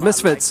 Social Club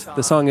Misfits.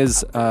 The song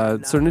is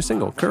it's their new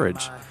single,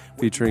 Courage,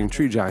 featuring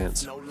tree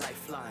giants.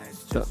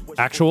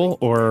 Actual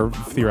or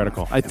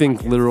theoretical? I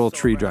think literal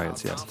tree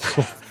giants, yes.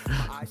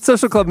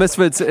 Social Club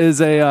Misfits is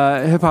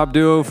a hip-hop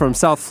duo from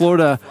South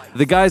Florida.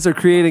 The guys are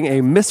creating a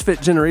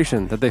misfit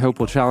generation that they hope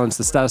will challenge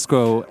the status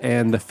quo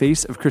and the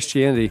face of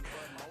Christianity.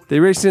 They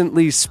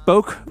recently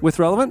spoke with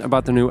Relevant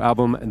about their new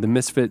album, The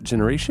Misfit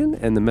Generation,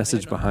 and the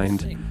message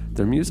behind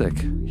their music.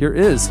 Here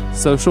is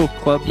Social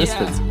Club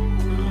Misfits.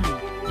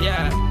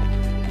 Yeah.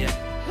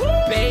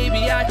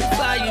 Baby, I can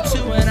fly you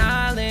to an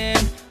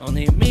island.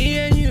 Only me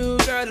and you,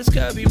 girl, this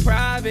could be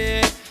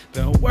private.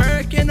 Been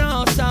working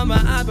all summer,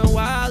 I've been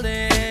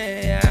wildin'.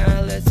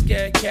 Yeah, let's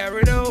get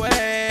carried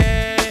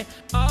away.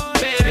 Oh,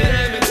 baby,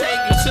 let me take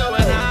you to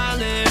an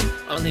island.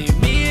 Only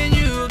me and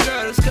you,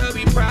 girl, this could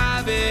be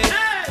private.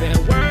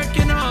 Been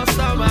working all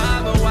summer,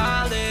 I've been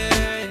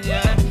wildin'.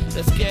 Yeah,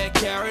 let's get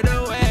carried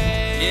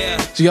away. Yeah.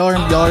 So y'all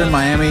are in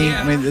Miami.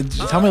 I mean,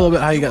 tell me a little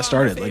bit how you got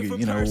started. Like,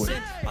 you know,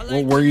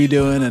 what were you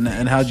doing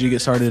and how did you get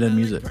started in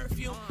music?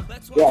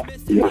 Yeah.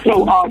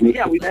 So, we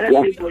met at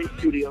Midway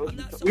Studios.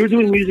 We were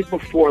doing music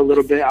before a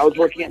little bit. I was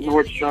working at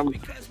Nordstrom.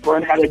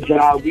 Brian had a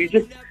job.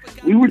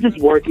 We were just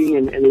working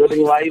and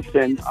living life,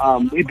 and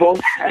we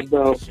both had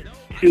the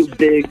two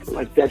big,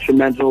 like,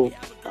 detrimental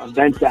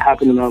events that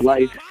happened in our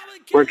life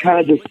where it kind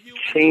of just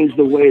changed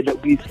the way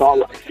that we saw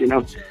life, you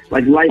know?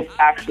 Like, life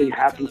actually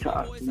happened to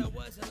us. And,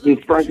 I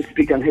mean, Frank can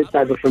speak on his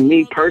side, but for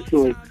me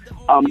personally,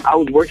 I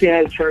was working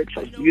at a church,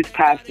 I was a youth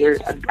pastor.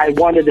 I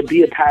wanted to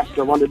be a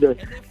pastor. I wanted to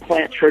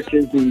plant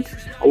churches, and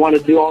I wanted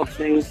to do all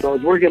things. So I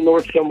was working at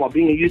Nordstrom while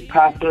being a youth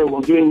pastor,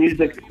 while doing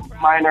music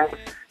minor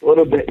a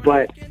little bit.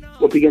 But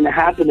what began to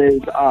happen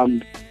is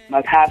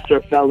my pastor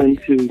fell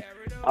into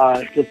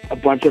just a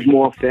bunch of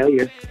moral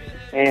failures.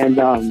 And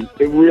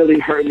it really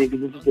hurt me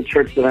because this is the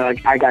church that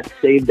I got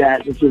saved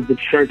at. This was the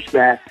church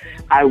that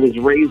I was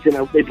raised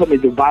in. They put me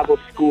through Bible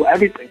school,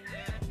 everything.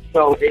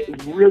 So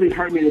it really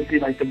hurt me to see,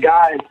 like, the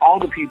guys, all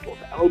the people,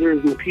 the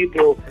elders and the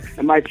people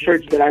in my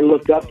church that I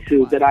looked up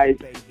to, that I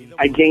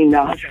gained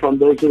knowledge from.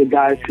 Those are the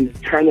guys who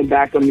turned their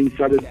back on me,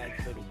 started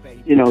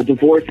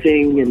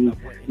divorcing and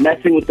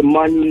messing with the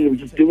money and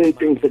just doing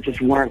things that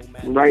just weren't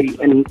right,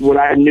 and what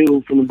I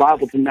knew from the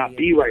Bible to not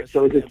be right.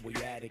 So it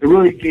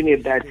really gave me a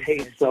bad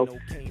taste. So,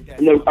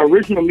 and the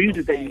original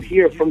music that you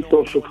hear from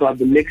Social Club,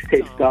 the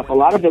mixtape stuff, a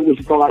lot of it was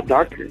a lot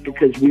darker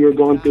because we were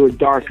going through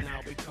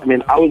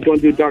I was going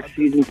through a dark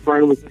season.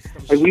 Fern was,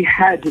 we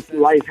had just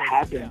life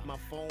happen.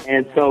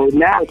 And so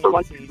now it's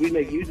funny because we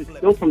make music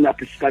still from that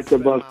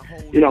perspective of,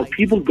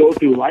 people go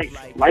through life.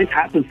 Life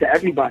happens to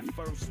everybody.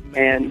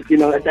 And, at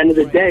the end of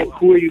the day,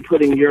 who are you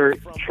putting your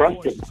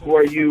trust in? Who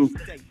are you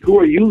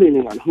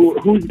leaning on?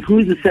 Who's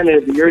the center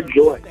of your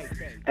joy?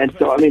 And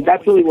so,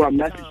 that's really where our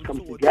message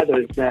comes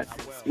together, is that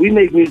we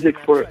make music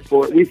for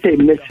we say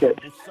misfits.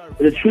 But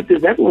the truth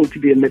is, everyone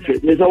could be a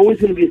misfit. There's always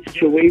going to be a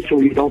situation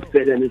where you don't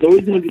fit in. There's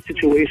always going to be a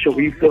situation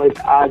where you feel like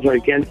the odds are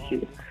against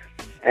you.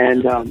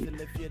 And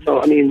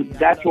so,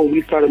 that's when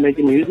we started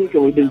making music,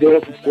 and we've been doing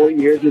it for 4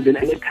 years. We've been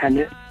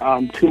independent.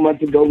 2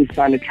 months ago, we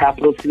signed to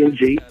Capital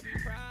C&G,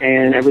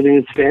 and everything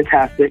is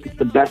fantastic. It's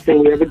the best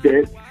thing we ever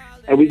did.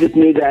 And we just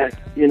knew that,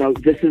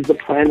 this is the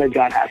plan that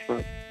God has for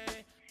us.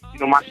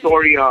 My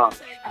story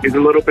is a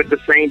little bit the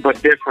same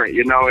but different.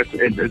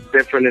 It's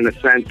different in the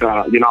sense,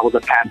 I was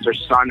a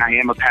pastor's son. I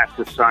am a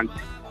pastor's son.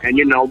 And,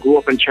 grew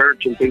up in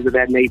church and things of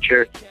that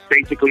nature.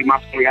 Basically, my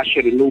story, I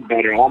should have knew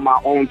better. On my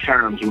own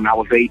terms, when I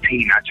was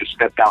 18, I just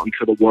stepped out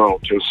into the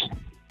world, just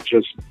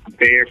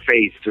bare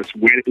face, just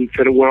went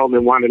into the world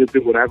and wanted to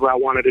do whatever I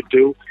wanted to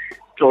do,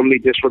 totally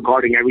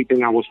disregarding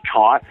everything I was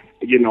taught,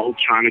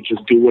 trying to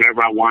just do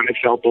whatever I wanted,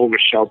 felt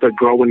over-sheltered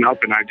growing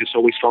up, and I just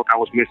always felt I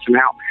was missing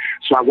out.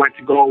 So I went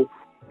to go,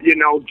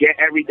 get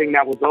everything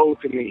that was owed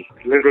to me,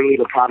 literally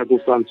the prodigal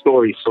son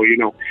story. So,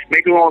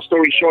 making a long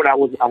story short, I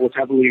was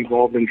heavily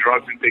involved in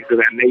drugs and things of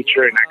that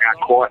nature, and I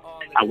got caught.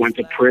 I went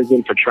to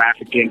prison for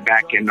trafficking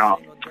back in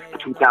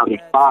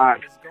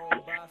 2005.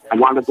 I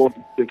wound up going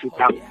in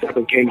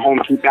 2007, came home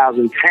in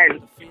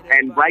 2010.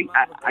 And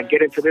I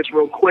get into this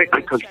real quick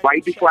because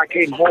right before I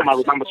came home, I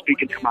remember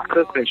speaking to my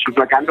sister, and she's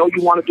like, I know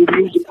you want to do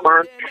music,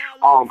 Fern.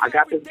 I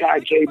got this guy,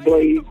 Jay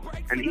Blaze,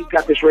 and he's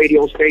got this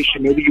radio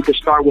station. Maybe you could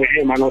start with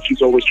him. I know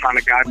she's always trying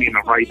to guide me in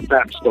the right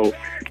steps. So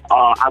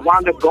I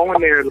wound up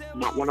going there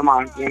one of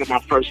my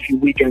first few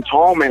weekends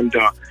home, and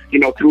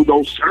through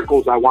those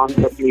circles, I wound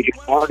up meeting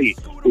Marty.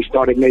 We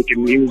started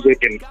making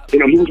music, and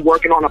he was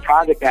working on a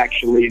project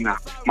actually, and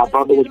my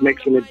brother was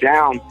mixing it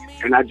down.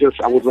 And I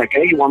was like,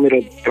 hey, you want me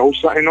to throw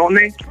something on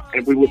there?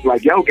 And we was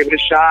like, yo, give it a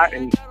shot.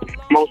 And for the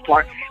most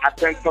part, I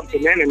sent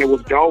something in, and it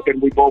was dope,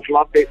 and we both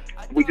loved it.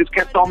 We just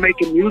kept on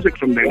making music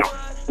from then on.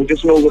 We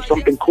just knew it was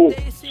something cool,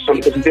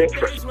 something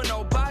different.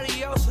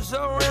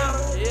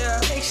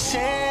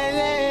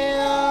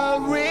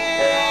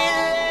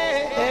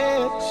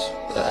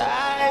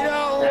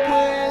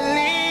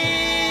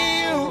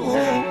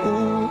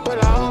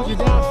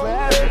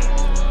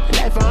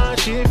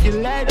 If you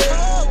let it,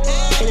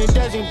 and it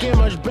doesn't get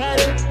much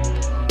better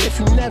if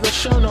you never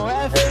show no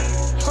effort.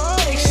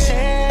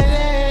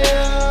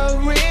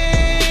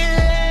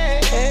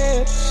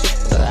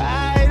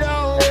 I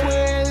don't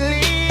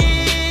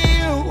believe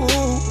you,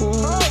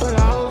 but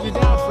I hope you're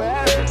down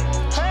forever.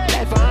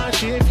 Life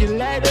behind you if you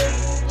let it,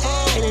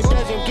 and it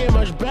doesn't get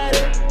much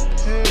better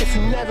if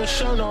you never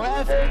show no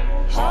effort.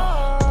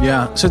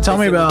 Yeah. So tell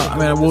me about.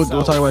 We'll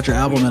talk about your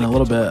album in a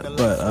little bit,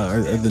 but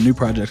or the new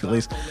project at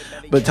least.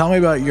 But tell me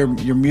about your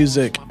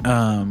music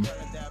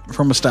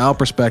from a style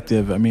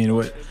perspective.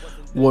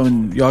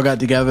 When y'all got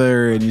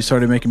together and you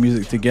started making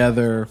music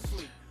together,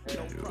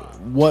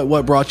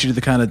 what brought you to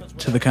the kind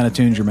of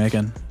tunes you're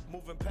making?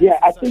 Yeah,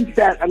 I think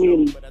that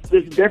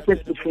there's a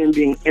difference between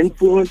being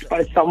influenced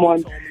by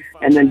someone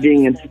and then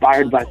being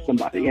inspired by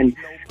somebody, and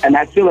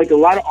I feel like a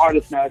lot of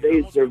artists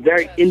nowadays, they're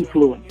very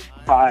influenced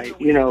by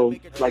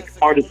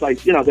artists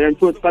they're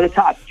influenced by the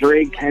top,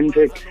 Drake,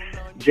 Kendrick,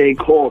 J.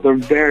 Cole. They're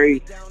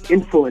very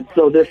influenced,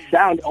 so their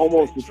sound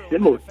almost is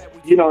similar.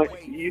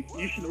 You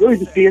should really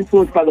just be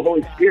influenced by the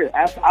Holy Spirit.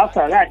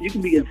 Outside of that, you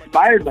can be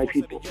inspired by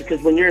people,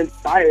 because when you're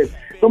inspired,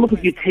 it's almost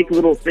like you take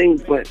little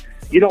things, but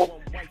you don't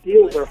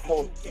steal their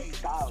whole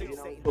style.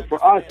 So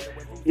for us,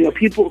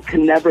 people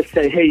can never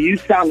say, hey, you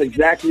sound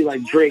exactly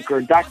like Drake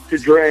or Dr.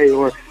 Dre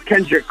or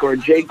Kendrick or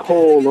J.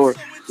 Cole or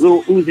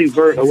Lil Uzi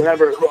Vert or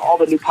whatever, all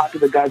the new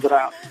popular guys that are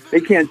out. They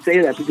can't say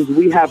that because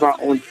we have our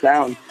own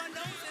sound.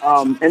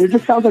 And it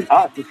just sounds like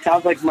us. It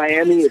sounds like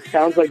Miami. It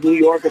sounds like New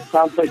York. It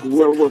sounds like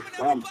where we're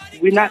from.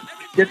 We're not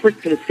different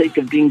for the sake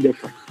of being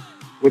different.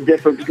 We're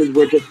different because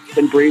we're just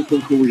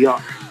embracing who we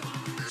are.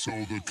 So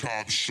the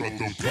cops shut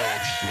the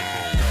cops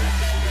down.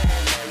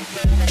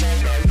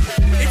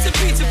 It's a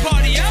pizza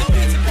party out.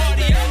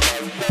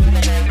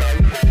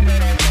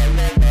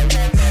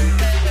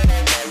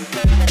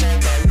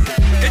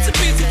 It's a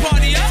pizza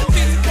party out.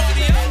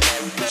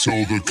 So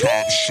the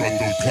cops shut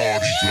the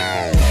party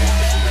down.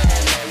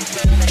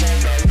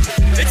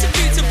 It's a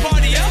pizza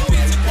party out.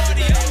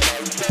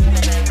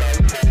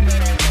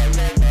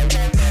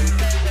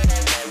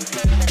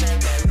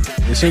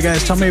 So you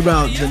guys, tell me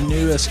about the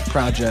newest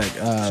project,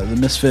 the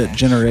Misfit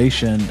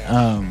Generation.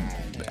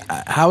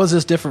 how is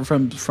this different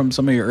from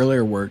some of your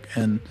earlier work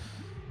and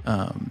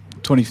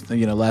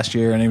 20 last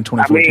year and even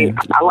 2014?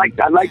 I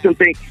like to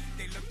think.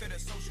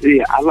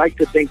 Yeah, I like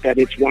to think that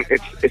it's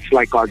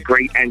like our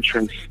great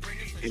entrance,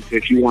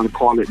 if you want to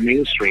call it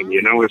mainstream.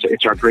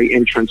 It's our great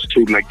entrance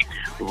to like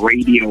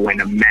radio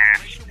and a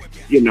mass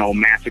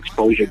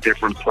exposure,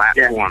 different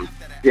platform.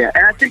 Yeah,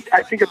 and I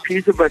think a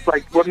piece of us,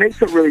 like, what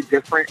makes it really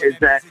different is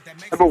that,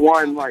 number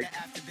one, like,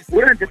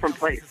 we're in a different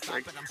place.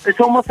 Like, it's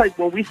almost like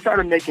when we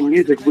started making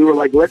music, we were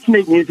like, let's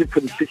make music for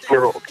the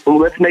 6-year-old. And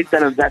let's make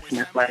that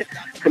investment, like,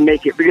 to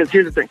make it. Because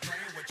here's the thing.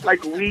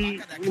 Like,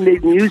 we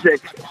made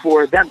music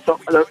for them. So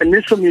the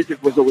initial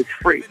music was always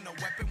free.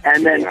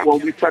 And then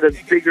when we started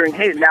figuring,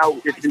 hey, now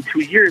it's been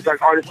 2 years, our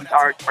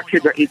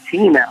kids are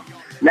 18 now.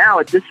 Now,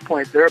 at this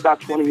point, they're about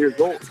 20 years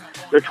old.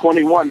 They're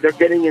 21. They're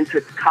getting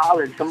into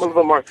college. Some of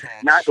them are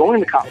not going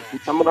to college,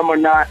 and some of them are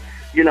not,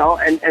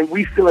 and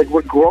we feel like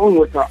we're growing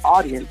with our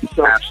audience.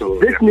 So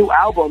absolutely. This new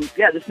album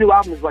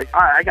is like,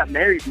 all right, I got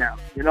married now.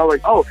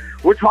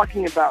 We're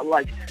talking about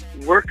like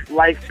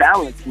work-life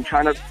balance and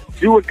trying to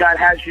do what God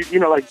has you,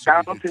 like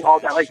balancing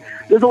all that. Like,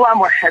 there's a lot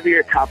more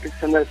heavier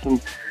topics in this.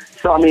 And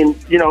so,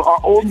 our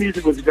old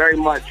music was very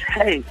much,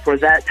 hey, for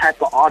that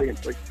type of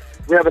audience. Like,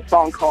 we have a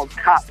song called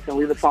Cops, and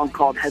we have a song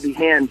called Heavy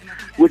Hands,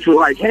 which was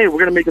like, hey, we're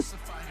going to make a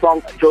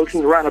song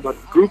joking around about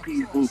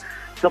groupies and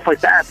stuff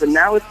like that. But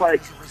now it's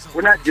like,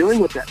 we're not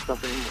dealing with that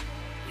stuff anymore.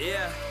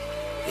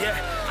 Yeah,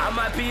 I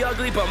might be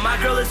ugly, but my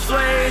girl is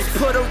slaves.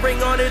 Put a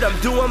ring on it, I'm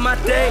doing my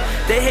thing.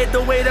 They hate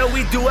the way that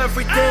we do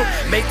everything.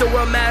 Make the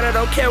world mad, I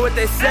don't care what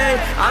they say.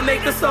 I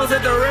make the songs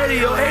that the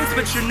radio hates,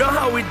 but you know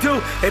how we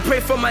do. They pray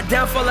for my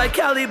downfall like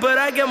Cali, but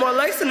I get more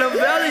likes in the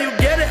valley. You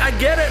get it, I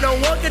get it, no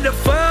one can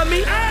define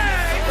me.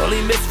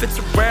 Only misfits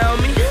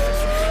around me.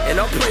 And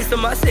I'm praising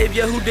my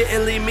savior who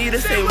didn't leave me the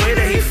same way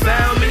that he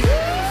found me.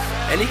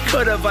 And he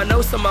could've, I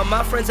know some of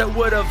my friends that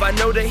would've. I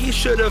know that he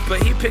should've,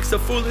 but he picks the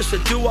foolish to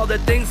do all the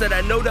things that I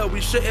know that we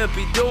shouldn't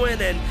be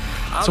doing. And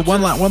so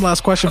one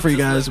last question for you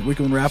guys. We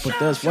can wrap with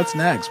this. What's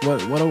next?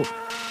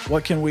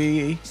 What can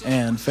we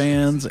and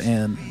fans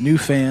and new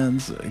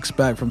fans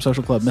expect from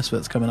Social Club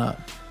Misfits coming up?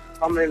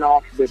 Coming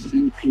off the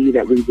EP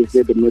that we just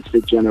did, the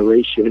Misfit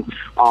Generation,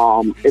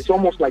 it's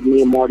almost like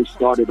me and Marty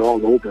started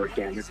all over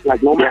again. It's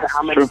like no matter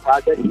how many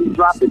projects we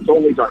drop, it's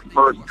always our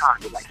first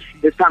time. Like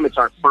this time, it's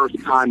our first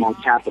time on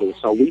Capitol.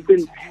 So we've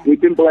been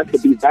blessed to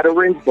be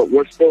veterans, but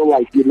we're still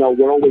like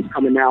we're always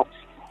coming out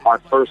our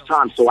first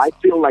time. So I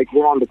feel like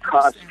we're on the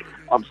cusp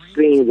of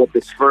seeing what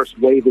this first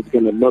wave is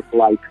going to look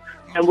like.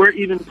 And we're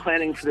even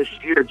planning for this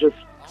year, just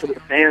for the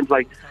fans,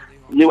 like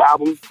new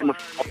album in the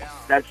fall.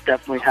 That's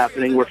definitely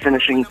happening. We're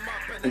finishing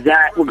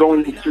that. We're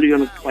going to the studio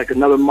in like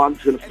another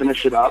month, going to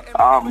finish it up.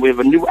 We have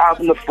a new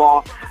album in the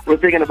fall. We're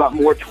thinking about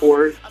more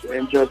tours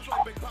and just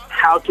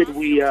how could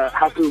we,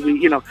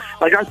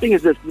 like our thing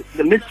is this,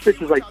 the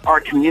Misfits is like our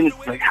community.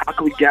 Like how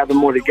can we gather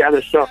more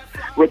together? So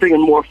we're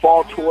thinking more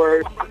fall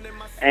tours.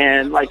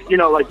 And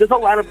there's a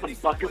lot of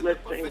bucket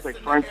list things, like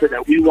for instance,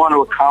 that we want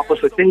to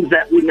accomplish, the things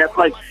that we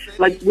never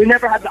we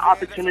never had the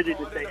opportunity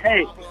to say,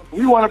 hey,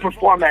 we want to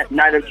perform at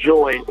Night of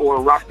Joy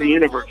or Rock the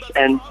Universe,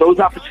 and those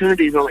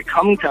opportunities are like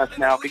coming to us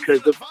now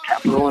because of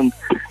Capitol and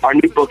our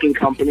new booking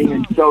company,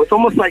 and so it's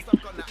almost like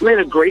it's laid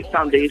a great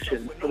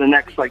foundation for the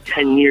next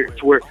 10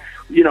 years where.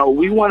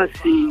 We want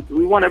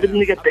everything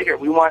to get bigger.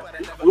 We want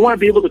to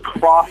be able to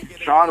cross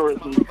genres,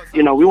 and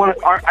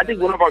I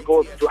think one of our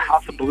goals is to do a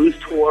House of Blues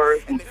tour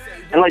and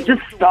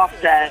just stuff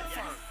that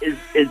is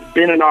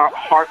been in our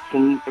hearts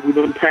and we've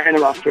been planning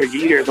about for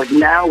years. Like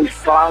now we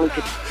finally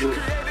get to do it.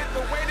 We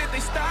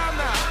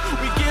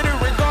get it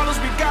regardless.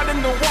 We got in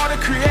the water,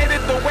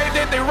 created the way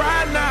that they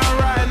ride now.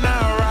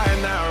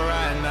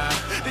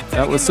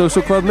 That was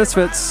Social Club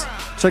Misfits.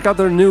 Check out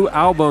their new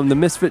album, The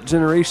Misfit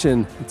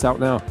Generation. It's out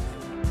now.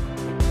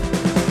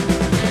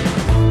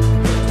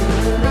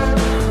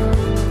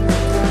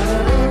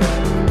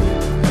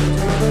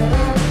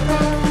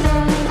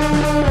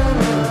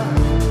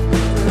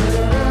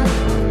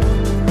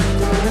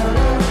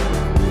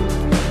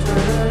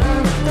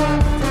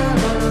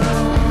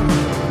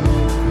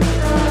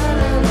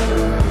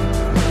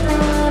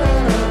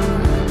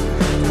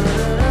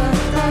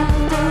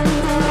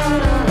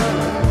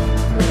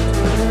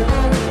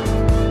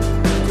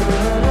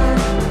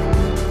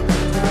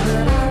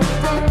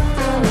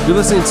 You're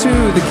listening to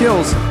The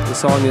Kills. The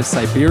song is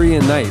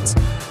Siberian Nights.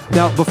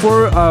 Now,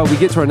 before we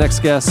get to our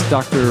next guest,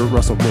 Dr.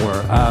 Russell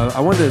Moore,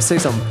 I wanted to say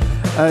something.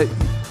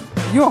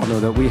 You all know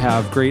that we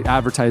have great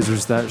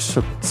advertisers that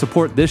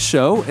support this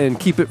show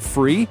and keep it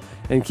free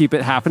and keep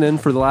it happening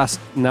for the last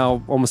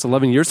now almost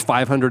 11 years,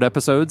 500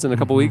 episodes in a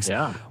couple weeks.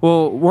 Yeah.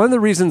 Well, one of the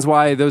reasons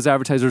why those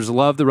advertisers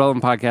love the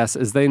Relevant Podcast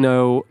is they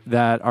know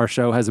that our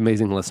show has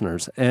amazing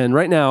listeners. And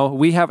right now,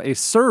 we have a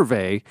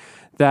survey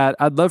that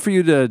I'd love for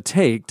you to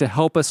take to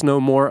help us know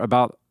more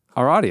about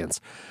our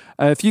audience.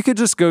 If you could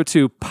just go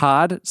to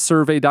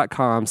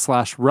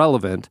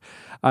podsurvey.com/relevant,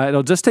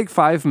 it'll just take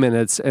 5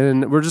 minutes,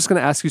 and we're just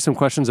going to ask you some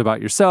questions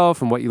about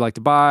yourself and what you like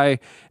to buy.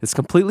 It's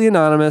completely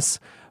anonymous,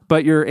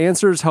 But your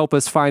answers help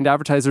us find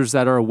advertisers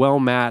that are well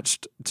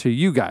matched to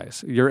you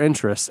guys, your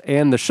interests,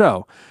 and the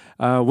show.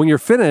 When you're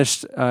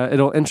finished,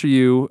 it'll enter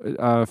you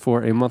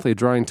for a monthly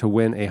drawing to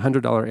win a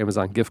 $100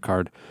 Amazon gift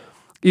card.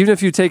 Even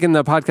if you've taken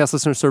the podcast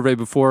listener survey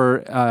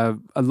before,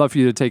 I'd love for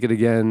you to take it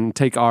again,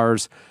 take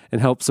ours,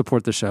 and help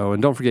support the show.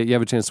 And don't forget, you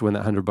have a chance to win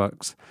that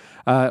 $100.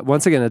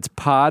 Once again, it's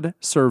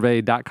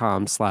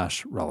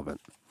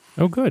podsurvey.com/relevant.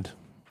 Oh, good.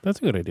 That's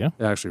a good idea.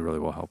 It actually really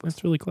will help us.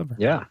 That's really clever.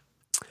 Yeah.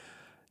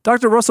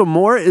 Dr. Russell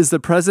Moore is the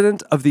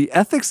president of the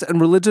Ethics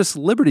and Religious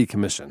Liberty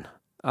Commission.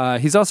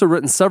 He's also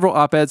written several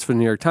op-eds for the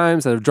New York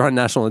Times that have drawn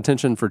national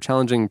attention for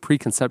challenging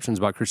preconceptions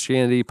about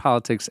Christianity,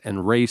 politics,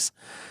 and race.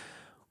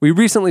 We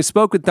recently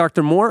spoke with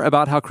Dr. Moore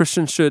about how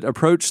Christians should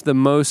approach the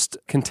most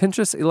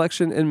contentious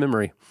election in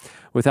memory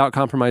without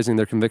compromising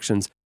their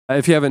convictions.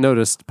 If you haven't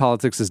noticed,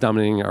 politics is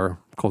dominating our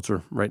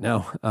culture right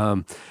now.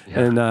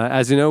 And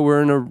as you know,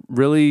 we're in a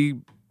really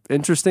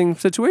interesting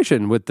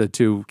situation with the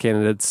two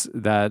candidates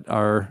that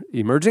are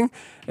emerging.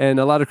 And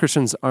a lot of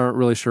Christians aren't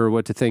really sure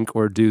what to think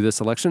or do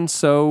this election.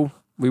 So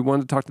we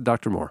wanted to talk to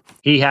Dr. Moore.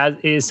 He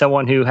is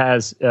someone who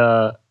has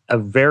a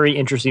very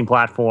interesting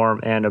platform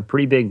and a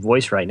pretty big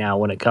voice right now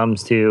when it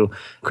comes to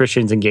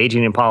Christians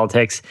engaging in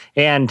politics,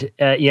 and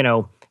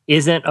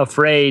isn't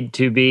afraid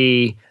to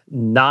be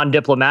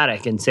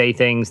non-diplomatic and say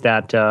things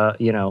that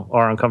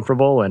are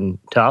uncomfortable and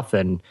tough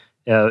and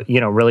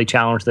really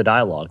challenge the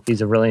dialogue.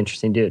 He's a really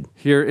interesting dude.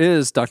 Here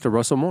is Dr.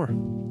 Russell Moore.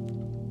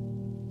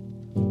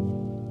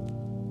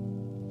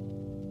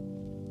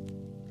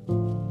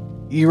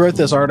 You wrote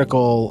this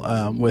article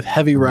with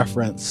heavy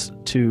reference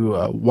to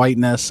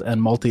whiteness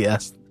and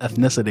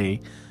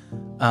multi-ethnicity,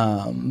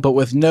 but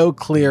with no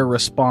clear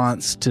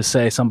response to,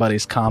 say,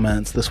 somebody's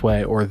comments this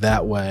way or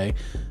that way.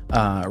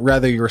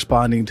 Rather, you're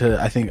responding to,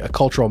 I think, a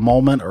cultural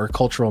moment or a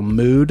cultural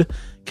mood.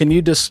 Can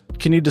you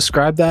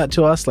describe that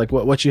to us, like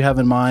what you have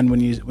in mind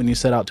when you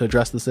set out to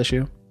address this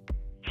issue?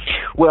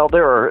 Well,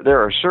 there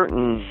are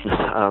certain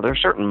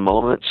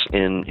moments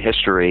in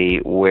history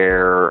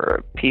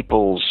where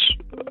people's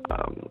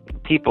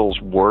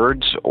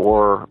words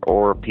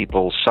or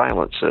people's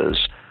silences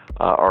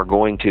are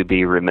going to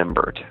be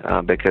remembered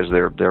because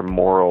they're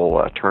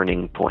moral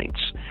turning points.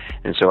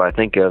 And so I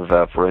think of,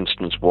 for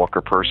instance,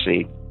 Walker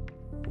Percy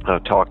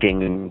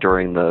talking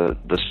during the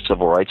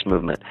Civil Rights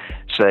Movement,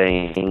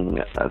 saying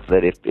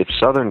that if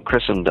Southern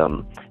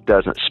Christendom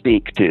doesn't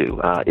speak to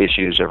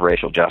issues of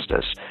racial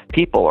justice,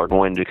 people are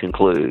going to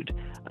conclude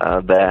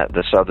that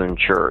the Southern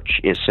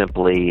Church is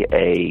simply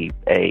a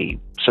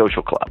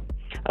social club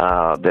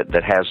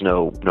that has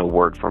no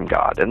word from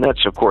God. And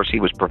that's, of course, he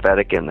was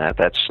prophetic in that.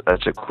 That's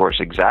of course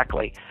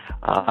exactly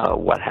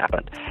what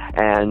happened.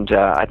 And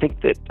I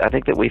think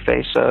that we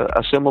face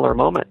a similar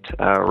moment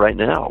right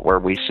now, where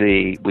we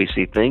see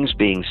things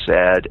being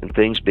said and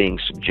things being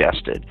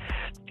suggested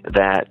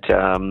that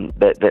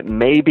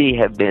maybe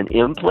have been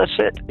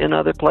implicit in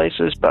other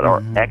places, but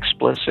are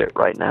explicit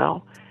right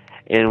now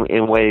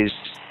in ways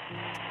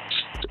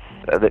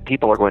that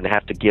people are going to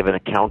have to give an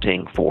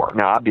accounting for.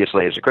 Now,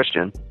 obviously, as a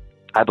Christian,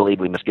 I believe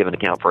we must give an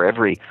account for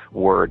every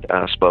word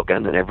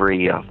spoken and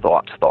every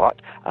thought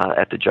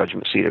at the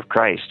judgment seat of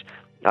Christ.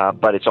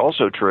 But it's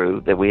also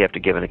true that we have to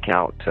give an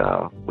account.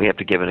 We have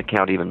to give an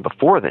account even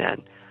before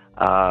then,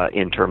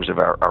 in terms of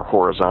our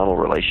horizontal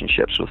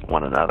relationships with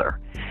one another.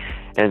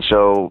 And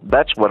so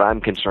that's what I'm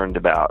concerned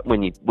about.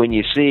 When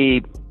you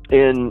see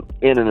in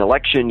an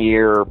election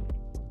year,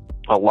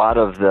 a lot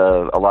of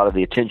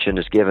the attention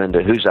is given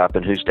to who's up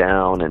and who's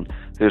down, and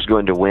who's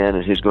going to win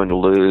and who's going to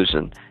lose,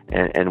 and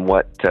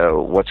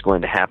what's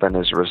going to happen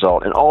as a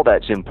result. And all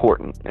that's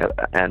important,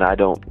 and I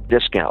don't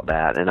discount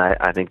that. And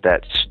I think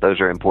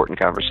those are important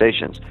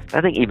conversations.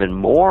 I think even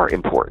more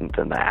important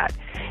than that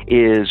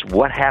is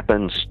what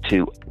happens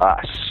to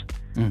us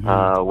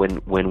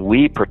when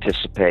we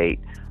participate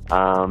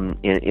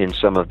in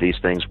some of these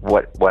things.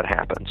 What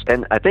happens?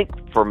 And I think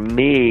for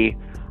me,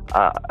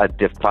 a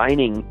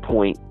defining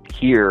point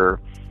here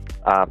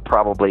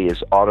probably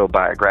is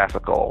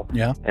autobiographical.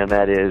 Yeah. And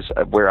that is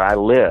where I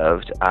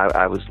lived.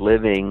 I was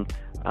living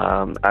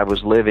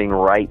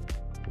right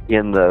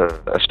in a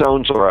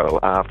stone's throw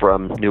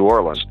from New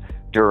Orleans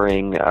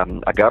during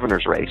a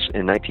governor's race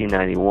in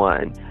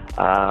 1991,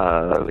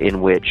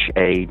 in which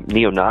a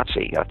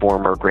neo-Nazi, a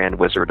former Grand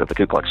Wizard of the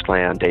Ku Klux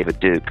Klan, David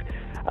Duke,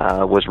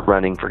 was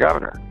running for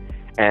governor.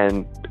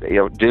 And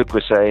Duke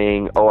was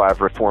saying, "Oh, I've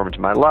reformed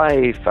my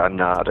life. I'm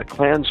not a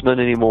Klansman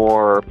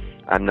anymore.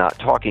 I'm not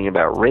talking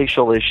about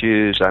racial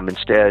issues. I'm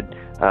instead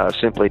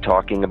simply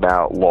talking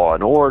about law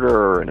and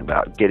order and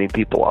about getting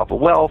people off of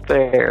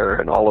welfare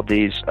and all of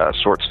these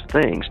sorts of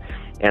things."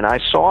 And I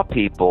saw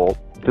people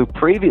who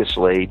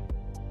previously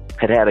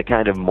had a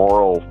kind of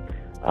moral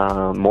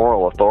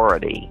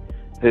authority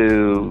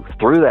who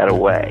threw that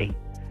away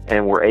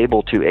and were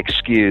able to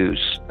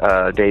excuse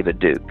David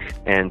Duke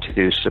and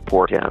to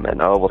support him.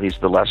 And, oh, well, he's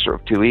the lesser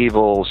of two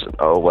evils. And,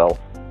 oh, well,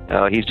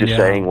 he's just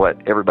saying what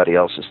everybody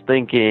else is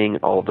thinking,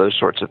 all of those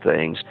sorts of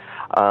things.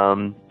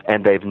 And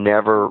they've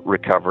never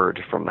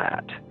recovered from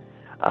that.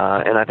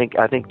 And I think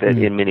that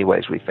in many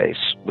ways we face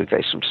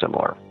some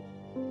similar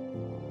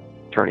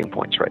turning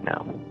points right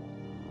now.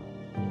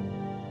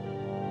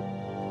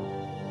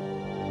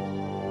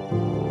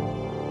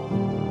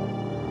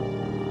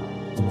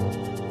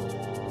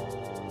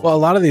 Well, a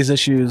lot of these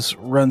issues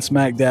run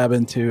smack dab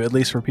into, at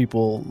least for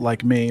people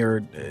like me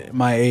or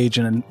my age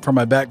and from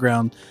my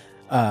background,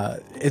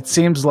 it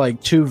seems like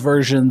two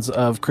versions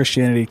of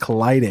Christianity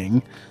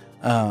colliding.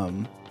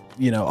 Often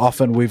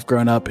we've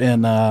grown up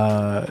in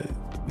an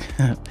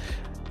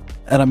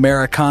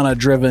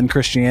Americana-driven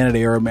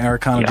Christianity or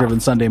Americana-driven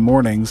Sunday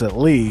mornings, at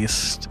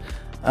least.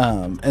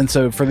 And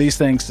so for these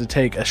things to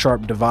take a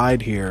sharp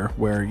divide here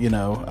where,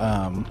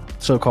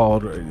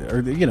 so-called,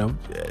 or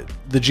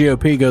the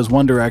GOP goes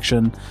one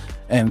direction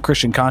and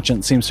Christian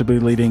conscience seems to be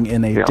leading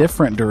in a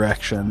different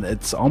direction.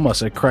 It's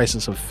almost a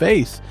crisis of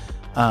faith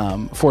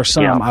for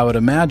some, I would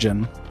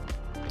imagine.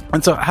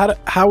 And so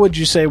how would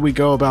you say we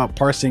go about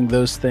parsing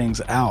those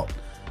things out?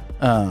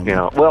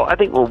 Well, I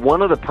think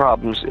one of the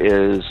problems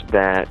is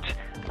that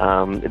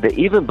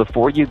even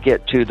before you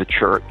get to the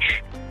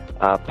church,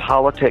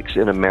 politics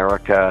in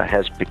America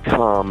has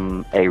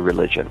become a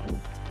religion.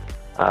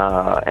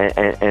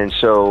 And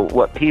so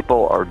what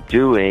people are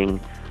doing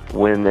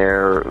when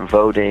they're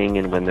voting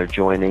and when they're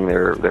joining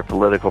their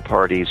political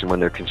parties and when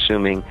they're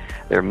consuming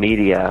their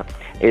media,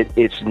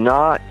 it's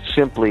not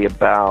simply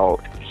about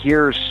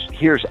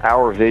here's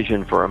our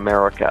vision for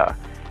America,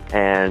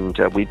 and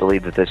we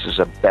believe that this is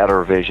a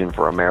better vision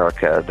for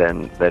America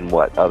than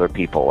what other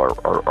people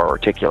are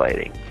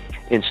articulating.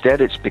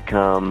 Instead, it's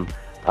become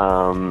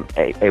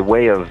a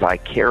way of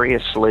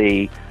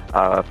vicariously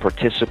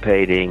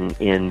participating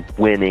in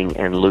winning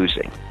and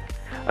losing.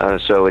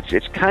 So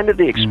it's kind of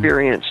the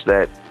experience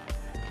that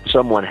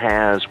someone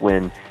has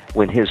when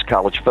his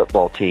college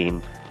football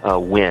team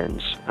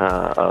wins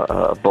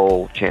a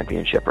bowl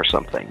championship or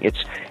something.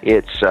 It's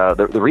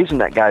the reason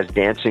that guy's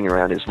dancing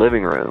around his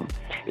living room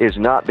is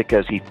not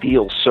because he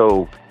feels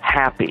so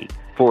happy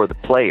for the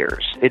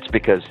players. It's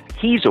because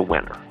he's a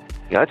winner.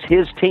 It's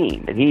his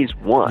team, and he's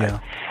won. Yeah.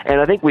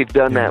 And I think we've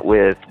done that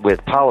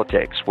with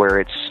politics, where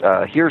it's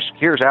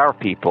here's our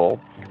people,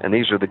 and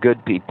these are the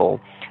good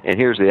people, and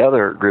here's the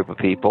other group of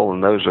people,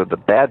 and those are the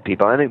bad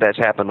people. I think that's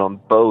happened on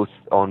both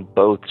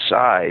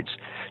sides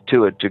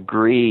to a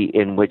degree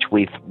in which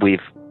we've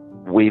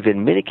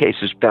in many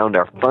cases found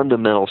our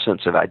fundamental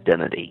sense of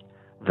identity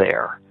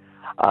there,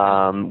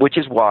 which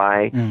is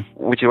why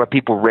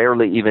people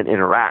rarely even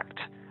interact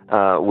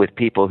with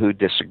people who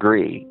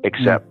disagree,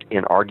 except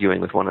in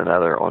arguing with one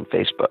another on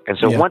Facebook. And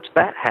so once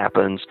that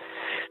happens,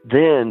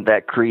 then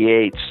that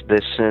creates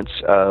this sense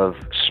of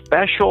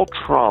special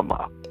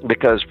trauma,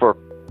 because for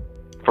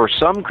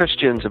some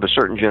Christians of a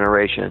certain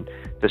generation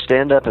to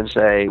stand up and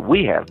say,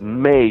 we have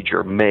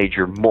major,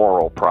 major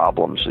moral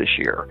problems this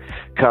year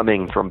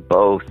coming from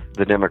both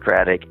the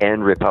Democratic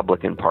and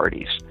Republican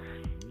parties,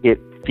 it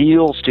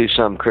feels to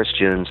some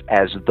Christians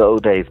as though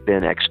they've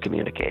been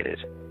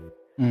excommunicated.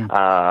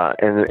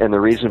 And the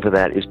reason for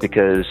that is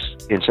because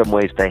in some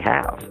ways they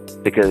have,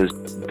 because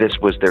this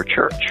was their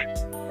church.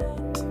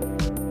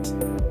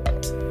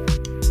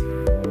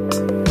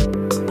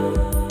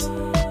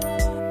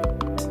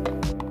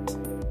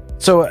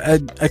 So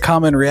a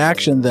common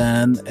reaction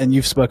then, and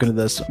you've spoken to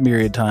this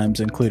myriad times,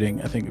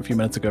 including, I think a few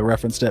minutes ago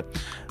referenced it,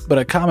 but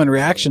a common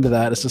reaction to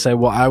that is to say,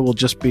 well, I will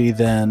just be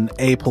then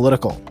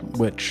apolitical,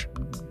 which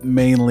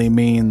mainly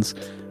means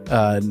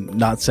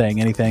not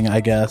saying anything, I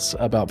guess,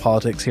 about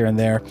politics here and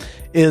there.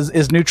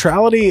 Is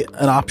neutrality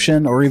an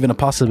option or even a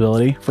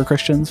possibility for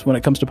Christians when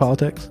it comes to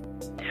politics?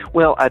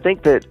 Well, I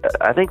think that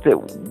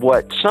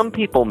what some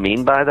people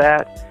mean by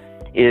that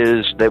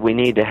is that we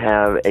need to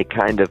have a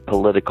kind of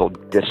political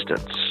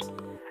distance.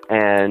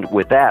 And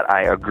with that,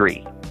 I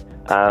agree.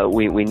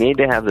 We need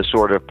to have the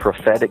sort of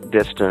prophetic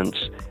distance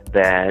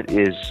that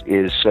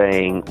is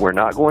saying we're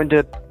not going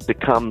to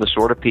become the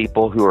sort of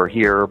people who are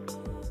here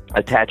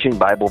attaching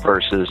Bible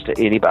verses to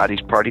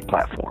anybody's party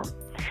platform.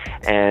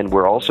 And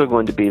we're also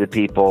going to be the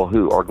people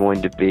who are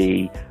going to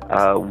be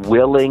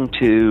willing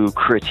to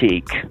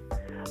critique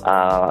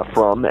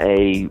from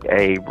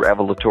a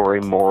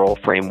revelatory moral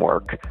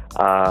framework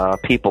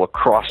people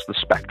across the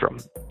spectrum.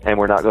 And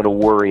we're not going to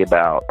worry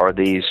about are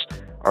these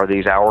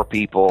our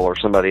people or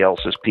somebody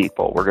else's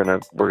people. We're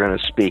gonna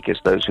speak as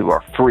those who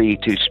are free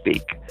to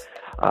speak,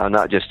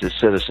 not just as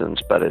citizens,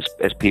 but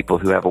as people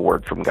who have a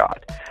word from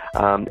God.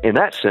 In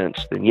that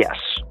sense, then yes,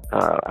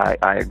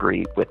 I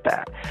agree with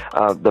that.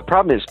 The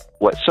problem is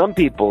what some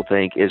people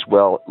think is,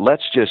 well,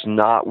 let's just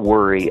not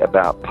worry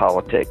about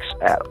politics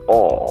at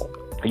all.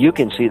 You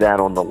can see that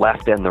on the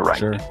left and the right,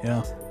 sure,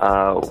 yeah.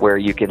 Where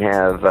you can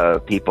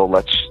have people.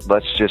 Let's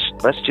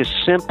just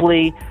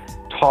simply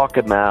talk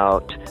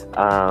about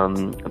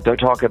don't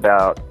talk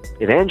about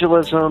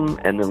evangelism,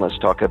 and then let's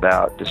talk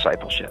about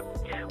discipleship.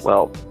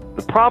 Well,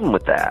 the problem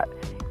with that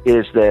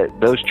is that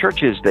those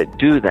churches that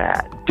do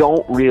that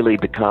don't really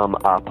become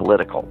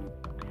apolitical.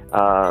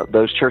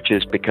 Those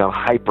churches become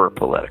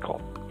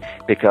hyper-political,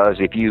 because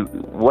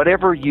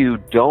whatever you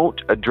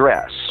don't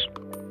address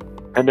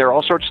And there are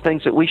all sorts of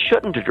things that we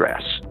shouldn't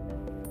address.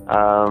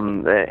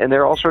 And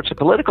there are all sorts of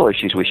political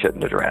issues we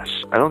shouldn't address.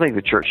 I don't think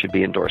the church should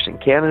be endorsing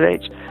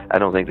candidates. I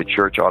don't think the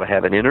church ought to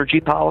have an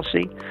energy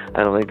policy.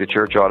 I don't think the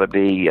church ought to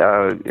be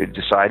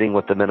deciding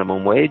what the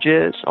minimum wage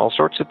is, all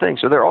sorts of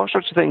things. So there are all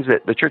sorts of things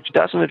that the church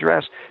doesn't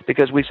address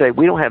because we say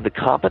we don't have the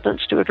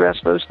competence to address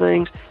those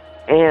things,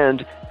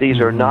 and these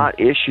are not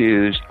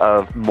issues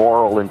of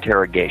moral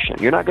interrogation.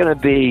 You're not going to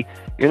be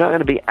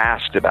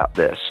asked about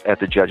this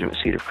at the judgment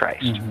seat of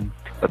Christ.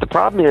 But the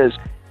problem is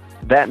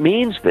that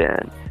means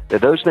then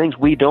that those things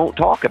we don't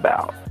talk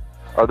about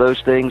are those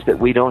things that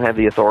we don't have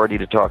the authority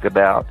to talk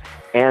about,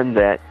 and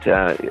that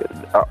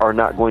are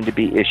not going to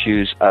be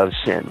issues of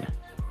sin.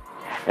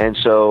 And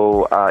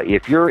so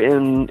if you're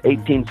in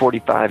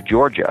 1845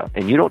 Georgia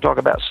and you don't talk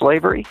about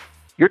slavery,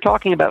 you're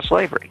talking about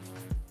slavery.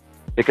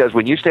 Because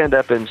when you stand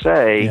up and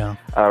say,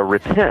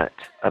 repent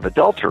of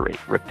adultery,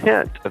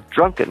 repent of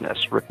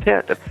drunkenness,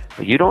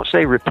 you don't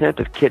say repent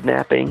of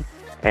kidnapping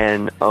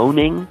and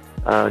owning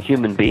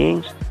human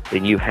beings,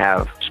 then you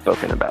have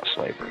spoken about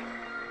slavery.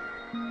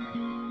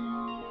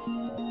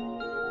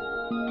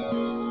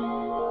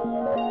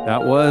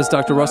 That was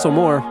Dr. Russell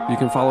Moore. You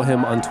can follow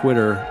him on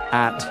Twitter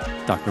at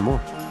Dr.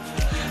 Moore.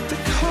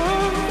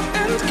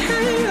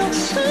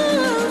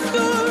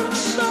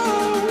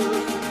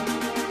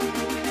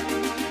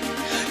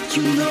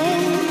 You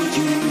know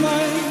you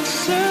might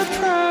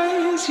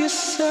surprise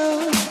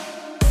yourself.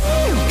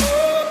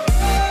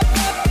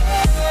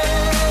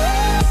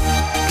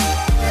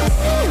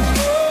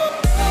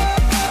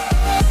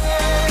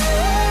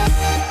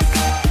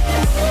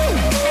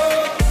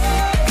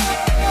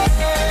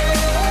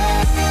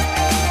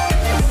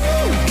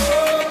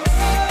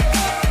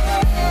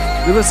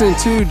 You're listening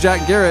to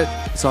Jack Garrett,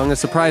 song of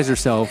Surprise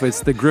Yourself.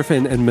 It's the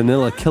Griffin and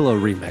Manila Killa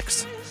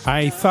remix.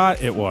 I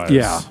thought it was.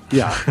 Yeah.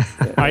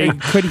 I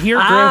could hear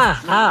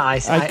Griffin.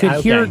 I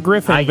could hear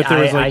Griffin, but there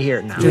was like... I hear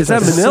it now. Is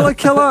that Manila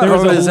Killa? There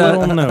was a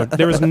little note.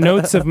 There was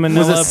notes of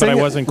Manila, but I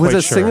wasn't quite sure.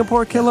 Was it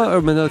Singapore Killa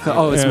or Manila Killa?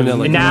 Oh, it's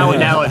Manila. Now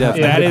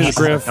that is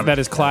Griff. That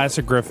is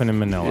classic Griffin and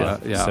Manila.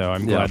 Yeah. So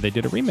I'm glad they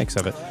did a remix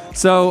of it.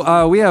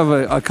 So we have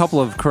a couple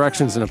of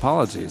corrections and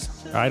apologies.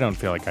 I don't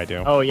feel like I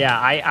do. Oh, yeah.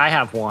 I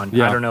have one.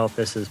 Yeah. I don't know if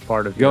this is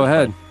part of Go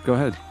ahead.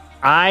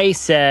 I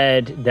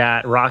said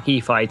that Rocky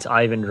fights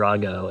Ivan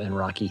Drago in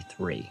Rocky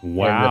 3.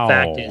 Wow. And the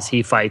fact is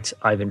he fights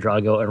Ivan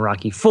Drago in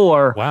Rocky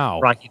 4. Wow.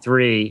 Rocky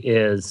 3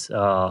 is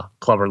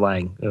Clubber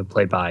Lang,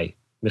 played by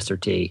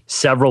Mr. T.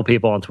 Several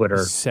people on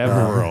Twitter.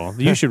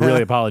 You should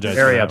really apologize.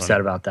 Very for that upset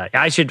one. about that.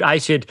 I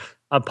should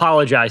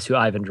apologize to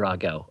Ivan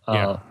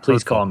Drago.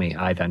 Please call me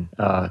Ivan.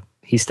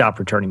 He stopped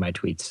returning my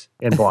tweets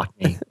and blocked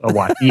me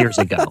years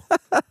ago.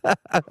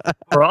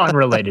 For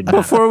unrelated matter.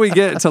 Before we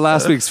get to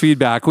last week's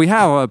feedback, we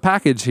have a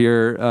package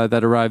here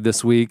that arrived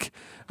this week.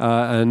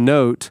 A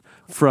note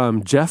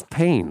from Jeff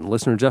Payne,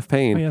 listener Jeff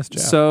Payne. Oh, yes,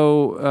 Jeff.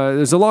 So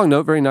there's a long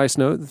note, very nice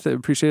note.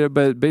 Appreciate it.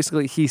 But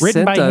basically, he written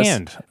sent by us.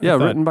 hand. Yeah,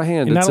 written by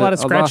hand. And It's not a lot of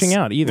scratching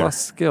out either.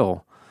 Lost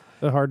skill.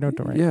 The hard note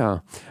to write. Yeah.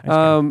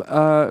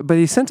 But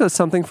he sent us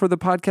something for the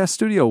podcast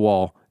studio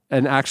wall,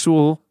 an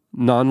actual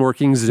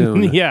non-working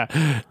Zune. Yeah,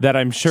 that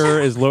I'm sure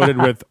is loaded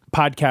with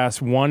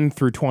podcasts 1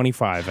 through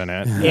 25 in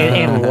it.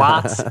 And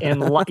lots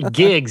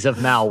gigs of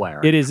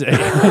malware. It is.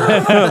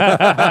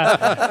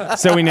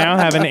 So we now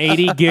have an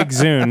 80 gig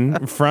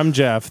Zune from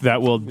Jeff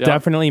that will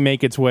definitely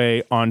make its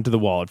way onto the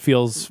wall. It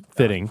feels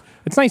fitting.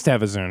 It's nice to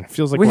have a Zune. It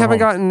feels like we we're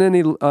haven't home. gotten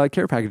any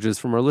care packages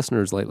from our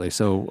listeners lately,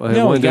 so I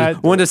No,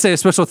 wanted to say a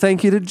special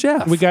thank you to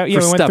Jeff. We went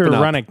for through stepping a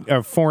up. run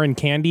of foreign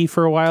candy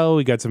for a while.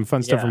 We got some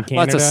fun stuff from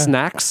Canada. Lots of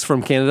snacks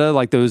from Canada,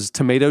 like those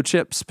tomato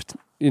chips.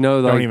 You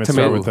know, Don't like even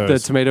start with those. the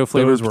tomato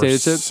flavored Those were potato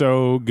chips.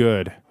 so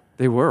good.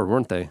 They were,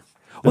 weren't they?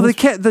 Well,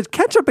 the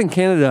ketchup in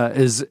Canada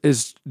is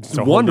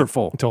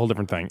wonderful. It's a whole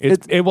different thing.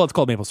 It's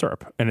called maple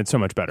syrup, and it's so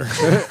much better.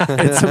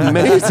 It's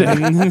amazing.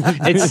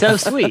 It's so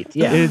sweet.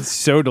 Yeah, it's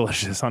so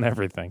delicious on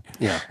everything.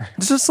 Yeah,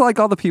 it's just like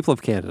all the people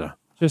of Canada.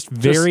 Just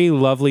very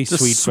lovely,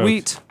 just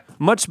sweet, folks.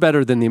 Much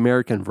better than the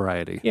American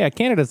variety. Yeah,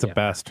 Canada's the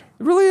best.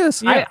 It really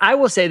is. Yeah. I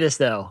will say this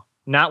though,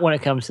 not when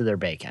it comes to their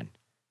bacon.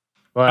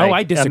 Like,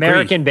 I disagree.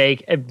 American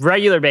bacon,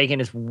 regular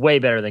bacon is way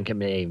better than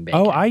Canadian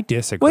bacon. Oh, I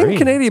disagree. Well,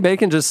 Canadian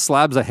bacon just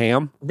slabs of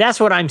ham. That's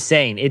what I'm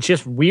saying. It's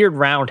just weird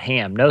round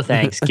ham. No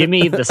thanks. Give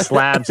me the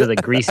slabs of the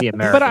greasy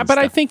American But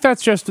I stuff. think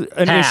that's just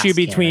an Pass, issue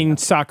between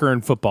soccer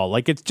and football.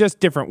 Like, it's just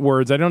different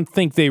words. I don't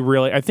think they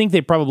really... I think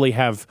they probably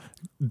have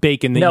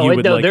bacon that you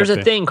would like. There's up a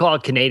there. thing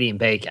called Canadian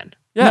bacon.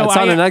 Yeah, it's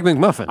on an Egg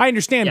McMuffin. I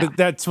understand, but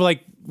that's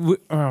like...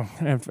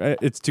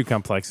 it's too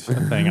complex a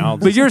thing.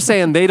 But you're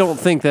saying they don't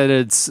think that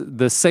it's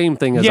the same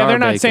thing as our they're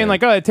not bacon. saying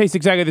like, oh, it tastes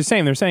exactly the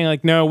same. They're saying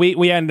like, no,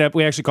 we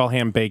actually call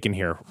ham bacon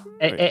here.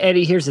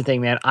 Eddie, here's the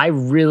thing, man. I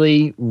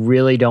really,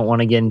 really don't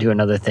want to get into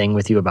another thing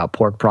with you about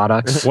pork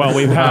products. Well,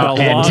 we've had a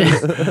long.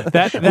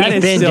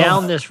 We've been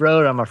down this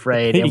road, I'm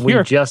afraid, and we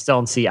just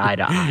don't see eye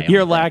to eye.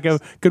 Your lack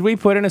of. Could we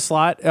put in a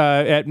slot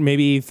at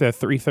maybe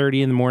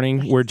 3:30 in the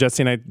morning where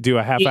Jesse and I do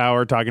a half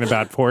hour talking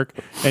about pork?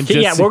 And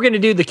just we're going to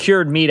do the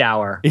cured meat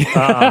hour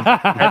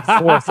at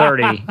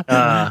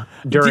 4:30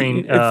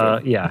 during.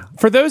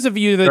 For those of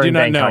you that During do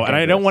not Bangkok know, and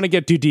I don't want to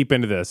get too deep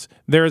into this,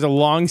 there is a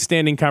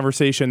long-standing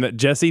conversation that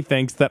Jesse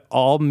thinks that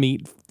all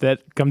meat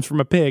that comes from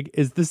a pig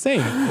is the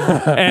same,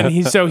 and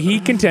he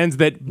contends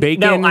that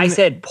bacon. No, I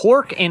said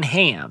pork and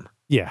ham.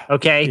 Yeah.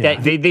 Okay. Yeah.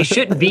 That they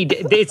shouldn't be.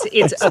 It's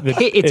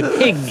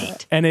pig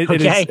meat. And it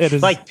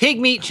is like pig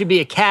meat should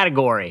be a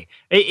category.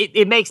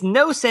 It makes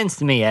no sense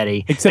to me,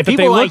 Eddie. Except that that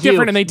they people look like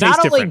different you and they taste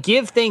not only different.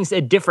 give things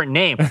a different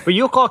name, but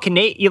you'll call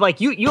Canadian.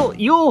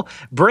 You'll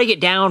break it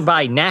down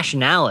by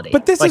nationality.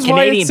 But this like is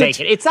why Canadian it's such-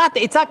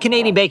 bacon. It's not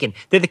Canadian bacon.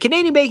 Did the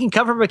Canadian bacon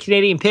come from a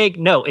Canadian pig?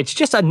 No, it's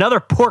just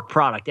another pork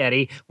product,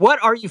 Eddie.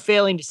 What are you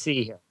failing to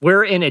see here?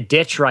 We're in a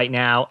ditch right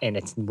now,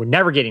 and we're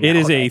never getting. It out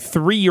is of a it.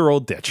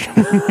 3-year-old ditch.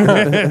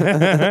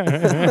 All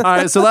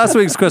right, so last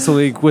week's question of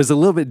the week was a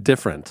little bit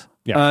different.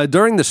 Yeah.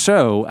 During the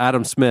show,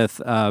 Adam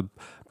Smith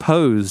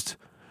posed,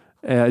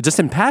 just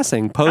in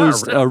passing,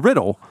 a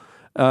riddle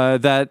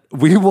that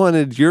we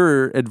wanted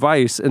your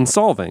advice in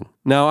solving.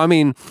 Now, I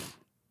mean,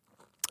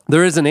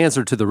 there is an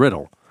answer to the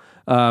riddle,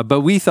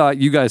 but we thought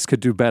you guys could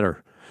do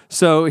better.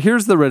 So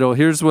here's the riddle.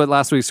 Here's what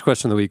last week's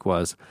question of the week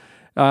was.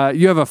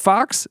 You have a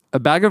fox, a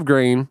bag of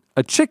grain,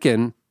 a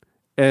chicken,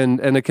 and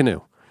a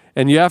canoe.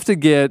 And you have to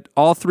get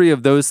all three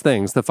of those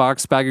things, the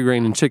fox, bag of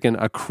grain, and chicken,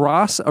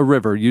 across a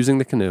river using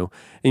the canoe.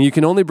 And you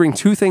can only bring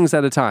 2 things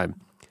at a time.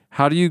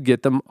 How do you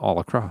get them all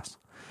across?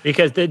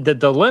 Because the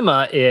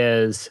dilemma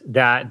is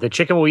that the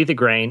chicken will eat the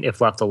grain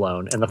if left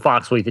alone, and the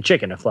fox will eat the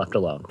chicken if left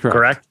alone.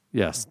 Correct?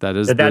 Yes, that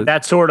is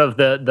That's sort of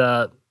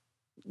the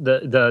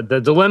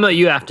dilemma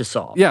you have to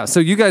solve. Yeah, so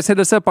you guys hit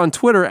us up on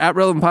Twitter at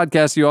Relevant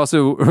Podcast. You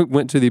also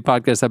went to the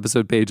podcast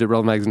episode page at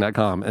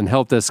relevantmagazine.com and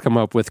helped us come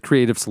up with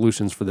creative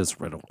solutions for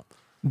this riddle.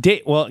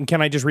 Well,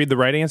 can I just read the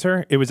right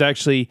answer? It was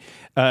actually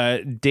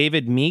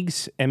David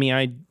Meigs,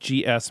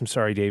 Meigs. I'm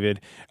sorry,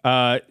 David.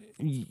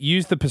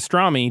 Use the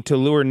pastrami to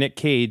lure Nick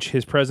Cage.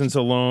 His presence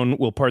alone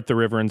will part the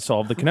river and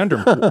solve the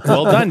conundrum.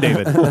 Well done,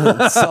 David.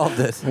 Solved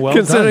it. Well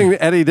Considering done.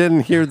 Eddie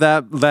didn't hear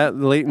that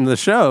late in the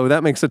show,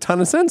 that makes a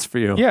ton of sense for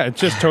you. Yeah, it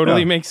just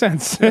totally makes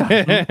sense.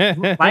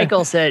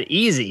 Michael said,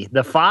 easy.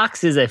 The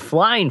fox is a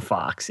flying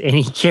fox, and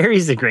he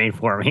carries the grain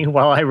for me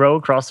while I row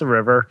across the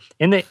river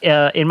in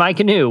my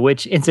canoe,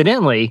 which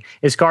incidentally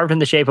is carved in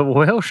the shape of a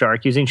whale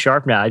shark using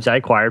sharp knives I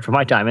acquired from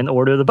my time in the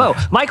Order of the Bow.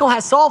 Michael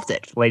has solved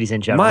it, ladies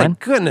and gentlemen. My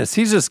goodness,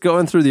 he's just going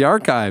through the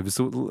archives,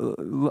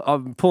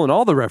 pulling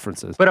all the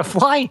references. But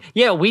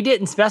we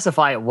didn't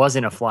specify it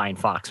wasn't a flying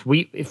fox.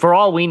 For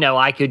all we know,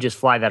 I could just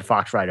fly that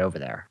fox right over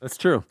there. That's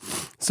true.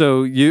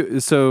 So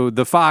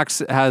the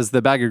fox has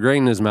the bag of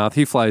grain in his mouth.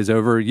 He flies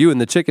over. You and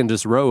the chicken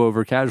just row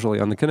over casually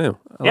on the canoe.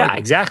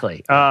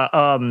 Exactly.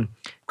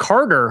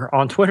 Carter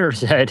on Twitter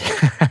said,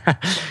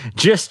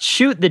 just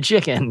shoot the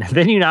chicken.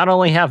 Then you not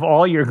only have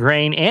all your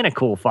grain and a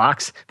cool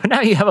fox, but now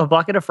you have a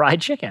bucket of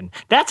fried chicken.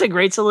 That's a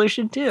great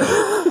solution too.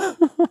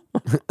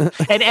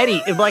 And Eddie,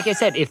 like I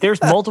said, if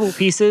there's multiple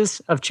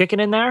pieces of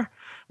chicken in there,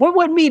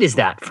 what meat is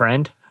that,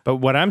 friend? But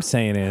what I'm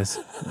saying is,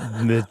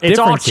 it's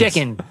all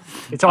chicken.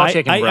 It's all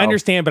chicken, bro. I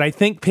understand, but I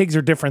think pigs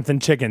are different than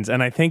chickens,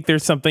 and I think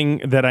there's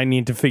something that I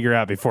need to figure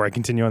out before I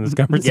continue on this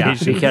conversation.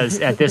 Yeah, because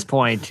at this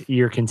point,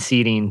 you're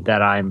conceding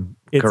that I'm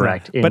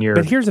correct. But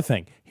here's the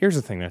thing. Here's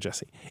the thing now,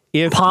 Jesse.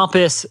 If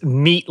pompous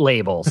meat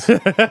labels.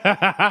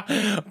 But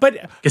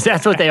because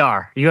that's what they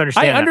are. You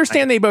understand? I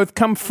understand they both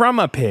come from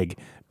a pig,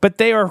 but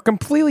they are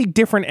completely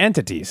different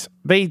entities.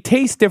 They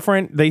taste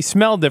different. They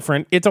smell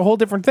different. It's a whole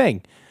different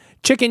thing.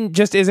 Chicken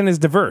just isn't as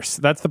diverse.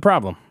 That's the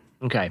problem.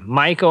 Okay.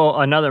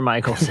 Another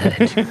Michael said,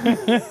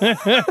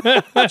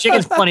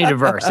 chicken's plenty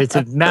diverse. It's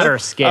a matter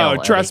of scale.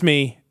 Oh, trust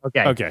me.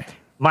 Okay.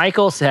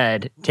 Michael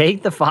said,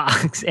 take the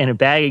fox and a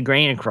bag of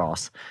grain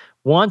across.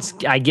 Once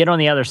I get on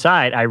the other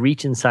side, I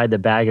reach inside the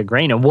bag of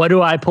grain. And what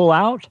do I pull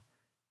out?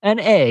 An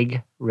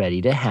egg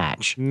ready to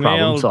hatch.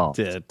 Problem solved.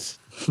 It.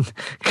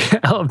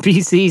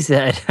 BC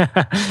said,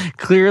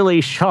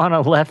 clearly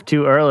Shauna left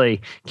too early.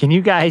 Can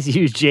you guys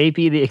use get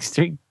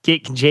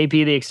JP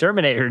the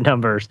Exterminator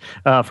numbers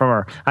from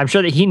her? I'm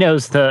sure that he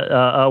knows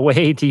the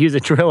way to use a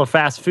drill of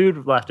fast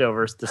food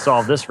leftovers to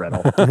solve this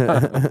riddle.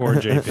 Poor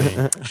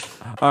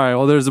JP. All right.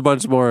 Well, there's a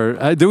bunch more.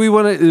 Do we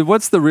want to?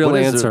 What's the real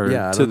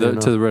answer to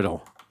the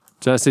riddle?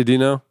 Jesse, do you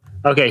know?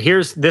 Okay,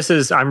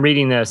 I'm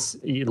reading this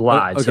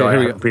live, okay, so I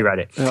here we have go. to pre-read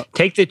it. Yeah.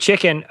 Take the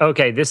chicken.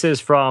 Okay, this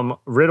is from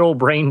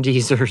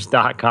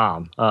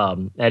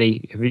riddlebrainteasers.com.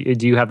 Eddie,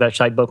 do you have that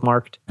site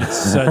bookmarked?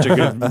 Such a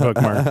good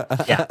bookmark.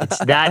 Yeah, it's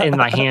that in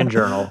my hand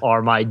journal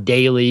are my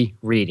daily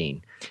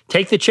reading.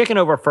 Take the chicken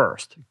over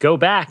first. Go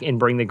back and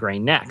bring the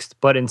grain next.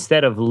 But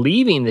instead of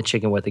leaving the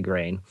chicken with the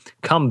grain,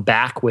 come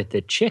back with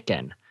the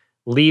chicken.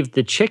 Leave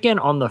the chicken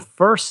on the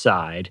first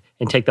side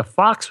and take the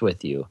fox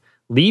with you.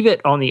 leave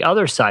it on the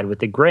other side with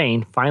the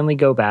grain, finally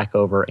go back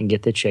over and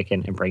get the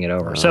chicken and bring it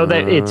over. So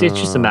that it's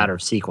just a matter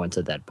of sequence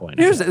at that point.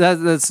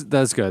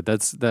 That's good.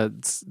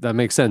 That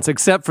makes sense.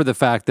 Except for the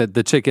fact that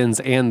the chickens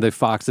and the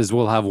foxes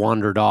will have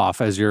wandered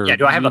off as you're. Yeah.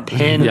 Do I have a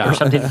pin or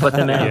something to put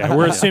them in? Yeah,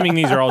 we're assuming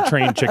these are all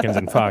trained chickens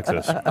and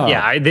foxes.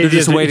 Yeah, they're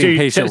just waiting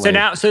patiently.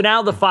 So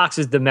now the fox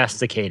is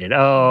domesticated.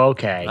 Oh,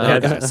 okay.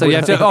 So you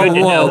have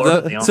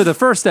to. So the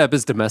first step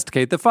is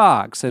domesticate the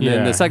fox, and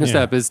then the second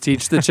step is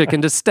teach the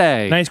chicken to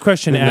stay. Nice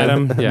question,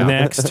 Adam.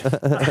 Next.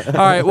 All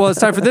right. Well, it's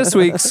time for this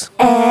week's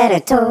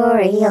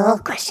editorial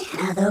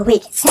question of the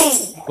week.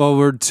 Hey. Well,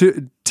 we're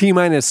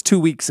T-minus 2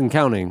 weeks and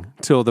counting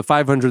till the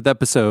 500th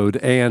episode,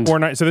 and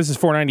so this is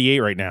 498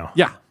 right now.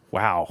 Yeah.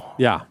 Wow.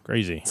 Yeah.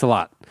 Crazy. It's a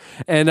lot.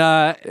 And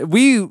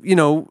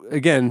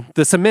again,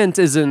 the cement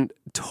isn't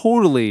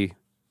totally.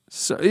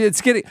 So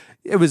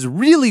it was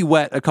really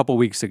wet a couple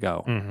weeks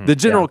ago. Mm-hmm. The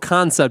general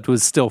concept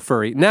was still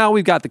furry. Now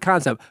we've got the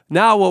concept.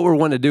 Now what we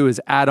want to do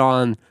is add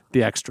on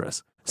the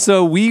extras.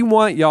 So we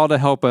want y'all to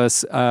help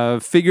us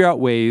figure out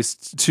ways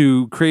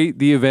to create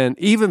the event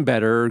even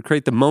better,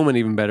 create the moment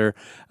even better,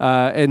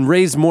 and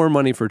raise more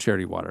money for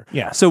Charity Water.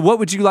 Yeah. So what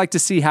would you like to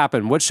see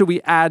happen? What should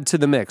we add to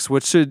the mix?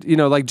 What should,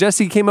 like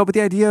Jesse came up with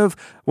the idea of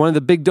one of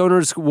the big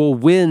donors will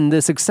win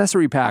this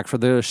accessory pack for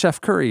the Chef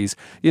Currys.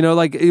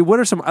 What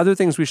are some other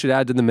things we should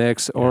add to the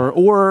mix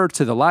or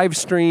to the live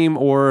stream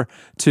or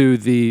to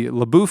the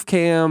LaBouffe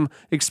Cam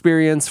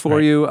experience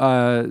for you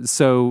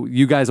so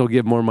you guys will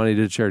give more money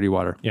to Charity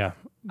Water? Yeah.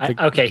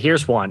 Okay,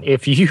 here's one.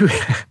 If you,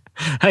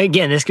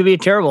 again, this could be a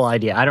terrible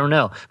idea. I don't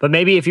know. But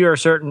maybe if you're a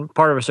certain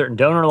part of a certain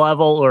donor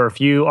level, or if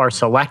you are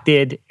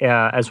selected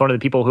as one of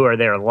the people who are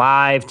there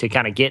live to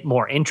kind of get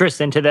more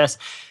interest into this,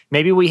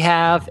 maybe we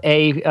have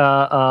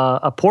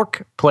a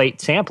pork plate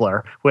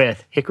sampler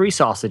with hickory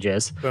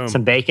sausages,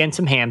 some bacon,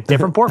 some ham,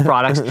 different pork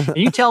products. And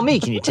you tell me,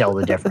 can you tell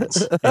the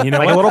difference? And you know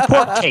like what? a little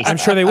pork taste. I'm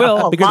sure they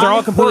will, because they're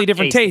all completely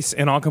different tastes tastes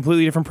and all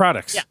completely different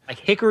products. Yeah, like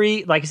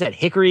hickory, like I said,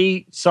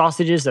 hickory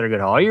sausages that are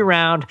good all year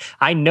round.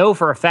 I know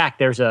for a fact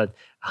there's a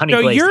honey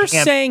glazed you're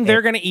ham. saying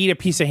they're going to eat a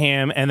piece of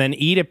ham and then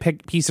eat a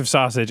piece of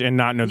sausage and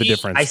not know the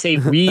difference. I say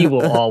we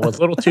will all with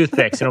little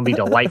toothpicks and it'll be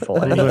delightful.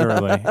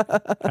 Literally.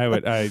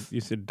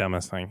 You said the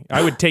dumbest thing.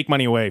 I would take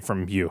money away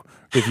from you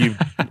if you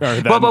are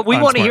that but we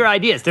want to unsmart. hear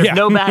ideas. There's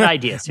no bad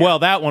ideas. Well,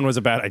 that one was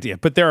a bad idea,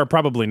 but there are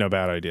probably no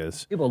bad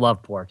ideas. People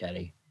love pork,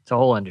 Eddie. It's a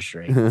whole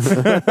industry.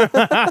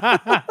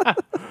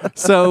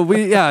 So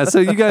you guys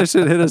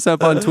should hit us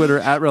up on Twitter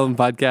at Relevant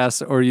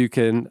Podcast, or you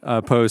can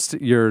post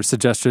your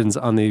suggestions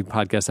on the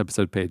podcast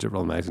episode page at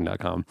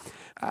relevantmagazine.com.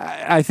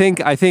 I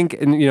think,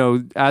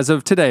 and as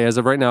of today, as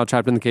of right now,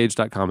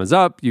 trappedinthecage.com is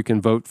up. You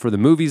can vote for the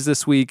movies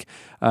this week,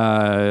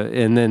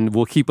 and then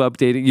we'll keep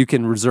updating. You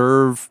can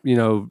reserve,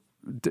 your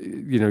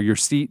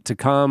seat to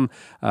come.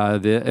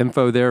 The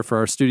info there for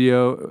our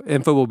studio.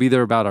 Info will be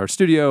there about our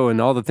studio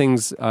and all the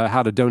things,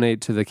 how to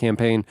donate to the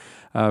campaign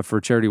for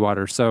Charity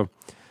Water. So,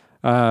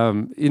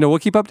 we'll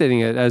keep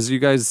updating it as you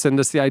guys send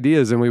us the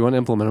ideas and we want to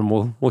implement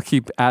them. We'll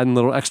keep adding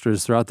little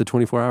extras throughout the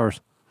 24 hours.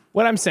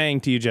 What I'm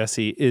saying to you,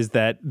 Jesse, is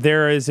that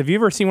have you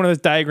ever seen one of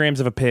those diagrams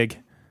of a pig?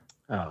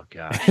 Oh,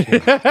 gosh.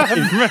 Send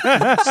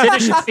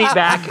us your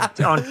feedback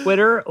on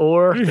Twitter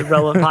or the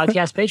Relevant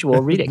Podcast page.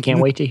 We'll read it. Can't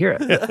wait to hear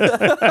it.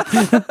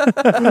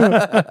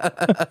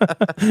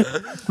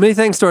 Many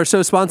thanks to our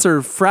show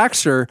sponsor,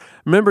 Fracture.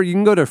 Remember, you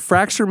can go to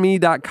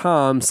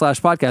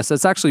fractureme.com/podcast.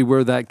 That's actually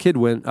where that kid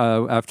went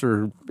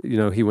after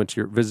he went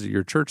to visit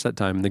your church that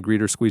time and the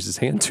greeter squeezed his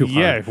hand too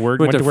hard. Yeah,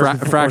 went to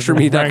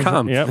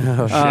fractureme.com. Yep,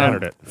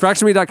 shattered it.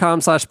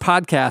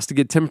 Fractureme.com/podcast to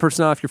get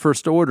 10% off your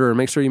first order. And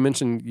make sure you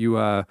mention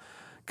you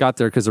got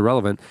there because they're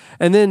relevant.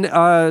 And then,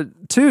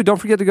 don't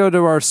forget to go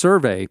to our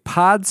survey,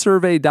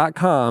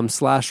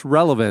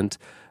 podsurvey.com/relevant,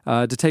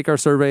 to take our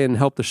survey and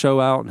help the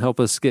show out and help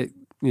us get,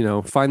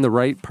 find the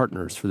right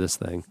partners for this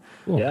thing.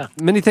 Cool. Yeah.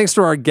 Many thanks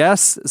to our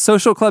guests.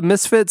 Social Club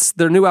Misfits,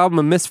 their new album,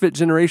 A Misfit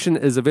Generation,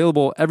 is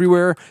available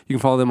everywhere. You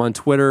can follow them on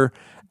Twitter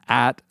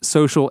at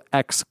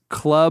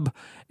SocialXClub.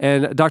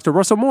 And Dr.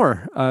 Russell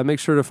Moore, make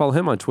sure to follow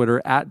him on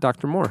Twitter at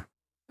Dr. Moore.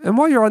 And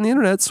while you're on the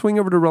internet, swing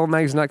over to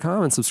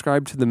relevantmagazine.com and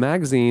subscribe to the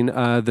magazine.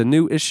 The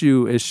new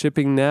issue is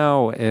shipping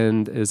now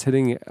and is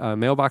hitting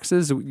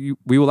mailboxes.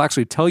 We will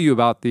actually tell you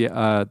about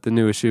the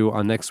new issue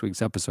on next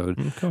week's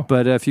episode. Cool.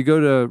 But if you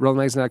go to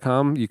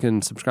relevantmagazine.com, you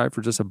can subscribe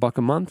for just $1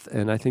 a month,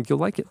 and I think you'll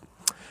like it.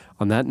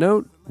 On that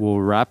note,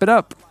 we'll wrap it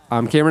up.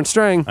 I'm Cameron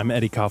Strang. I'm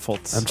Eddie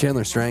Koffoltz. I'm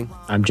Chandler Strang.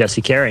 I'm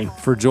Jesse Carey.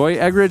 For Joy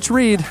Eggerich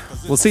Reed,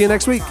 we'll see you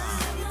next week.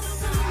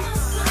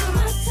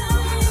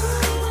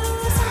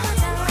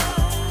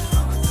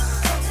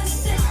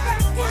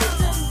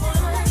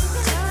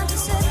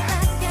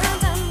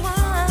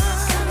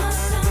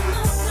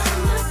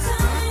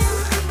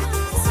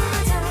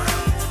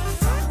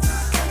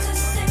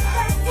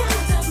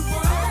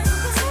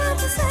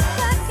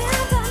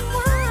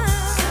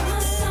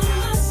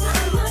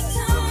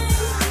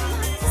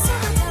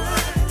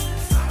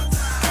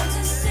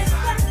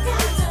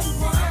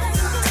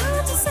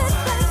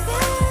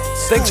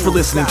 Thanks for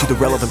listening to The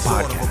Relevant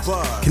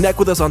Podcast. Connect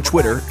with us on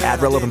Twitter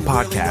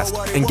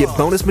 @RelevantPodcast and get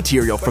bonus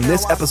material from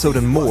this episode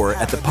and more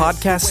at the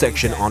podcast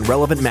section on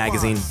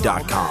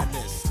relevantmagazine.com.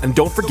 And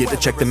don't forget to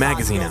check the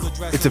magazine out.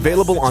 It's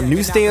available on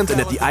newsstands and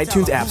at the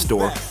iTunes App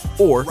Store,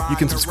 or you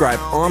can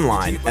subscribe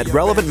online at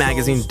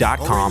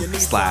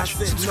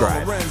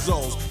relevantmagazine.com/subscribe.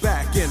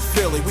 Back in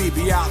Philly, we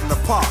be out in the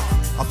park.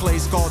 A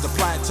place called the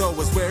Plateau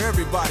is where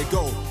everybody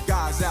go.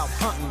 Guys out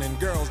hunting and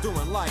girls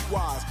doing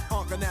likewise.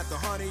 Honking at the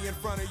honey in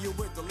front of you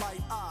with the light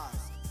eyes.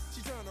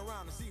 She turn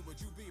around and see what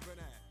you beeping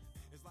at.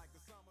 It's like the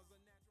summer's a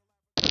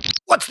natural.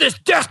 What's this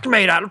desk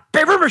made out of?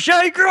 Paper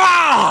mache?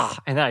 Ah!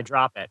 And then I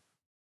drop it.